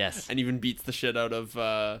else. Yes. And even beats the shit out of.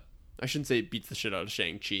 I shouldn't say beats the shit out of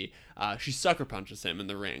Shang-Chi. She sucker punches him in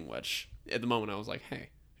the ring, which at the moment I was like,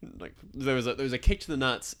 hey. Like there was a kick to the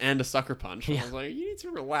nuts and a sucker punch. Yeah. I was like, you need to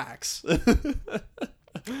relax.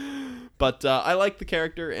 But I like the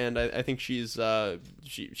character, and I think she gives a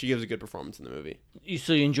good performance in the movie.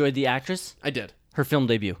 So you enjoyed the actress? I did. Her film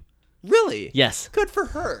debut. Really? Yes. Good for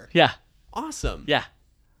her. Yeah. Awesome. Yeah.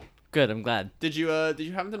 Good. I'm glad. Did you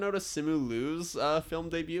happen to notice Simu Liu's film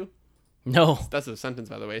debut? No. That's a sentence,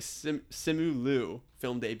 by the way. Simu Liu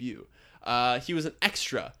film debut. He was an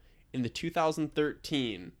extra in the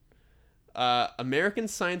 2013 American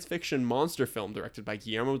science fiction monster film directed by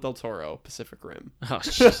Guillermo del Toro, Pacific Rim. Oh,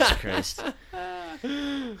 Jesus Christ. Nice.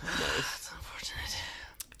 That's unfortunate.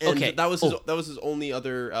 And okay. that was his only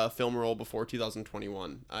other film role before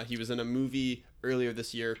 2021. He was in a movie earlier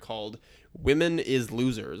this year called Women is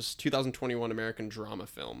Losers, 2021 American drama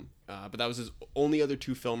film. But that was his only other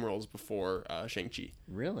 2 film roles before Shang Chi.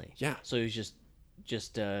 Really? Yeah. So he was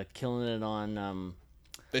just killing it on.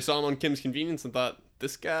 They saw him on Kim's Convenience and thought,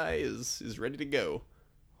 this guy is ready to go.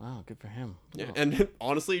 Wow, good for him. Yeah, Oh. and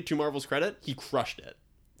honestly, to Marvel's credit, he crushed it.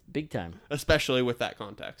 Big time. Especially with that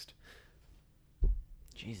context.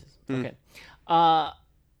 Jesus. Okay.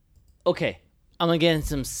 Okay. I'm going to get into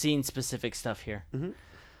some scene-specific stuff here.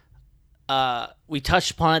 Mm-hmm. We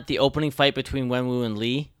touched upon it, the opening fight between Wenwu and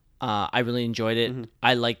Lee. I really enjoyed it. Mm-hmm.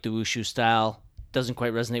 I like the wushu style. Doesn't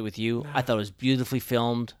quite resonate with you. I thought it was beautifully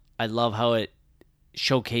filmed. I love how it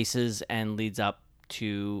showcases and leads up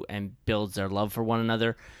to and builds their love for one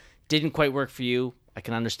another. Didn't quite work for you. I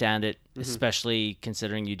can understand it, especially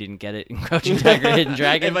considering you didn't get it in Crouching Tiger, Hidden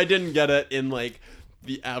Dragon. If I didn't get it in like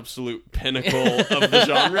the absolute pinnacle of the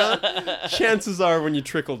genre, chances are when you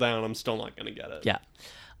trickle down, I'm still not going to get it. Yeah.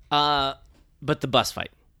 But the bus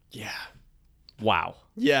fight. Yeah. Wow.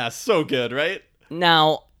 Yeah, so good, right?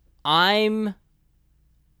 Now, I'd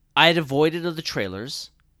avoided of the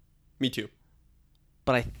trailers. Me too.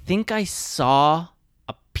 But I think I saw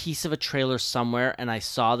a piece of a trailer somewhere, and I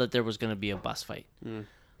saw that there was going to be a bus fight.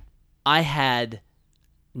 I had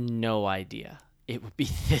no idea it would be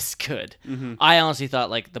this good. Mm-hmm. I honestly thought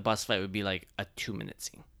like the bus fight would be like a 2-minute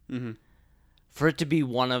scene. Mm-hmm. For it to be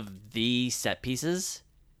one of the set pieces,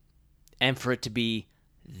 and for it to be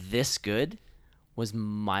this good, was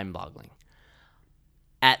mind-boggling.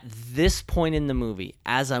 At this point in the movie,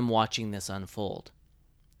 as I'm watching this unfold,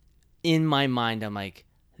 in my mind, I'm like,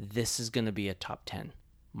 this is going to be a top 10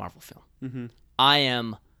 Marvel film. Mm-hmm. I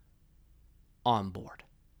am on board.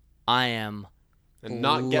 I am... And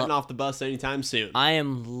not getting off the bus anytime soon. I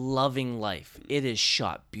am loving life. It is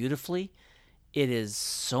shot beautifully. It is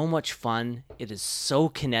so much fun. It is so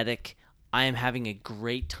kinetic. I am having a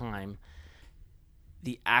great time.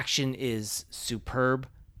 The action is superb.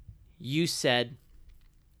 You said...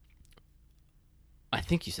 I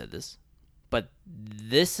think you said this. But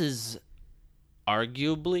this is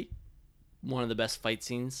arguably one of the best fight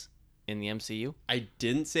scenes in the MCU. I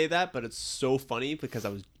didn't say that, but it's so funny because I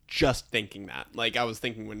was just thinking that. Like, I was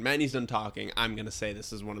thinking when Manny's done talking, I'm going to say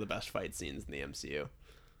this is one of the best fight scenes in the MCU.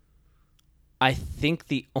 I think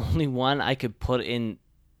the only one I could put in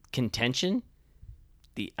contention,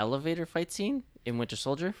 the elevator fight scene in Winter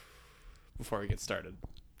Soldier. Before we get started,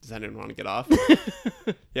 does anyone want to get off?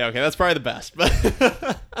 Yeah, okay, that's probably the best.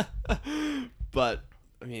 But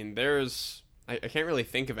I mean, I can't really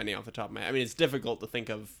think of any off the top of my head. I mean, it's difficult to think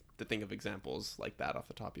of examples like that off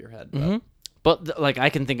the top of your head. But, But I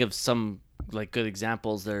can think of some like good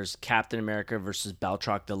examples. There's Captain America versus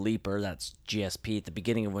Baltrock the Leaper. That's GSP at the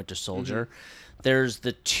beginning of Winter Soldier. Mm-hmm. There's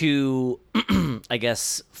the 2, I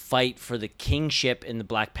guess, fight for the kingship in the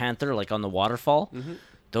Black Panther, like on the waterfall. Mm-hmm.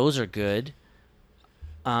 Those are good.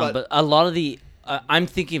 But a lot of the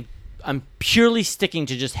I'm purely sticking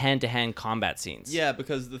to just hand-to-hand combat scenes. Yeah,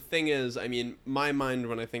 because the thing is, I mean, my mind,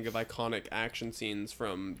 when I think of iconic action scenes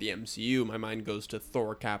from the MCU, my mind goes to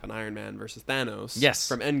Thor, Cap, and Iron Man versus Thanos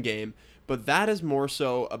from Endgame. But that is more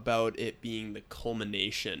so about it being the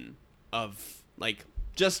culmination of, like,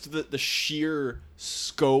 just the sheer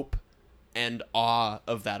scope and awe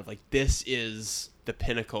of that. Of, like, this is the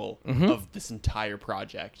pinnacle of this entire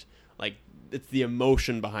project. Like, it's the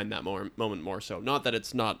emotion behind that moment more so. Not that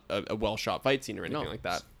it's not a well-shot fight scene or anything like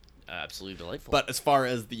that. Absolutely delightful. But as far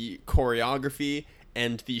as the choreography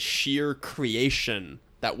and the sheer creation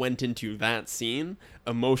that went into that scene,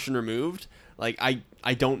 emotion removed, like,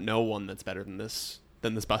 I don't know one that's better than this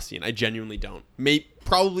bus scene. I genuinely don't.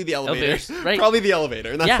 Probably the elevator. Right. Probably the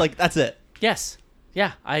elevator. And that's that's it. Yes.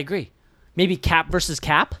 Yeah, I agree. Maybe Cap versus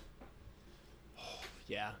Cap?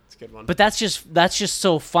 Yeah. Good one. But that's just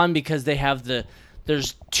so fun because they have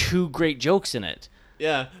there's 2 great jokes in it.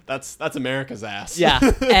 Yeah, that's America's ass. Yeah,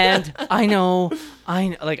 and I know,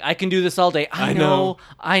 like I can do this all day. I know.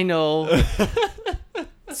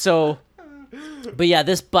 So, but yeah,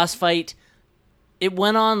 this bus fight, it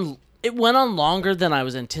went on longer than I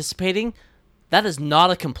was anticipating. That is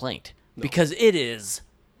not a complaint because it is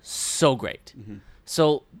so great. Mm-hmm.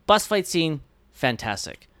 So, bus fight scene,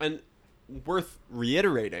 fantastic. And worth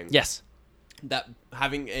reiterating. Yes. That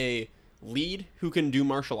having a lead who can do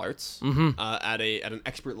martial arts at an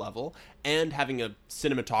expert level, and having a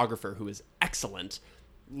cinematographer who is excellent,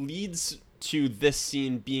 leads to this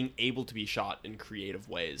scene being able to be shot in creative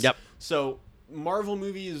ways. Yep. So Marvel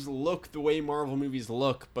movies look the way Marvel movies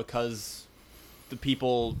look because the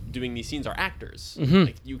people doing these scenes are actors.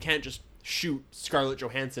 Like, you can't just shoot Scarlett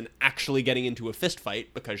Johansson actually getting into a fist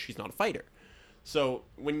fight because she's not a fighter. So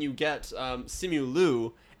when you get Simu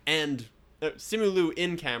Liu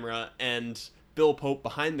in camera and Bill Pope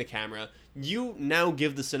behind the camera, you now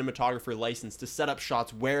give the cinematographer license to set up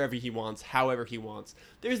shots wherever he wants, however he wants.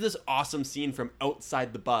 There's this awesome scene from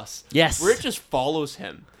outside the bus, yes, where it just follows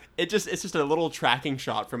him. It's just a little tracking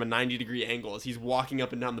shot from a 90-degree angle as he's walking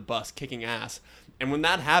up and down the bus kicking ass. And when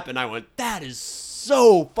that happened, I went, that is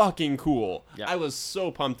so fucking cool. Yep. I was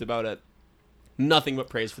so pumped about it. Nothing but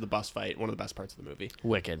praise for the bus fight. One of the best parts of the movie.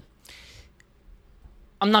 Wicked.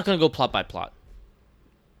 I'm not going to go plot by plot.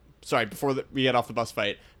 Sorry, before we get off the bus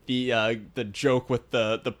fight, the joke with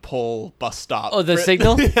the pull bus stop. Oh, the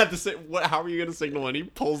signal? Yeah, how are you going to signal when he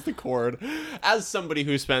pulls the cord? As somebody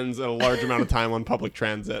who spends a large amount of time on public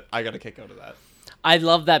transit, I got a kick out of that. I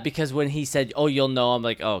love that because when he said, "Oh, you'll know," I'm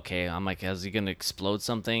like, oh, "Okay." I'm like, "Is he gonna explode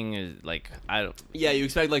something?" Like, I don't. Yeah, you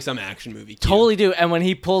expect like some action movie. Totally do. And when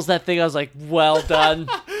he pulls that thing, I was like, "Well done,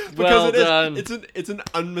 well done." It's an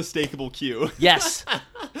unmistakable cue. Yes,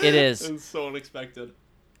 it is. It's so unexpected.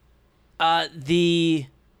 In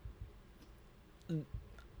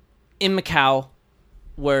Macau,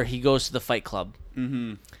 where he goes to the Fight Club.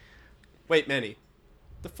 Mm-hmm. Wait, Manny.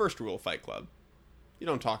 The first rule of Fight Club: you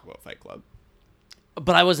don't talk about Fight Club.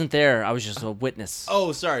 But I wasn't there. I was just a witness.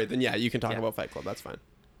 Oh, sorry. Then yeah, you can talk about Fight Club. That's fine.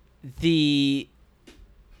 We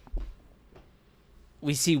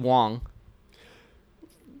see Wong.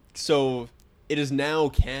 So it is now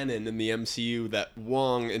canon in the MCU that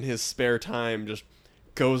Wong, in his spare time, just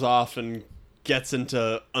goes off and gets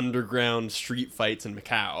into underground street fights in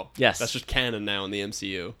Macau. Yes. That's just canon now in the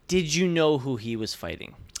MCU. Did you know who he was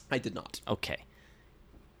fighting? I did not. Okay.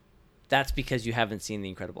 That's because you haven't seen The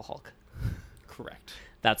Incredible Hulk. Correct.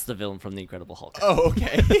 That's the villain from The Incredible Hulk. Oh,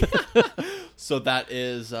 okay. So that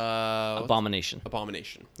is... Abomination.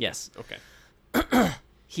 Abomination. Yes. Okay.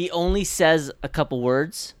 He only says a couple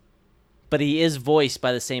words, but he is voiced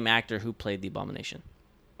by the same actor who played the Abomination.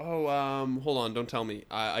 Oh, hold on. Don't tell me.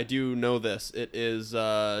 I do know this. It is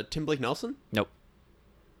Tim Blake Nelson? Nope.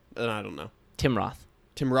 Then I don't know. Tim Roth.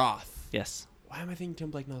 Tim Roth. Yes. Why am I thinking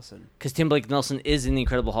Tim Blake Nelson? Because Tim Blake Nelson is in The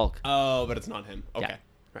Incredible Hulk. Oh, but it's not him. Okay. Yeah.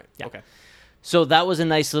 Right. Yeah. Okay. So that was a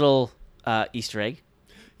nice little Easter egg.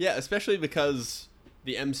 Yeah, especially because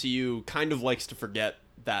the MCU kind of likes to forget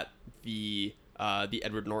that the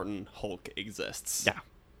Edward Norton Hulk exists. Yeah.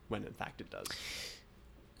 When in fact it does.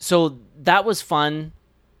 So that was fun.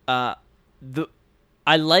 I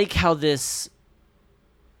like how this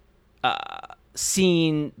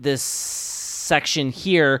scene, this section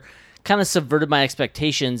here, kind of subverted my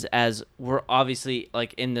expectations, as we're obviously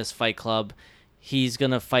like in this fight club. He's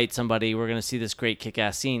gonna fight somebody. We're gonna see this great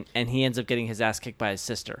kick-ass scene, and he ends up getting his ass kicked by his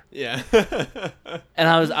sister. Yeah. And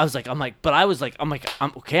I'm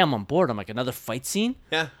okay. I'm on board. I'm like, another fight scene.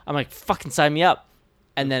 Yeah. I'm like, fucking sign me up.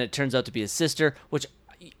 And then it turns out to be his sister, which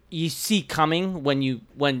you see coming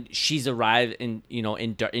when she's arrived in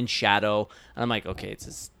shadow. And I'm like, okay, it's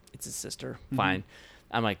his sister. Fine.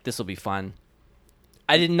 Mm-hmm. I'm like, this will be fun.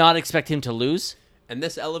 I did not expect him to lose. And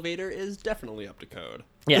this elevator is definitely up to code.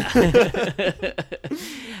 Yeah.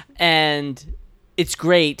 And it's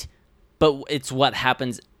great, but it's what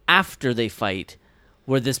happens after they fight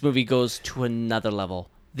where this movie goes to another level.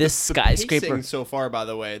 This skyscraper. Pacing so far, by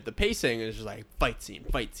the way, the pacing is just like fight scene,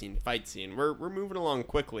 fight scene, fight scene. We're moving along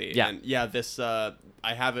quickly. Yeah. And yeah, this I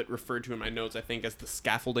have it referred to in my notes, I think, as the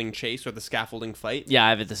scaffolding chase or the scaffolding fight. Yeah, I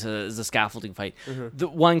have it as a scaffolding fight. Mm-hmm. The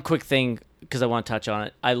one quick thing, because I want to touch on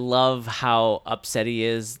it, I love how upset he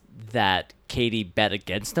is that Katie bet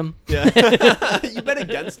against him. Yeah. You bet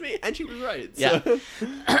against me? And she was right. So.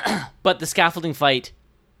 Yeah. But the scaffolding fight,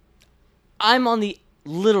 I'm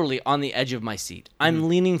literally on the edge of my seat. I'm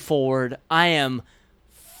leaning forward. I am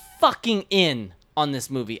fucking in on this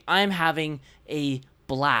movie. I'm having a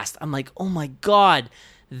blast. I'm like, oh my God,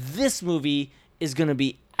 this movie is going to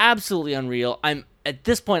be absolutely unreal. At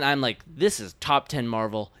this point, I'm like, this is top 10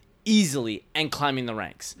 Marvel easily and climbing the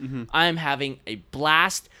ranks. Mm-hmm. I'm having a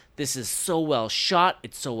blast. This is so well shot.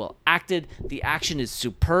 It's so well acted. The action is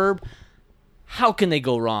superb. How can they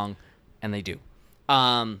go wrong? And they do.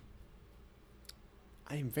 I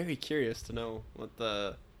am very curious to know what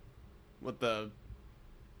the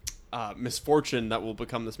misfortune that will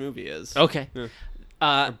become this movie is. Okay.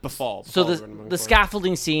 Yeah. Befall. So the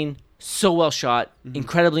scaffolding scene, so well shot,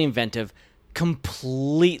 incredibly inventive,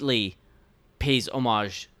 completely pays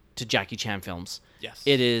homage to Jackie Chan films. Yes.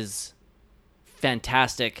 It is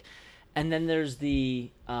fantastic. And then there's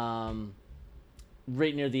the right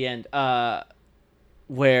near the end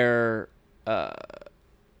where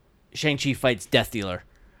Shang Chi fights Death Dealer,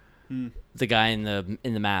 the guy in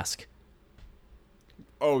the mask.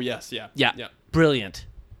 Oh yes, yeah. Brilliant,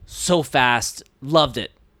 so fast, loved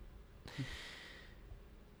it.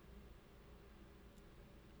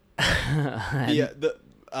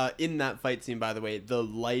 In that fight scene, by the way, the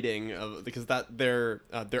lighting of because that they're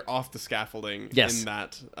off the scaffolding in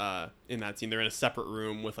that scene. They're in a separate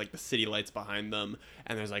room with like the city lights behind them,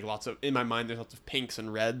 and there's like in my mind there's lots of pinks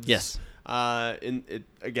and reds. Yes.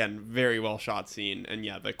 Again, very well shot scene, and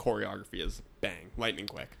yeah, the choreography is bang, lightning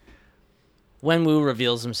quick. Wenwu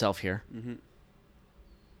reveals himself here.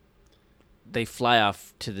 They fly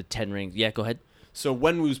off to the 10 rings. Yeah, go ahead. So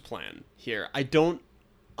Wenwu's plan here, I don't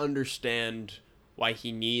understand why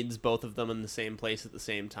he needs both of them in the same place at the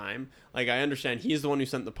same time. Like, I understand he's the one who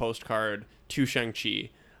sent the postcard to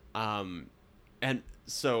Shang-Chi. And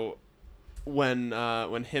so when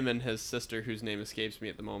him and his sister, whose name escapes me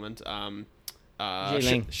at the moment,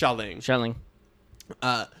 Xiaoling.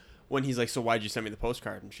 When he's like, so why'd you send me the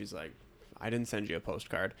postcard? And she's like, I didn't send you a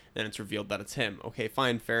postcard. Then it's revealed that it's him. Okay,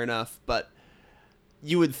 fine, fair enough. But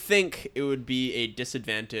you would think it would be a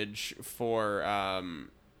disadvantage for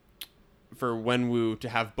Wenwu to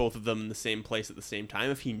have both of them in the same place at the same time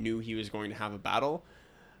if he knew he was going to have a battle.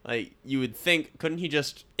 Like, you would think, couldn't he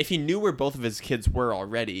just, if he knew where both of his kids were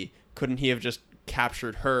already, couldn't he have just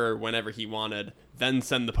captured her whenever he wanted, then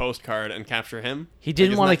send the postcard and capture him? He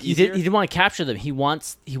didn't want to. He didn't want to capture them. He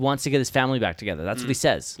wants to get his family back together. That's what he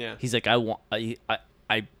says. Yeah. He's like, I want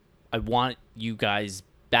you guys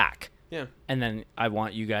back. Yeah. And then I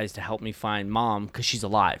want you guys to help me find mom because she's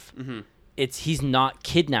alive. He's not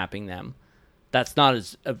kidnapping them. That's not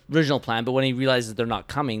his original plan. But when he realizes they're not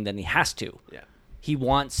coming, then he has to. Yeah. He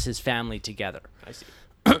wants his family together. I see.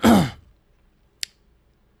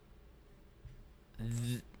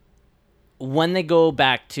 When they go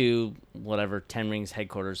back to whatever 10 Rings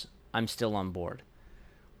headquarters, I'm still on board.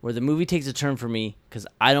 Where the movie takes a turn for me, because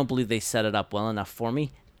I don't believe they set it up well enough for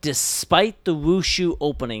me, despite the wushu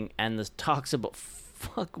opening and the talks about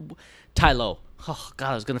Tai Lo. Oh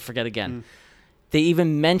God, I was gonna forget again. They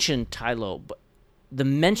even mentioned Tai Lo, but the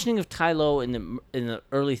mentioning of Tai Lo in the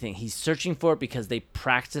early thing, he's searching for it because they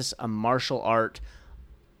practice a martial art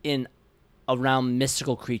around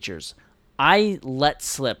mystical creatures. I let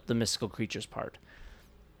slip the mystical creatures part.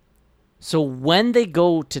 So when they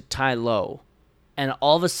go to Tai Lo, and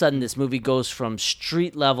all of a sudden this movie goes from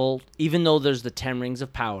street level, even though there's the 10 Rings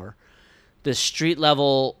of Power, the street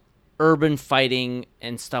level urban fighting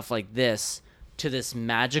and stuff like this, to this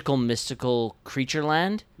magical, mystical creature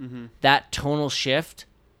land, that tonal shift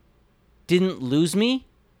didn't lose me,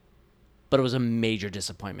 but it was a major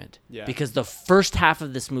disappointment. Yeah. Because the first half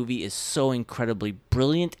of this movie is so incredibly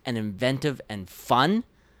brilliant and inventive and fun,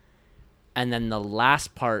 and then the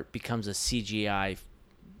last part becomes a CGI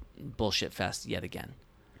bullshit fest yet again.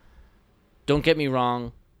 Don't get me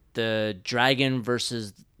wrong, the dragon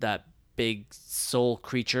versus that big soul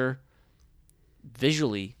creature,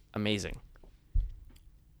 visually amazing.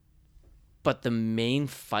 But the main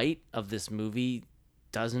fight of this movie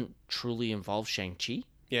doesn't truly involve Shang-Chi.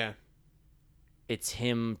 Yeah. It's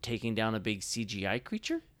him taking down a big CGI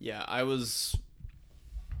creature? Yeah, I was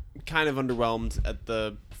kind of underwhelmed at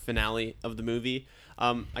the finale of the movie.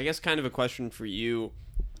 I guess kind of a question for you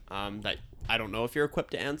that I don't know if you're equipped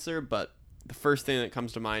to answer, but the first thing that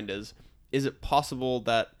comes to mind is it possible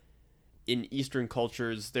that in Eastern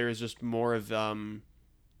cultures there is just more of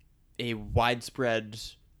a widespread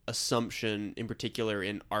assumption, in particular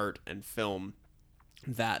in art and film,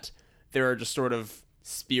 that there are just sort of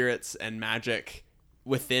spirits and magic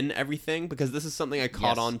within everything? Because this is something I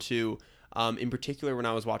caught on to in particular when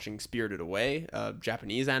I was watching Spirited Away, a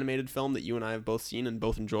Japanese animated film that you and I have both seen and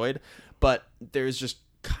both enjoyed. But there's just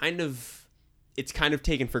it's kind of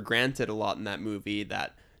taken for granted a lot in that movie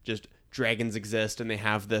that just dragons exist and they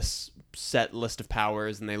have this set list of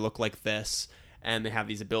powers and they look like this and they have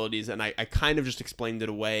these abilities, and I kind of just explained it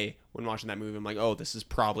away when watching that movie. I'm like, oh, this is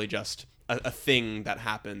probably just a thing that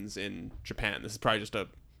happens in Japan. This is probably just a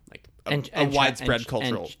widespread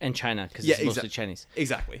cultural... And China, because it's mostly Chinese.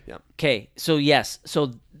 Exactly, yeah. Okay, so yes.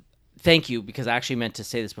 So thank you, because I actually meant to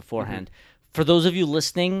say this beforehand. For those of you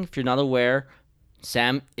listening, if you're not aware,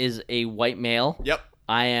 Sam is a white male. Yep.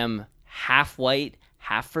 I am half white,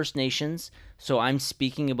 half First Nations, so I'm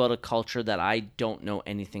speaking about a culture that I don't know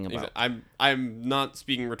anything about. I'm not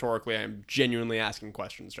speaking rhetorically. I'm genuinely asking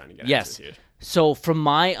questions, trying to get answers here. So from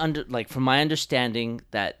my understanding,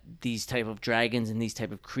 that these type of dragons and these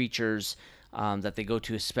type of creatures that they go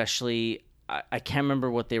to, especially I can't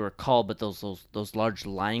remember what they were called, but those large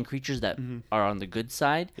lion creatures that are on the good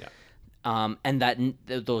side. Yeah. And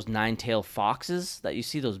those nine-tailed foxes that you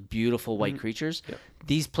see, those beautiful white creatures,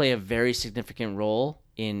 these play a very significant role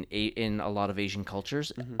in a lot of Asian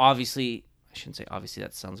cultures. Obviously, I shouldn't say obviously,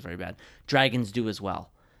 that sounds very bad. Dragons do as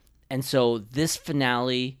well. And so this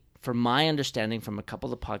finale, from my understanding from a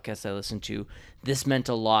couple of podcasts I listened to, this meant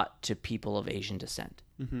a lot to people of Asian descent.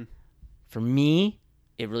 For me,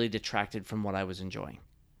 it really detracted from what I was enjoying.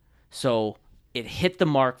 So it hit the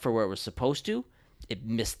mark for where it was supposed to. It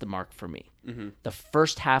missed the mark for me. The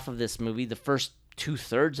first half of this movie, the first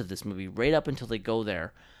 2/3 of this movie, right up until they go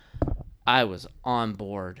there, I was on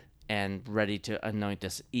board and ready to anoint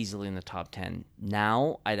this easily in the top 10.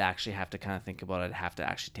 Now I'd actually have to kind of think about it. I'd have to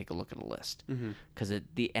actually take a look at the list because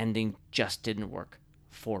the ending just didn't work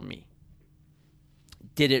for me.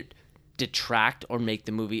 Did it detract or make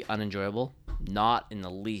the movie unenjoyable? Not in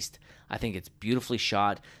the least. I think it's beautifully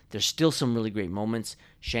shot. There's still some really great moments.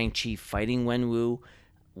 Shang Chi fighting Wenwu.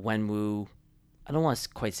 Wenwu, I don't want to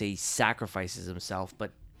quite say he sacrifices himself,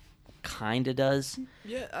 but kind of does.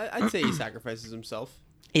 Yeah, I'd say he sacrifices himself.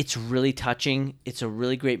 It's really touching. It's a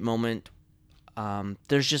really great moment.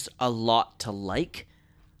 There's just a lot to like.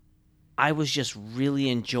 I was just really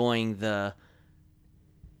enjoying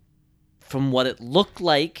from what it looked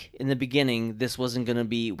like in the beginning, this wasn't going to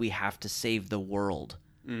be we have to save the world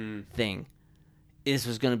thing. This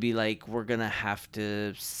was going to be like we're going to have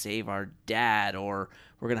to save our dad, or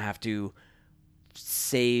we're going to have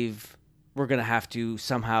to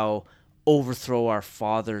somehow overthrow our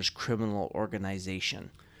father's criminal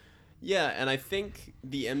organization. Yeah, and I think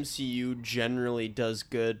the MCU generally does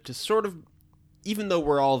good to sort of, even though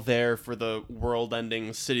we're all there for the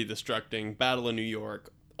world-ending, city-destructing, Battle of New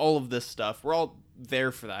York, all of this stuff, we're all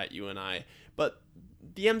there for that, you and I. But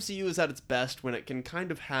the MCU is at its best when it can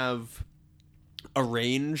kind of have a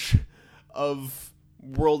range of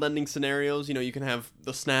world-ending scenarios. You know, you can have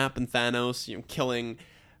the Snap and Thanos, killing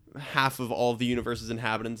half of all of the universe's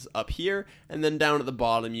inhabitants up here, and then down at the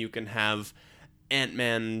bottom you can have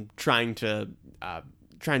Ant-Man trying to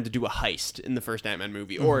do a heist in the first Ant-Man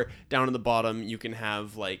movie, or down at the bottom you can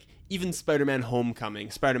have like even Spider-Man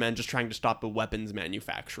Homecoming, Spider-Man just trying to stop a weapons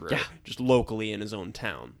manufacturer just locally in his own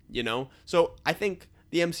town, you know? So I think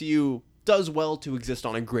the MCU does well to exist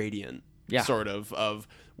on a gradient sort of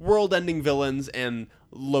world-ending villains and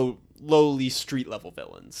lowly street-level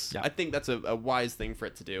villains. I think that's a wise thing for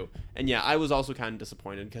it to do. And yeah, I was also kind of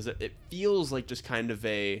disappointed because it feels like just kind of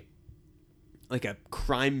a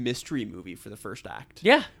crime mystery movie for the first act.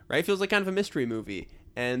 Yeah. Right? It feels like kind of a mystery movie.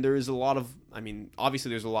 And there is a lot of, obviously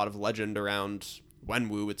there's a lot of legend around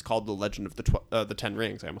Wenwu. It's called the Legend of the 10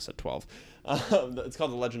 Rings. I almost said 12. It's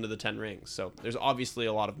called the Legend of the 10 Rings. So there's obviously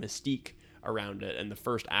a lot of mystique around it, and the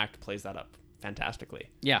first act plays that up fantastically.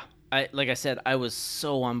 Yeah. Like I said, I was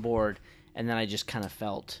so on board, and then I just kind of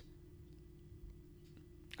felt,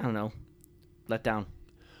 I don't know, let down.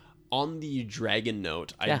 On the dragon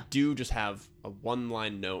note, I do just have a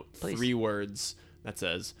one-line note, 3 words, that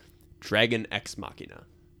says, Dragon Ex Machina.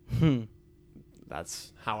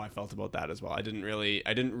 That's how I felt about that as well. I didn't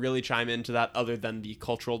really chime into that other than the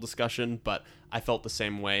cultural discussion, but I felt the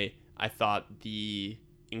same way. I thought the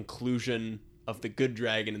inclusion of the good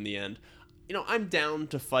dragon in the end, I'm down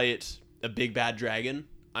to fight a big bad dragon.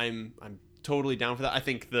 I'm totally down for that. I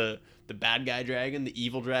think the bad guy dragon, the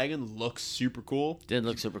evil dragon, looks super cool. Did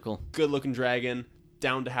look super cool. Good looking dragon.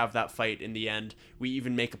 Down to have that fight in the end. We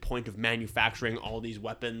even make a point of manufacturing all these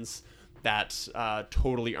weapons that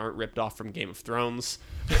totally aren't ripped off from Game of Thrones.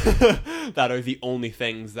 That are the only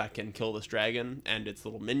things that can kill this dragon and its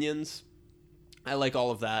little minions. I like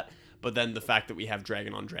all of that. But then the fact that we have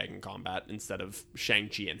dragon on dragon combat instead of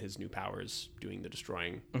Shang-Chi and his new powers doing the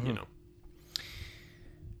destroying,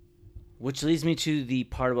 Which leads me to the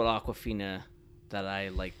part about Awkwafina that I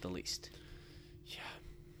like the least. Yeah.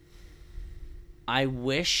 I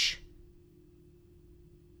wish,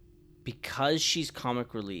 because she's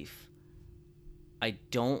comic relief, I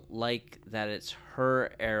don't like that it's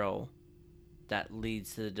her arrow that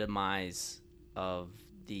leads to the demise of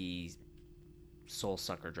the Soul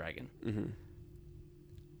Sucker Dragon.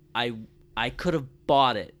 I could have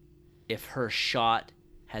bought it if her shot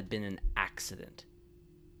had been an accident,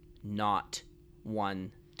 not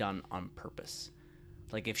one done on purpose.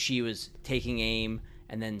 Like if she was taking aim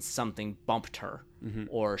and then something bumped her,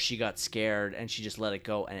 or she got scared and she just let it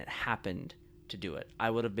go and it happened to do it.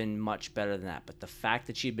 I would have been much better than that. But the fact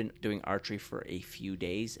that she'd been doing archery for a few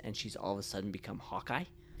days and she's all of a sudden become Hawkeye,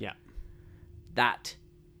 that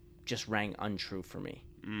just rang untrue for me.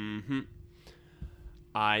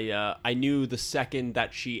 I knew the second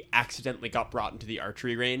that she accidentally got brought into the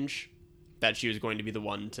archery range that she was going to be the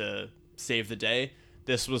one to save the day.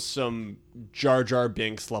 This was some Jar Jar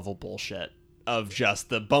Binks level bullshit of just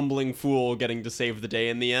the bumbling fool getting to save the day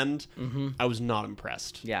in the end. I was not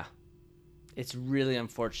impressed. Yeah. It's really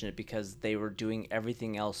unfortunate because they were doing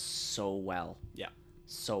everything else so well. Yeah.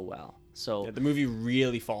 So well. So the movie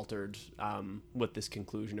really faltered with this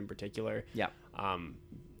conclusion in particular. Yeah.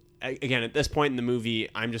 Again, at this point in the movie,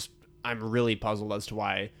 I'm really puzzled as to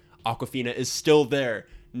why Awkwafina is still there.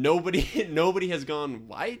 Nobody has gone,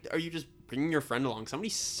 why are you just bringing your friend along? Somebody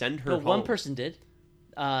send her home. One person did.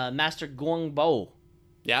 Master Guangbo.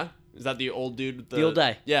 Yeah? Is that the old dude with the old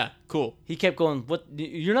guy? Yeah, cool. He kept going, "What?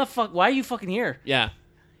 You're not why are you fucking here?" Yeah.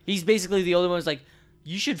 He's basically the only one who's like,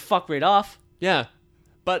 "You should fuck right off." Yeah.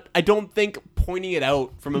 But I don't think pointing it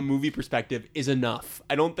out from a movie perspective is enough.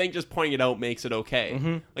 I don't think just pointing it out makes it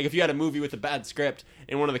okay. Like if you had a movie with a bad script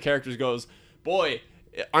and one of the characters goes, "Boy,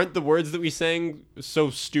 aren't the words that we sang so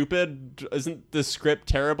stupid? Isn't the script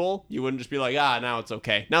terrible?" You wouldn't just be like, now it's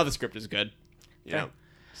okay. Now the script is good. You know?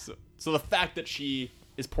 So the fact that she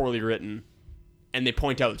is poorly written and they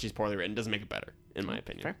point out that she's poorly written doesn't make it better, in my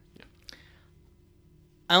opinion. Fair. Yeah.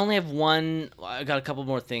 I only have I got a couple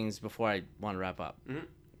more things before I want to wrap up.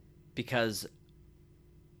 Because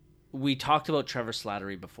we talked about Trevor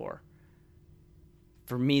Slattery before.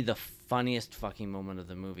 For me, the funniest fucking moment of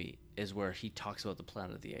the movie is where he talks about the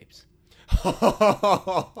Planet of the Apes.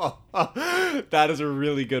 That is a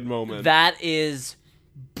really good moment. That is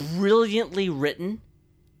brilliantly written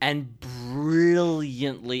and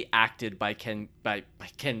brilliantly acted by Ben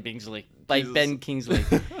Kingsley.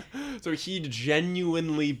 So he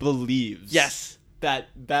genuinely believes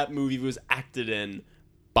that movie was acted in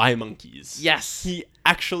by monkeys. Yes. He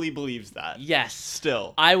actually believes that. Yes.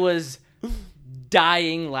 Still. I was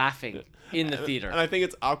dying laughing in the theater. And I think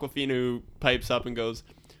it's Awkwafina who pipes up and goes,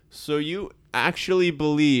 "So you actually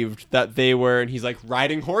believed that they were," and he's like,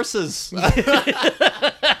 "riding horses."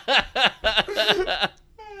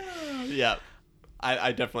 Yeah.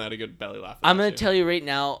 I definitely had a good belly laugh. I'm going to tell you right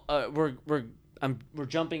now, we're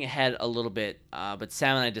jumping ahead a little bit, but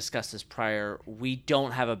Sam and I discussed this prior. We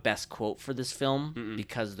don't have a best quote for this film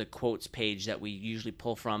because the quotes page that we usually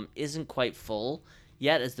pull from isn't quite full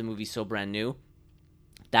yet, as the movie's so brand new.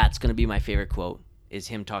 That's going to be my favorite quote, is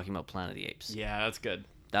him talking about Planet of the Apes. Yeah, that's good.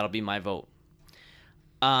 That'll be my vote.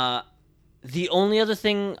 The only other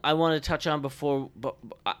thing I want to touch on before,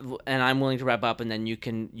 and I'm willing to wrap up, and then you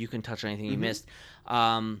can touch on anything you missed.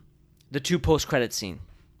 The 2 post-credit scene.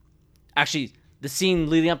 Actually, the scene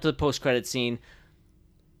leading up to the post-credit scene,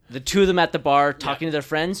 the 2 of them at the bar talking to their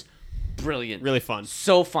friends, brilliant. Really fun.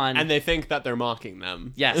 So fun. And they think that they're mocking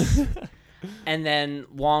them. Yes. And then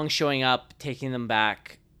Wong showing up, taking them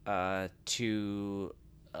back to,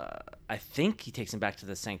 I think he takes them back to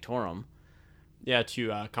the Sanctorum. Yeah, to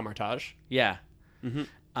Kamartaj. Yeah.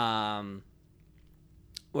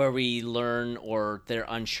 Where we learn, or they're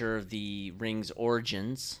unsure of the ring's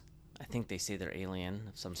origins. I think they say they're alien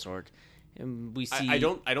of some sort. And we see. I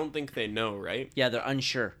don't think they know, right? Yeah, they're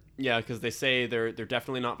unsure. Yeah, because they say they're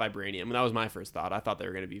definitely not vibranium. And that was my first thought. I thought they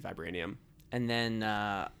were going to be vibranium. And then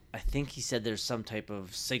I think he said there's some type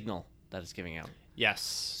of signal that it's giving out. Yes.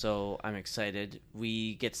 So I'm excited.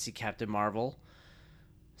 We get to see Captain Marvel,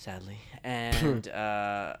 sadly, and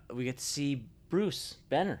we get to see Bruce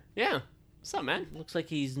Banner. Yeah. What's up, man? Looks like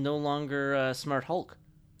he's no longer Smart Hulk.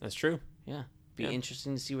 That's true. Yeah. Be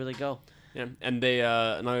interesting to see where they go. Yeah. And they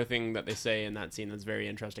another thing that they say in that scene that's very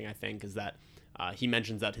interesting, I think, is that he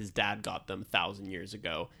mentions that his dad got them 1,000 years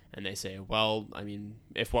ago, and they say, well, I mean,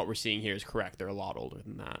 if what we're seeing here is correct, they're a lot older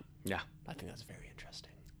than that. Yeah. I think that's very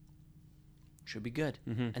interesting. Should be good.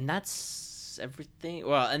 And that's everything.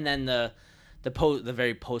 Well, and then the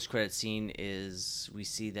very post-credit scene is we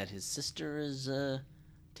see that his sister is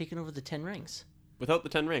taking over the 10 rings. Without the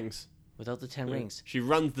 10 rings. Without the 10 rings. She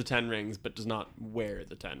runs the 10 rings, but does not wear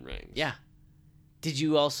the 10 rings. Yeah. Did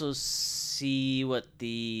you also see what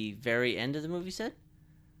the very end of the movie said? It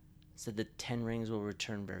said the 10 rings will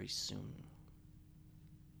return very soon.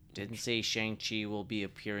 Didn't say Shang Chi will be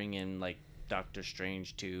appearing in, like, Doctor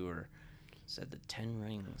Strange 2, or said the 10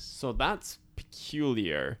 rings. So that's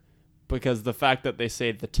peculiar, because the fact that they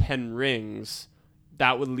say the 10 rings,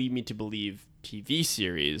 that would lead me to believe TV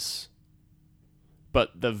series.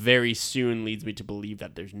 but the very soon leads me to believe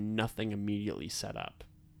that there's nothing immediately set up.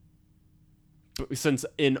 Since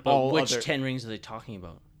in But all which other... 10 rings are they talking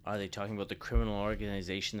about? Are they talking about the criminal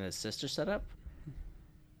organization that his sister set up,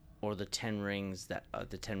 or the 10 rings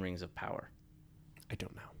the 10 rings of power? I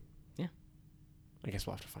don't know. Yeah, I guess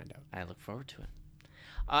we'll have to find out. I look forward to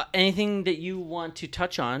it. Anything that you want to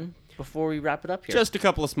touch on before we wrap it up here? Just a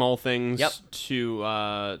couple of small things to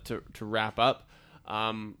wrap up.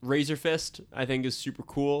 Razor Fist, I think, is super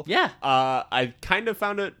cool. Yeah. I kind of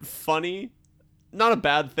found it funny. Not a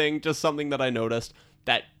bad thing, just something that I noticed,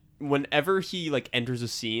 that whenever he like enters a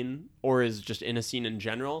scene or is just in a scene in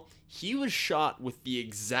general, he was shot with the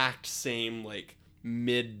exact same like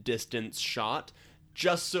mid-distance shot,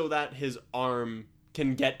 just so that his arm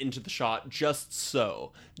can get into the shot, just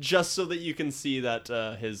so that you can see that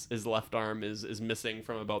his left arm is missing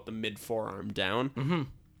from about the mid forearm down. Mm-hmm.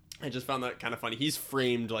 I just found that kind of funny. He's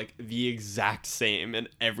framed like the exact same in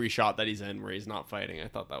every shot that he's in where he's not fighting. I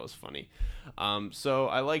thought that was funny. So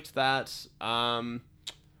I liked that.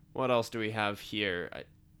 What else do we have here?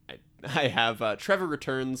 I have Trevor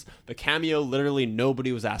Returns, the cameo literally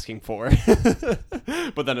nobody was asking for.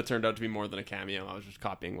 But then it turned out to be more than a cameo. I was just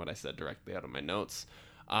copying what I said directly out of my notes.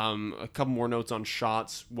 A couple more notes on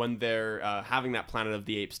shots when they're having that Planet of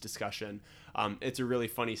the Apes discussion. It's a really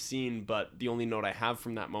funny scene, but the only note I have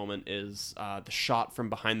from that moment is the shot from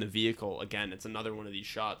behind the vehicle. Again, it's another one of these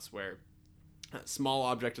shots where a small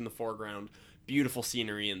object in the foreground, beautiful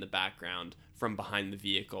scenery in the background from behind the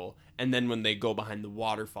vehicle, and then when they go behind the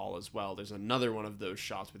waterfall as well, there's another one of those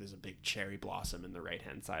shots where there's a big cherry blossom in the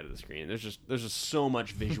right-hand side of the screen. There's just so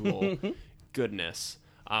much visual goodness.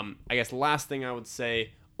 I guess last thing I would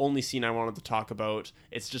say, only scene I wanted to talk about.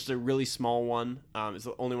 It's just a really small one. It's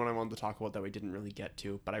the only one I wanted to talk about that we didn't really get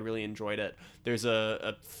to, but I really enjoyed it. There's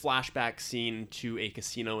a flashback scene to a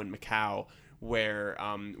casino in Macau where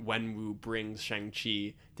Wenwu brings Shang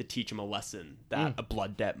Chi to teach him a lesson that a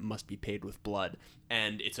blood debt must be paid with blood,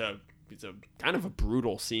 and it's a kind of a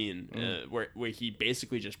brutal scene where he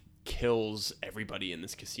basically just kills everybody in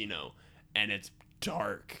this casino, and it's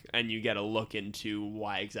dark, and you get a look into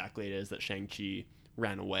why exactly it is that Shang Chi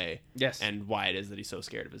ran away. Yes. And why it is that he's so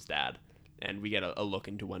scared of his dad. And we get a look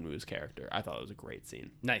into Wenwu's character. I thought it was a great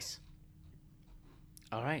scene. Nice.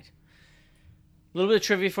 All right. A little bit of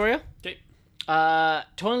trivia for you. Okay.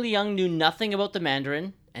 Tony Leung knew nothing about the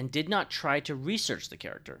Mandarin and did not try to research the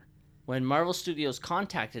character. When Marvel Studios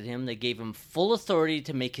contacted him, they gave him full authority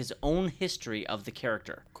to make his own history of the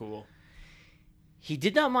character. Cool. He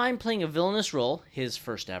did not mind playing a villainous role, his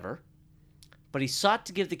first ever, but he sought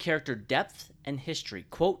to give the character depth and history.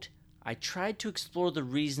 Quote, "I tried to explore the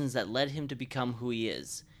reasons that led him to become who he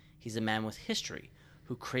is. He's a man with history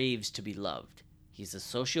who craves to be loved. He's a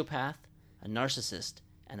sociopath, a narcissist,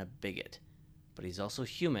 and a bigot. But he's also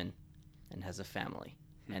human and has a family."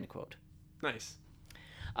 End quote. Nice.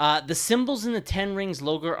 The symbols in the Ten Rings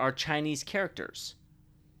logo are Chinese characters.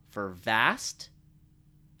 For vast,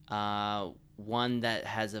 one that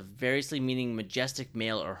has a variously meaning majestic,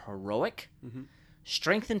 male, or heroic. Mm-hmm.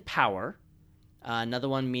 Strength and power. Another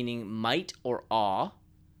one meaning might or awe.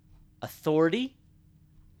 Authority.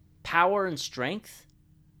 Power and strength.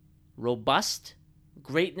 Robust.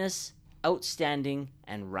 Greatness. Outstanding.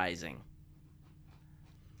 And rising.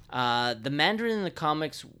 The Mandarin in the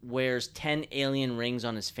comics wears 10 alien rings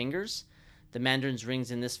on his fingers. The Mandarin's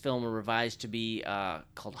rings in this film are revised to be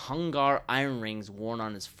called Hungar iron rings worn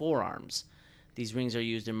on his forearms. These rings are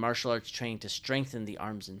used in martial arts training to strengthen the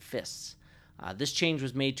arms and fists. This change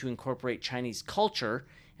was made to incorporate Chinese culture,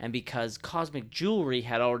 and because cosmic jewelry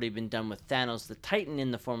had already been done with Thanos the Titan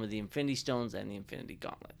in the form of the Infinity Stones and the Infinity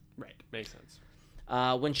Gauntlet. Right, makes sense.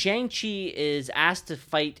 When Shang-Chi is asked to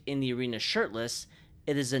fight in the arena shirtless,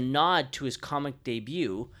 it is a nod to his comic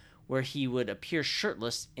debut, where he would appear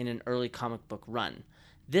shirtless in an early comic book run.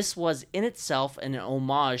 This was in itself an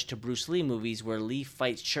homage to Bruce Lee movies where Lee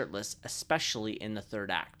fights shirtless, especially in the third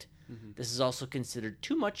act. Mm-hmm. This is also considered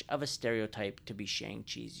too much of a stereotype to be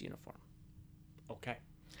Shang-Chi's uniform. Okay.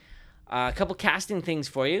 A couple casting things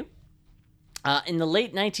for you. In the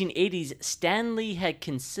late 1980s, Stan Lee had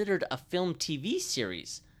considered a film TV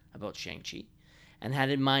series about Shang-Chi and had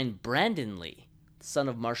in mind Brandon Lee, son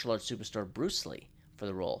of martial arts superstar Bruce Lee, for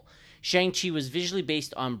the role. Shang-Chi was visually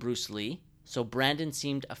based on Bruce Lee, so Brandon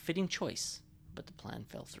seemed a fitting choice, but the plan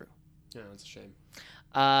fell through. Yeah, that's a shame.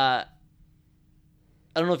 I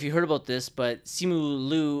don't know if you heard about this, but Simu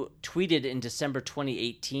Liu tweeted in December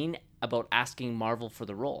 2018 about asking Marvel for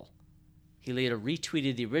the role. He later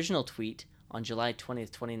retweeted the original tweet on July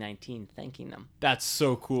 20th, 2019, thanking them. That's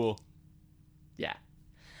so cool. Yeah.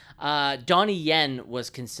 Donnie Yen was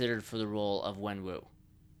considered for the role of Wenwu.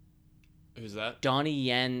 Who's that? Donnie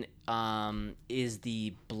Yen is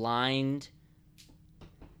the blind,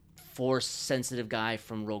 force-sensitive guy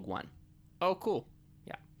from Rogue One. Oh, cool.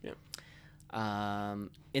 Yeah.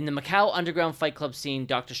 In the Macau underground fight club scene,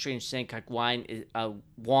 Doctor Strange Sang-Kak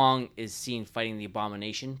Wong is seen fighting the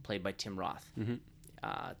Abomination, played by Tim Roth. Mm-hmm.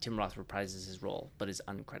 Tim Roth reprises his role, but is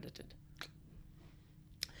uncredited.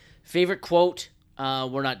 Favorite quote?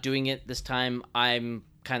 We're not doing it this time. I'm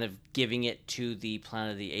kind of giving it to the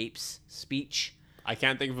Planet of the Apes speech. I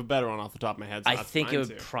can't think of a better one off the top of my head. So I think it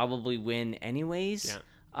would probably win anyways.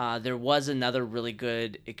 Yeah. There was another really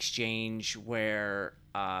good exchange where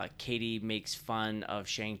Katie makes fun of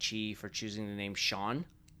Shang Chi for choosing the name Sean.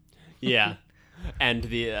 Yeah. And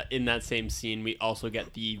in that same scene, we also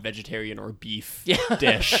get the vegetarian or beef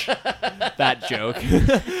dish. That joke.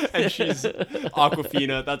 And she's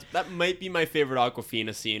Awkwafina. That might be my favorite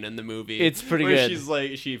Awkwafina scene in the movie. It's pretty where good. She's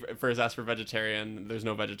like, she first asks for vegetarian. There's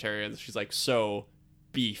no vegetarians. She's like, so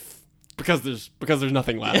beef. Because there's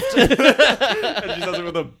nothing left. And she does it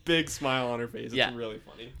with a big smile on her face. It's really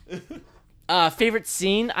funny. Favorite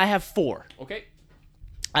scene? I have 4. Okay.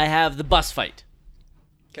 I have the bus fight.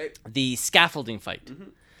 Okay. The scaffolding fight.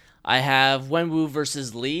 Mm-hmm. I have Wenwu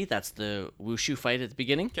versus Lee. That's the wushu fight at the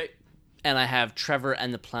beginning. Okay. And I have Trevor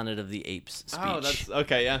and the Planet of the Apes speech. Oh, that's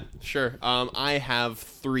okay. Yeah, sure. I have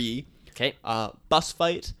 3. Okay. Bus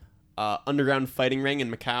fight, underground fighting ring in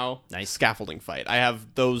Macau. Nice. Scaffolding fight. I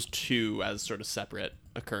have those 2 as sort of separate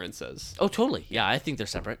occurrences. Oh, totally. Yeah, I think they're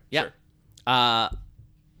separate. Yeah. Sure.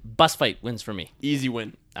 Bus fight wins for me. Easy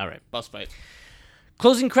win. All right. Bus fight.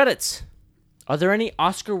 Closing credits. Are there any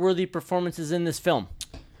Oscar-worthy performances in this film?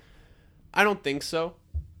 I don't think so.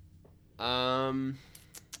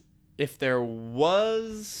 If there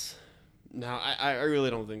was... No, I really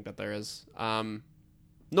don't think that there is.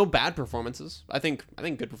 No bad performances. I think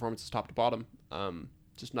good performances top to bottom.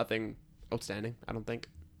 Just nothing outstanding, I don't think.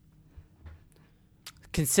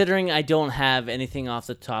 Considering I don't have anything off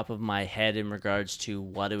the top of my head in regards to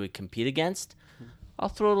what it would compete against, I'll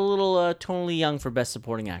throw it a little Tony Young for Best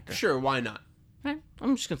Supporting Actor. Sure, why not? Right,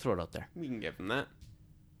 I'm just going to throw it out there. We can give him that.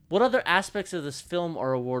 What other aspects of this film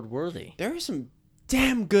are award-worthy? There is some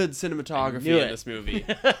damn good cinematography in this movie.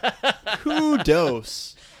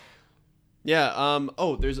 Kudos. Yeah,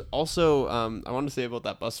 there's also, I wanted to say about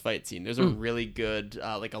that bus fight scene. There's a really good,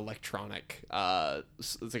 electronic,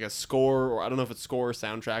 it's like a score, or I don't know if it's score or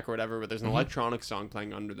soundtrack or whatever, but there's an electronic song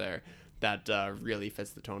playing under there that really fits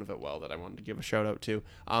the tone of it well that I wanted to give a shout out to.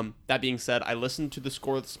 That being said, I listened to the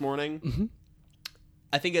score this morning. Mm-hmm.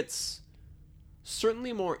 I think it's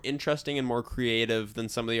certainly more interesting and more creative than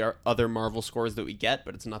some of the other Marvel scores that we get,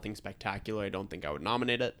 but it's nothing spectacular. I don't think I would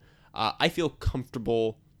nominate it. I feel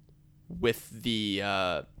comfortable with the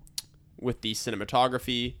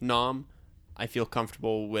cinematography nom. I feel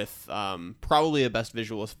comfortable with probably a best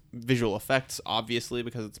visual effects, obviously,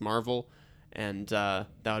 because it's Marvel, and that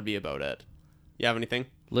would be about it. You have anything?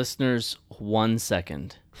 Listeners, 1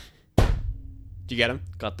 second. Do you get him?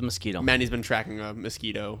 Got the mosquito. Manny's been tracking a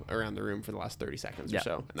mosquito around the room for the last 30 seconds or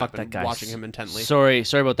so. And Fuck I've been that guy. watching him intently. Sorry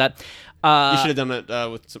about that. You should have done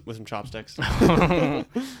it with some chopsticks.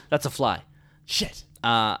 That's a fly. Shit.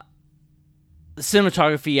 The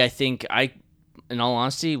cinematography, I think, in all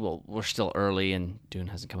honesty, well, we're still early and Dune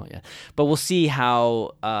hasn't come out yet. But we'll see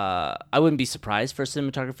how... I wouldn't be surprised for a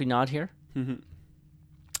cinematography nod here. Mm-hmm.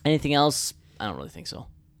 Anything else? I don't really think so.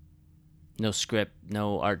 No script,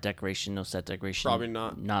 no art decoration, no set decoration. Probably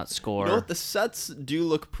not. Not score. You know what? The sets do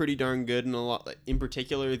look pretty darn good, and a lot. In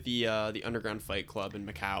particular, the Underground Fight Club in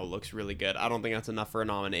Macau looks really good. I don't think that's enough for a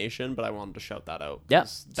nomination, but I wanted to shout that out. Yeah,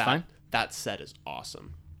 it's fine. That set is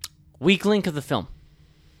awesome. Weak link of the film.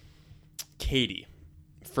 Katie,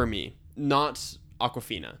 for me, not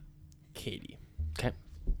Awkwafina. Katie. Okay.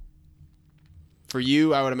 For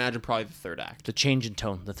you, I would imagine probably the third act. The change in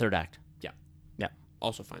tone, the third act. Yeah.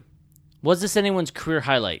 Also fine. Was this anyone's career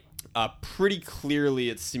highlight? Pretty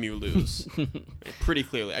clearly it's Simu Liu's. Pretty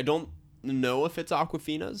clearly. I don't know if it's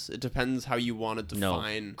Awkwafina's. It depends how you want to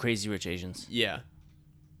define. No, Crazy Rich Asians. Yeah.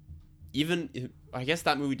 I guess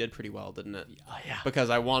that movie did pretty well, didn't it? Yeah.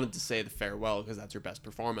 Because I wanted to say The Farewell because that's her best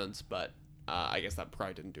performance, but I guess that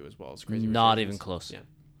probably didn't do as well as Crazy Rich Asians. Not even close. Yeah.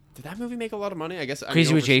 Did that movie make a lot of money? I guess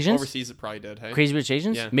Crazy Rich Asians? Overseas it probably did, hey? Crazy Rich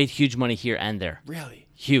Asians? Yeah. Made huge money here and there. Really?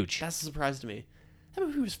 Huge. That's a surprise to me. That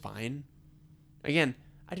movie was fine. Again,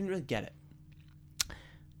 I didn't really get it.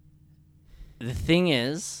 The thing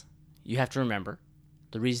is, you have to remember,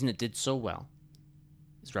 the reason it did so well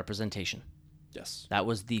is representation. Yes. That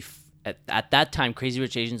was at that time, Crazy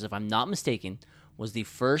Rich Asians, if I'm not mistaken, was the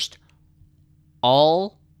first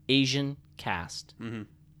all Asian cast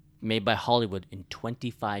made by Hollywood in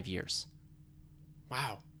 25 years.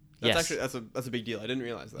 Wow. That's a big deal. I didn't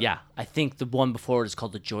realize that. Yeah, I think the one before it is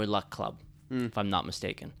called the Joy Luck Club, if I'm not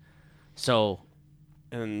mistaken. So,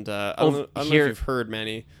 and I don't know if you've heard,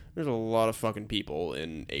 Manny. There's a lot of fucking people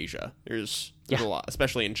in Asia. There's a lot,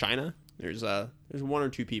 especially in China. There's one or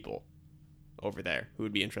two people over there who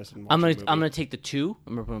would be interested in watching the movie. I'm gonna take the two.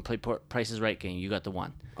 I'm gonna play Price is Right game. You got the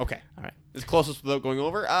one. Okay. All right. As closest without going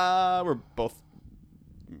over. We're both.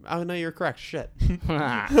 Oh no, you're correct. Shit.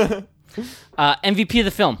 MVP of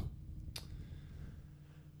the film.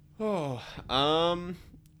 Oh,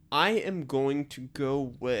 I am going to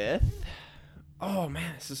go with. Oh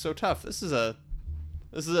man, this is so tough. This is a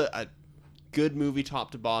good movie,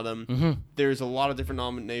 top to bottom. Mm-hmm. There's a lot of different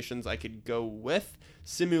nominations I could go with.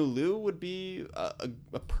 Simu Liu would be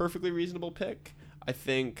a perfectly reasonable pick. I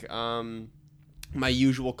think my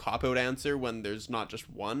usual cop-out answer when there's not just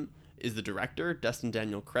one is the director. Destin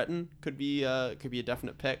Daniel Cretton could be a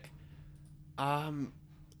definite pick.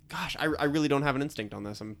 Gosh, I really don't have an instinct on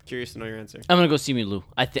this. I'm curious to know your answer. I'm gonna go Simu Liu.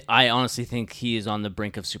 I honestly think he is on the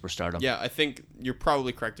brink of superstardom. Yeah, I think you're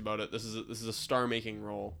probably correct about it. This is a star-making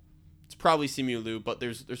role. It's probably Simu Liu, but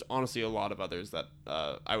there's honestly a lot of others that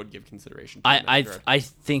I would give consideration to. I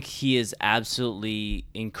think he is absolutely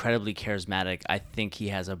incredibly charismatic. I think he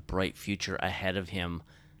has a bright future ahead of him,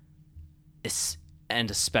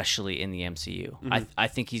 and especially in the MCU. Mm-hmm. I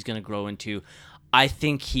think he's going to grow into. I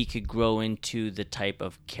think he could grow into the type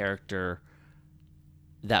of character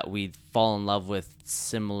that we'd fall in love with,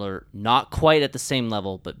 similar, not quite at the same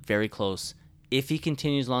level, but very close, if he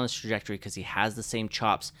continues along this trajectory, because he has the same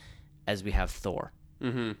chops as we have Thor.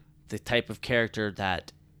 Mm-hmm. The type of character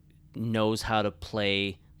that knows how to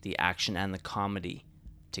play the action and the comedy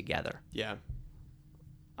together. Yeah.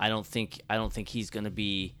 I don't think he's going to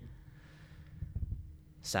be,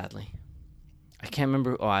 sadly. I can't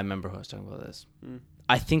remember. Oh, I remember who I was talking about this.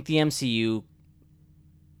 I think the MCU,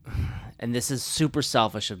 and this is super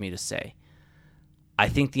selfish of me to say, I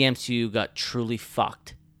think the MCU got truly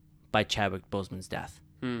fucked by Chadwick Boseman's death.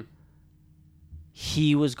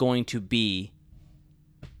 He was going to be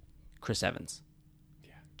Chris Evans.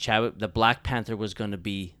 Yeah. The Black Panther was going to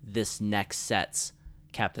be this next set's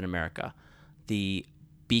Captain America. The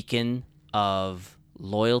beacon of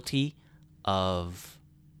loyalty, of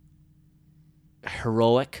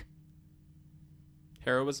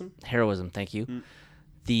heroism, thank you.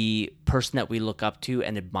 The person that we look up to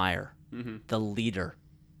and admire, the leader.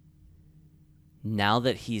 Now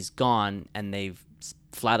that he's gone and they've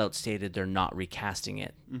flat out stated they're not recasting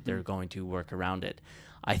it, they're going to work around it.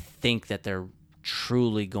 I think that they're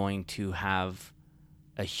truly going to have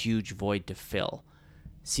a huge void to fill.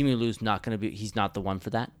 Simu Liu's not going to be, he's not the one for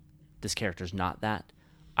that. This character's not that.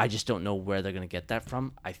 I just don't know where they're going to get that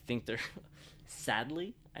from. I think they're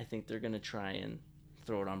sadly, I think they're going to try and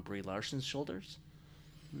throw it on Brie Larson's shoulders.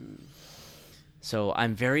 So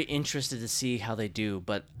I'm very interested to see how they do,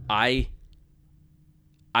 but I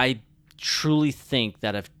truly think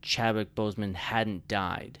that if Chadwick Boseman hadn't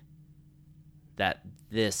died, that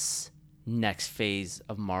this next phase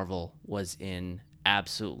of Marvel was in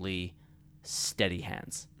absolutely steady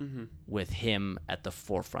hands with him at the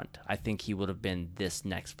forefront. I think he would have been this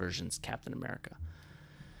next version's Captain America.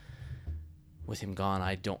 With him gone,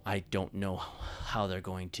 I don't know how they're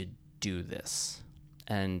going to do this.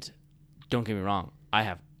 And don't get me wrong, I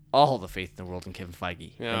have all the faith in the world in Kevin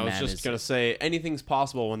Feige. Yeah, I was just going to say, anything's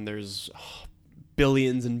possible when there's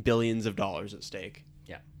billions and billions of dollars at stake.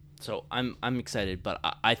 Yeah. So I'm excited, but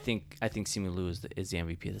I think Simu Liu is the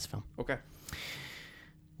MVP of this film. Okay.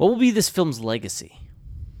 What will be this film's legacy?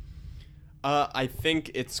 I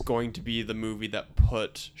think it's going to be the movie that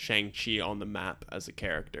put Shang Chi on the map as a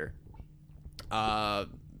character. As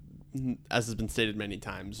has been stated many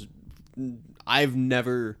times, I've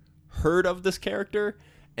never heard of this character,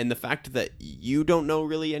 and the fact that you don't know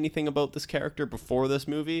really anything about this character before this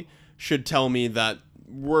movie should tell me that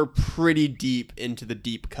we're pretty deep into the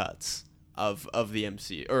deep cuts of the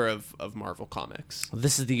MCU or of Marvel Comics.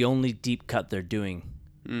 This is the only deep cut they're doing,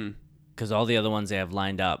 because all the other ones they have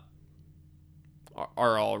lined up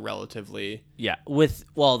are all relatively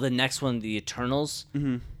the next one, the Eternals.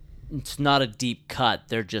 It's not a deep cut.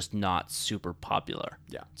 They're just not super popular.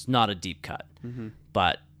 Yeah, it's not a deep cut.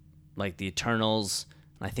 But like the Eternals,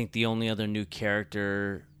 I think the only other new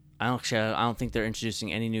character, I don't think they're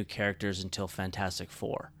introducing any new characters until Fantastic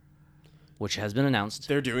Four, which has been announced.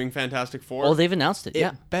 They're doing Fantastic Four? Oh, they've announced it.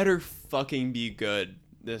 It better fucking be good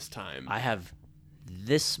this time. I have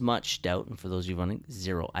this much doubt, and for those of you running,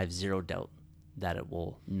 I have zero doubt that it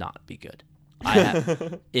will not be good.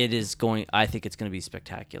 It is going. I think it's going to be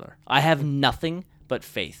spectacular. I have nothing but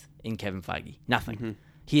faith in Kevin Feige. Nothing. Mm-hmm.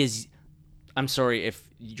 He is. I'm sorry if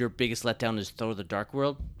your biggest letdown is Thor: The Dark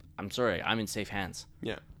World. I'm sorry. I'm in safe hands.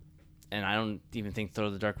 Yeah. And I don't even think Thor: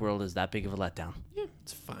 The Dark World is that big of a letdown. Yeah,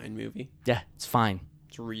 it's a fine movie. Yeah, it's fine.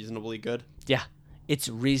 It's reasonably good. Yeah, it's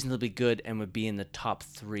reasonably good and would be in the top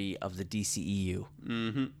 3 of the DCEU.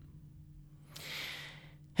 Mm-hmm.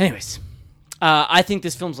 Anyways, I think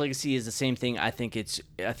this film's legacy is the same thing. I think it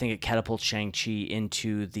catapults Shang-Chi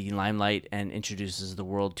into the limelight and introduces the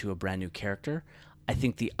world to a brand new character. I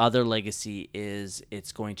think the other legacy is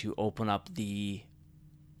it's going to open up the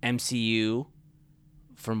MCU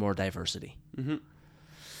for more diversity. Mm-hmm.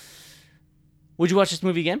 Would you watch this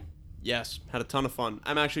movie again? Yes, had a ton of fun.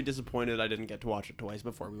 I'm actually disappointed I didn't get to watch it twice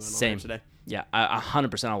before we went on there today. Yeah,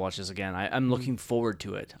 100% I'll watch this again. I'm looking forward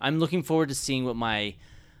to it. I'm looking forward to seeing what my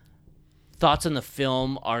thoughts on the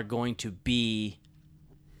film are going to be,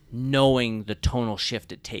 knowing the tonal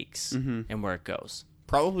shift it takes and where it goes.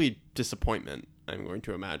 Probably disappointment, I'm going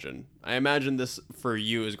to imagine. I imagine this, for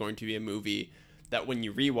you, is going to be a movie that when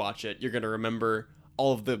you rewatch it, you're going to remember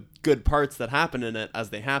all of the good parts that happen in it as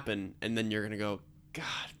they happen, and then you're going to go, God,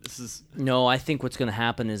 this is... No, I think what's going to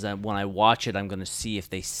happen is that when I watch it, I'm going to see if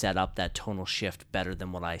they set up that tonal shift better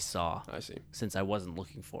than what I saw. I see. Since I wasn't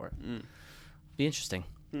looking for it. Be interesting.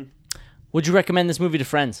 Would you recommend this movie to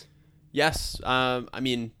friends? Yes. I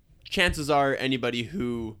mean, chances are anybody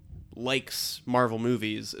who likes Marvel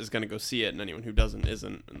movies is going to go see it, and anyone who doesn't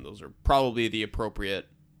isn't. And those are probably the appropriate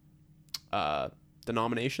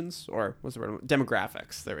denominations, or what's the word?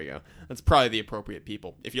 Demographics. There we go. That's probably the appropriate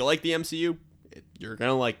people. If you like the MCU, you're going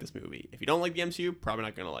to like this movie. If you don't like the MCU, probably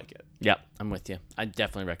not going to like it. Yeah, I'm with you. I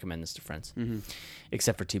definitely recommend this to friends.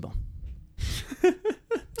 Except for T-Bone.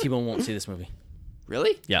 T-Bone won't see this movie.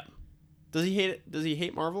 Really? Yeah. Does he hate it? Does he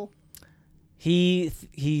hate Marvel?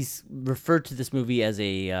 He's referred to this movie as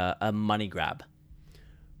a money grab.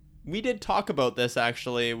 We did talk about this,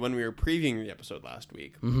 actually, when we were previewing the episode last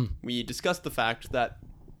week. We discussed the fact that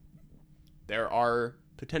there are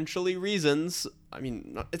potentially reasons. I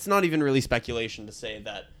mean, it's not even really speculation to say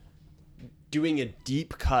that doing a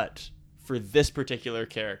deep cut for this particular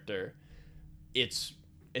character, it's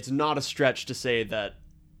not a stretch to say that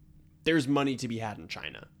there's money to be had in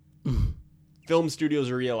China. Film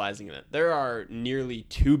studios are realizing that there are nearly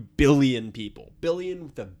 2 billion people, billion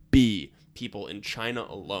with a B, people in China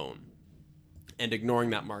alone. And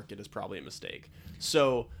ignoring that market is probably a mistake.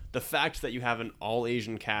 So the fact that you have an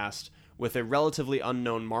all-Asian cast with a relatively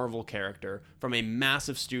unknown Marvel character from a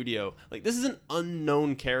massive studio, like, this is an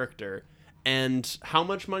unknown character. And how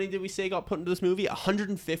much money did we say got put into this movie?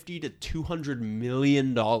 $150 to $200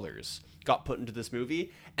 million got put into this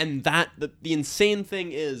movie. And the insane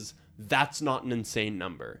thing is, that's not an insane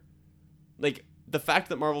number. Like, the fact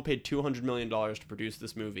that Marvel paid $200 million to produce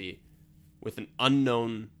this movie with an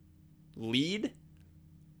unknown lead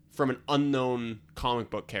from an unknown comic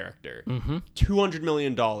book character. $200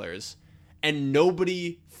 million. And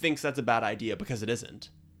nobody thinks that's a bad idea because it isn't.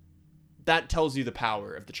 That tells you the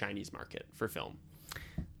power of the Chinese market for film.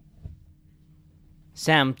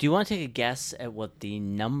 Sam, do you want to take a guess at what the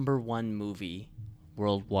number 1 movie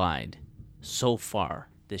worldwide so far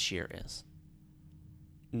this year is?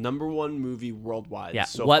 Number 1 movie worldwide. Yeah.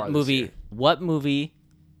 So what far movie? This year. What movie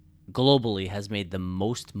globally has made the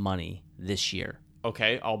most money this year?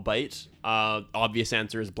 Okay, I'll bite. Obvious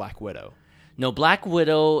answer is Black Widow. No, Black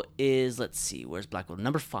Widow is. Let's see. Where's Black Widow?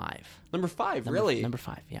 Number 5. Number 5, really? Number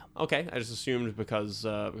 5. Yeah. Okay, I just assumed because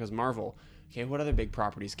Marvel. Okay, what other big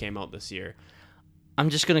properties came out this year? I'm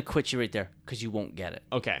just gonna quit you right there because you won't get it.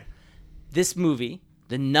 Okay. This movie,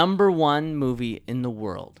 the number 1 movie in the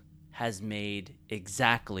world, has made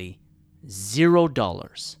exactly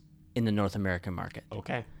 $0 in the North American market.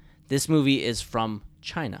 Okay. This movie is from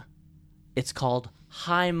China. It's called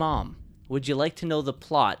Hi Mom. Would you like to know the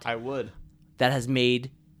plot? I would. That has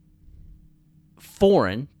made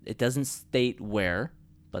foreign, it doesn't state where,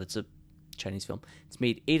 but it's a Chinese film. It's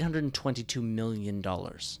made $822 million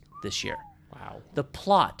this year. Wow. The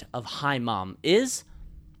plot of Hi Mom is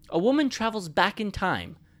a woman travels back in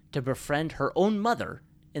time to befriend her own mother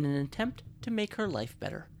in an attempt to make her life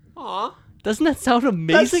better. Aw. Doesn't that sound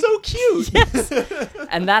amazing? That's so cute. Yes.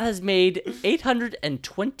 And that has made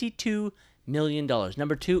 $822 million.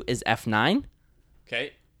 Number 2 is F9.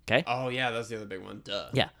 Okay. Okay. Oh, yeah, that's the other big one. Duh.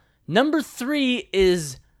 Yeah. Number 3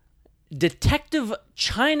 is Detective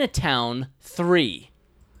Chinatown 3.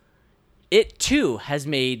 It, too, has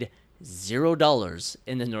made $0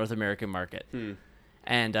 in the North American market.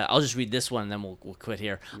 And I'll just read this one, and then we'll quit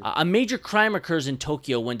here. A major crime occurs in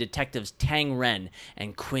Tokyo when detectives Tang Ren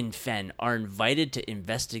and Quinn Fen are invited to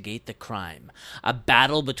investigate the crime. A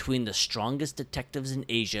battle between the strongest detectives in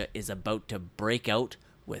Asia is about to break out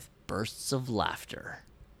with bursts of laughter.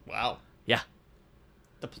 Wow. Yeah.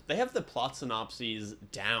 They have the plot synopses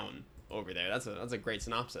down over there. That's a great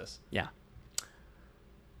synopsis. Yeah.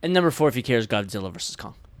 And number 4, if you care, is Godzilla vs.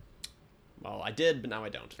 Kong. Well, I did, but now I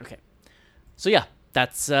don't. Okay. So, yeah.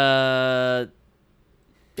 That's, final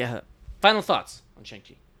thoughts on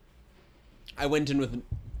Shang-Chi. I went in with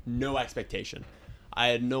no expectation. I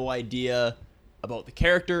had no idea about the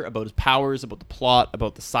character, about his powers, about the plot,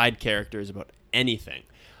 about the side characters, about anything.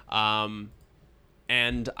 And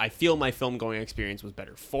I feel my film-going experience was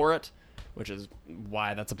better for it, which is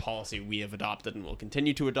why that's a policy we have adopted and will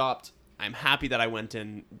continue to adopt. I'm happy that I went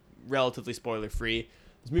in relatively spoiler-free.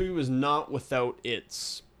 This movie was not without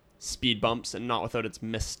its speed bumps and not without its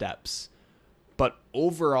missteps. But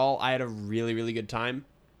overall, I had a really, really good time.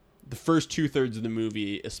 The first 2/3 of the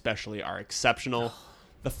movie especially are exceptional.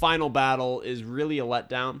 The final battle is really a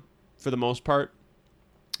letdown for the most part.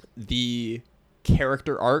 The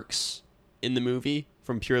character arcs in the movie,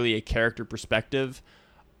 from purely a character perspective,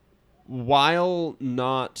 while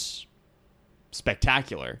not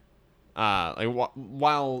spectacular,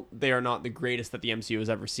 while they are not the greatest that the MCU has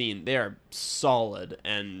ever seen, they are solid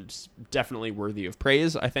and definitely worthy of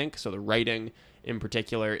praise, I think. So the writing in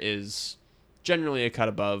particular is generally a cut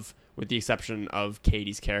above, with the exception of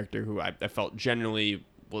Katie's character, who I felt generally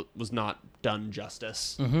was not done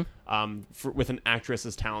justice. With an actress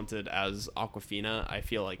as talented as Awkwafina, I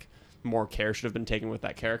feel like more care should have been taken with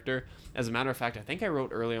that character. As a matter of fact, I think I wrote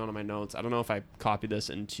early on in my notes, I don't know if I copied this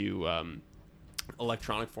into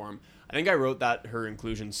electronic form, I think I wrote that her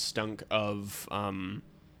inclusion stunk of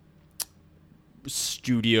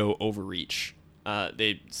studio overreach.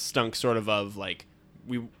 They stunk sort of like,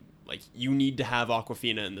 you need to have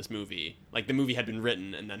Awkwafina in this movie. Like, the movie had been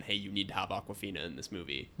written, and then, hey, you need to have Awkwafina in this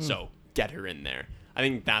movie, so get her in there. I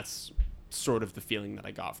think that's sort of the feeling that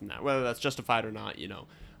I got from that. Whether that's justified or not,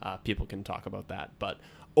 people can talk about that. But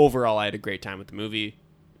overall, I had a great time with the movie.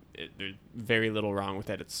 There's very little wrong with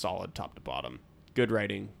it. It's solid top to bottom. Good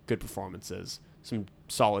writing, good performances, some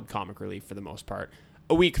solid comic relief for the most part.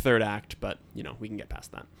 A weak third act, but, we can get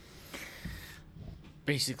past that.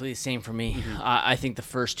 Basically the same for me. I think the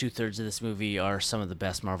first 2/3 of this movie are some of the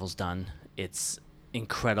best Marvel's done. It's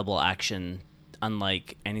incredible action,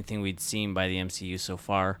 unlike anything we'd seen by the MCU so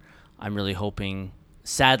far. I'm really hoping...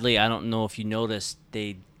 Sadly, I don't know if you noticed,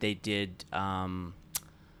 they did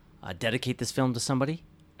dedicate this film to somebody.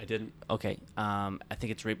 I didn't. Okay. I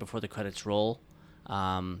think it's right before the credits roll.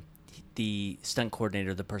 The stunt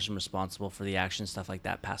coordinator, the person responsible for the action, stuff like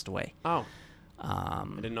that, passed away. Oh. I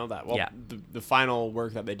didn't know that. Well, yeah. The final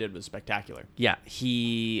work that they did was spectacular. Yeah.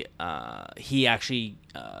 He actually...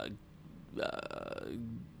 what's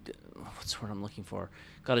the word I'm looking for?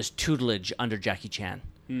 Got his tutelage under Jackie Chan.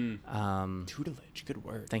 Tutelage, good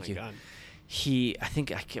word. Thank you. God.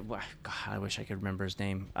 I wish I could remember his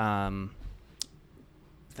name. I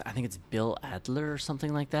think it's Bill Adler or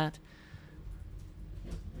something like that.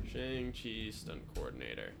 Shang-Chi stunt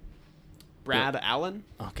coordinator. Brad Allen?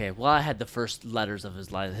 Okay, well, I had the first letters of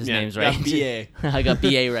his name's right. Got BA. I got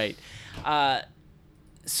BA right.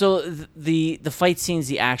 So the fight scenes,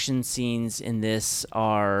 the action scenes in this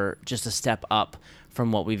are just a step up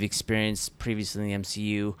from what we've experienced previously in the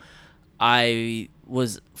MCU. I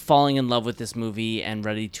was falling in love with this movie and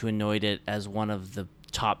ready to anoint it as one of the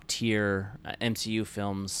top tier MCU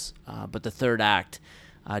films, but the third act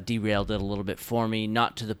derailed it a little bit for me,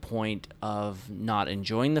 not to the point of not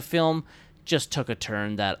enjoying the film, just took a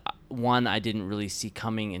turn that, one, I didn't really see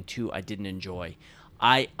coming, and two, I didn't enjoy.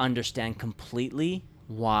 I understand completely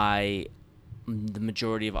why the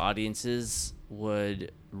majority of audiences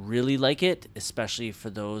would really like it, especially for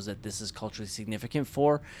those that this is culturally significant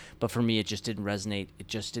for, but for me, it just didn't resonate. It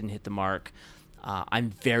just didn't hit the mark. I'm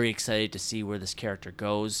very excited to see where this character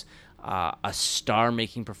goes. A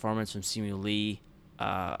star-making performance from Simu Lee,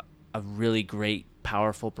 a really great,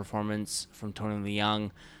 powerful performance from Tony Leung,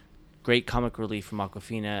 great comic relief from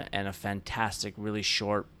Awkwafina, and a fantastic, really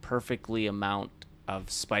short, perfectly amount of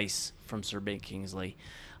spice from Sir Ben Kingsley,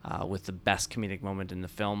 with the best comedic moment in the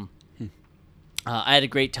film. I had a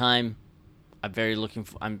great time. I'm very looking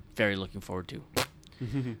forward to.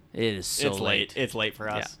 It is so late. It's late for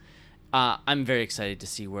us. Yeah. I'm very excited to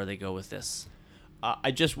see where they go with this. I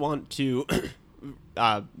just want to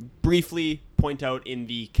briefly point out in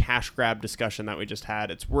the cash grab discussion that we just had,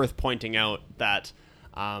 it's worth pointing out that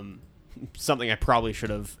something I probably should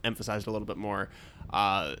have emphasized a little bit more.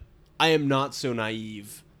 I am not so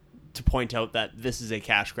naive to point out that this is a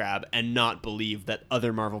cash grab and not believe that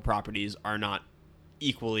other Marvel properties are not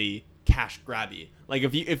equally cash grabby. Like,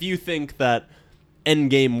 if you think that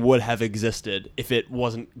Endgame would have existed if it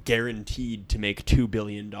wasn't guaranteed to make $2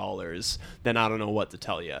 billion, then I don't know what to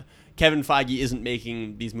tell you. Kevin Feige isn't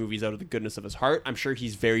making these movies out of the goodness of his heart. I'm sure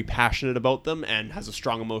he's very passionate about them and has a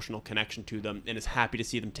strong emotional connection to them and is happy to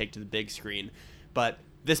see them take to the big screen. But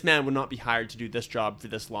this man would not be hired to do this job for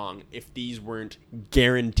this long if these weren't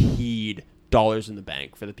guaranteed dollars in the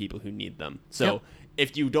bank for the people who need them. So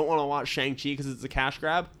if you don't want to watch Shang-Chi because it's a cash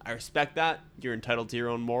grab, I respect that. You're entitled to your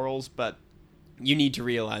own morals, but you need to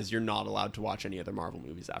realize you're not allowed to watch any other Marvel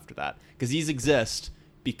movies after that, because these exist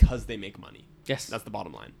because they make money. Yes. That's the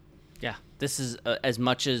bottom line. Yeah. This is, as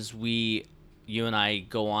much as you and I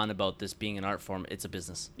go on about this being an art form, it's a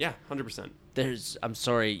business. Yeah, 100%. I'm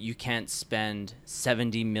sorry, you can't spend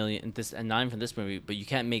 $70 million, and not even for this movie, but you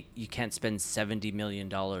can't spend $70 million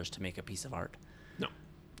to make a piece of art. No.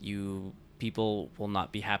 People will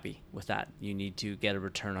not be happy with that. You need to get a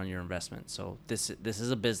return on your investment. So this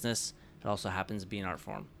is a business. It also happens to be an art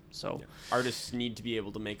form. So artists need to be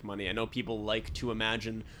able to make money. I know people like to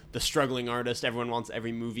imagine the struggling artist. Everyone wants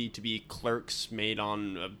every movie to be Clerks made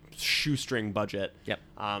on a shoestring budget. Yep.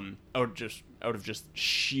 Out of just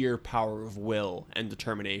sheer power of will and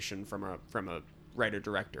determination from a writer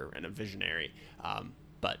director and a visionary.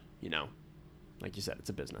 But like you said, it's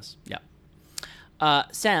a business. Yeah.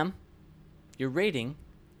 Sam, your rating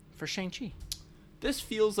for Shang-Chi? This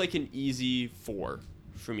feels like an easy 4.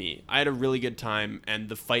 For me, I had a really good time, and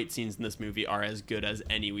the fight scenes in this movie are as good as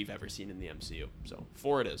any we've ever seen in the MCU. So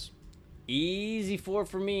 4 it is. Easy 4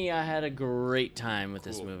 for me. I had a great time with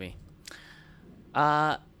this movie.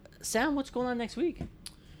 Sam, what's going on next week?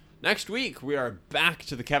 Next week, we are back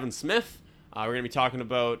to the Kevin Smith. We're going to be talking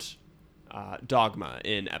about Dogma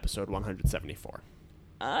in episode 174.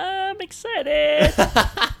 I'm excited.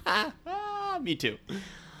 Me too.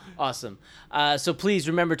 Awesome. So please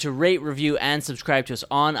remember to rate, review, and subscribe to us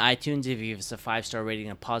on iTunes. If you give us a 5-star rating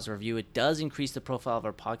and a positive review, it does increase the profile of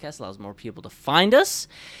our podcast, allows more people to find us.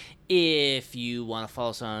 If you want to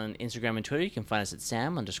follow us on Instagram and Twitter, you can find us at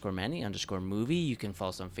Sam_Manny_movie. You can follow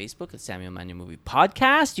us on Facebook at Samuel Manuel Movie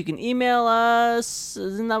Podcast. You can email us.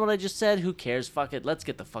 Isn't that what I just said? Who cares? Fuck it. Let's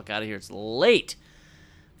get the fuck out of here. It's late.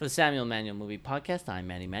 For the Samuel Manuel Movie Podcast, I'm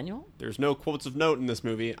Manny Manuel. There's no quotes of note in this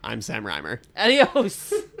movie. I'm Sam Reimer.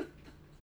 Adios.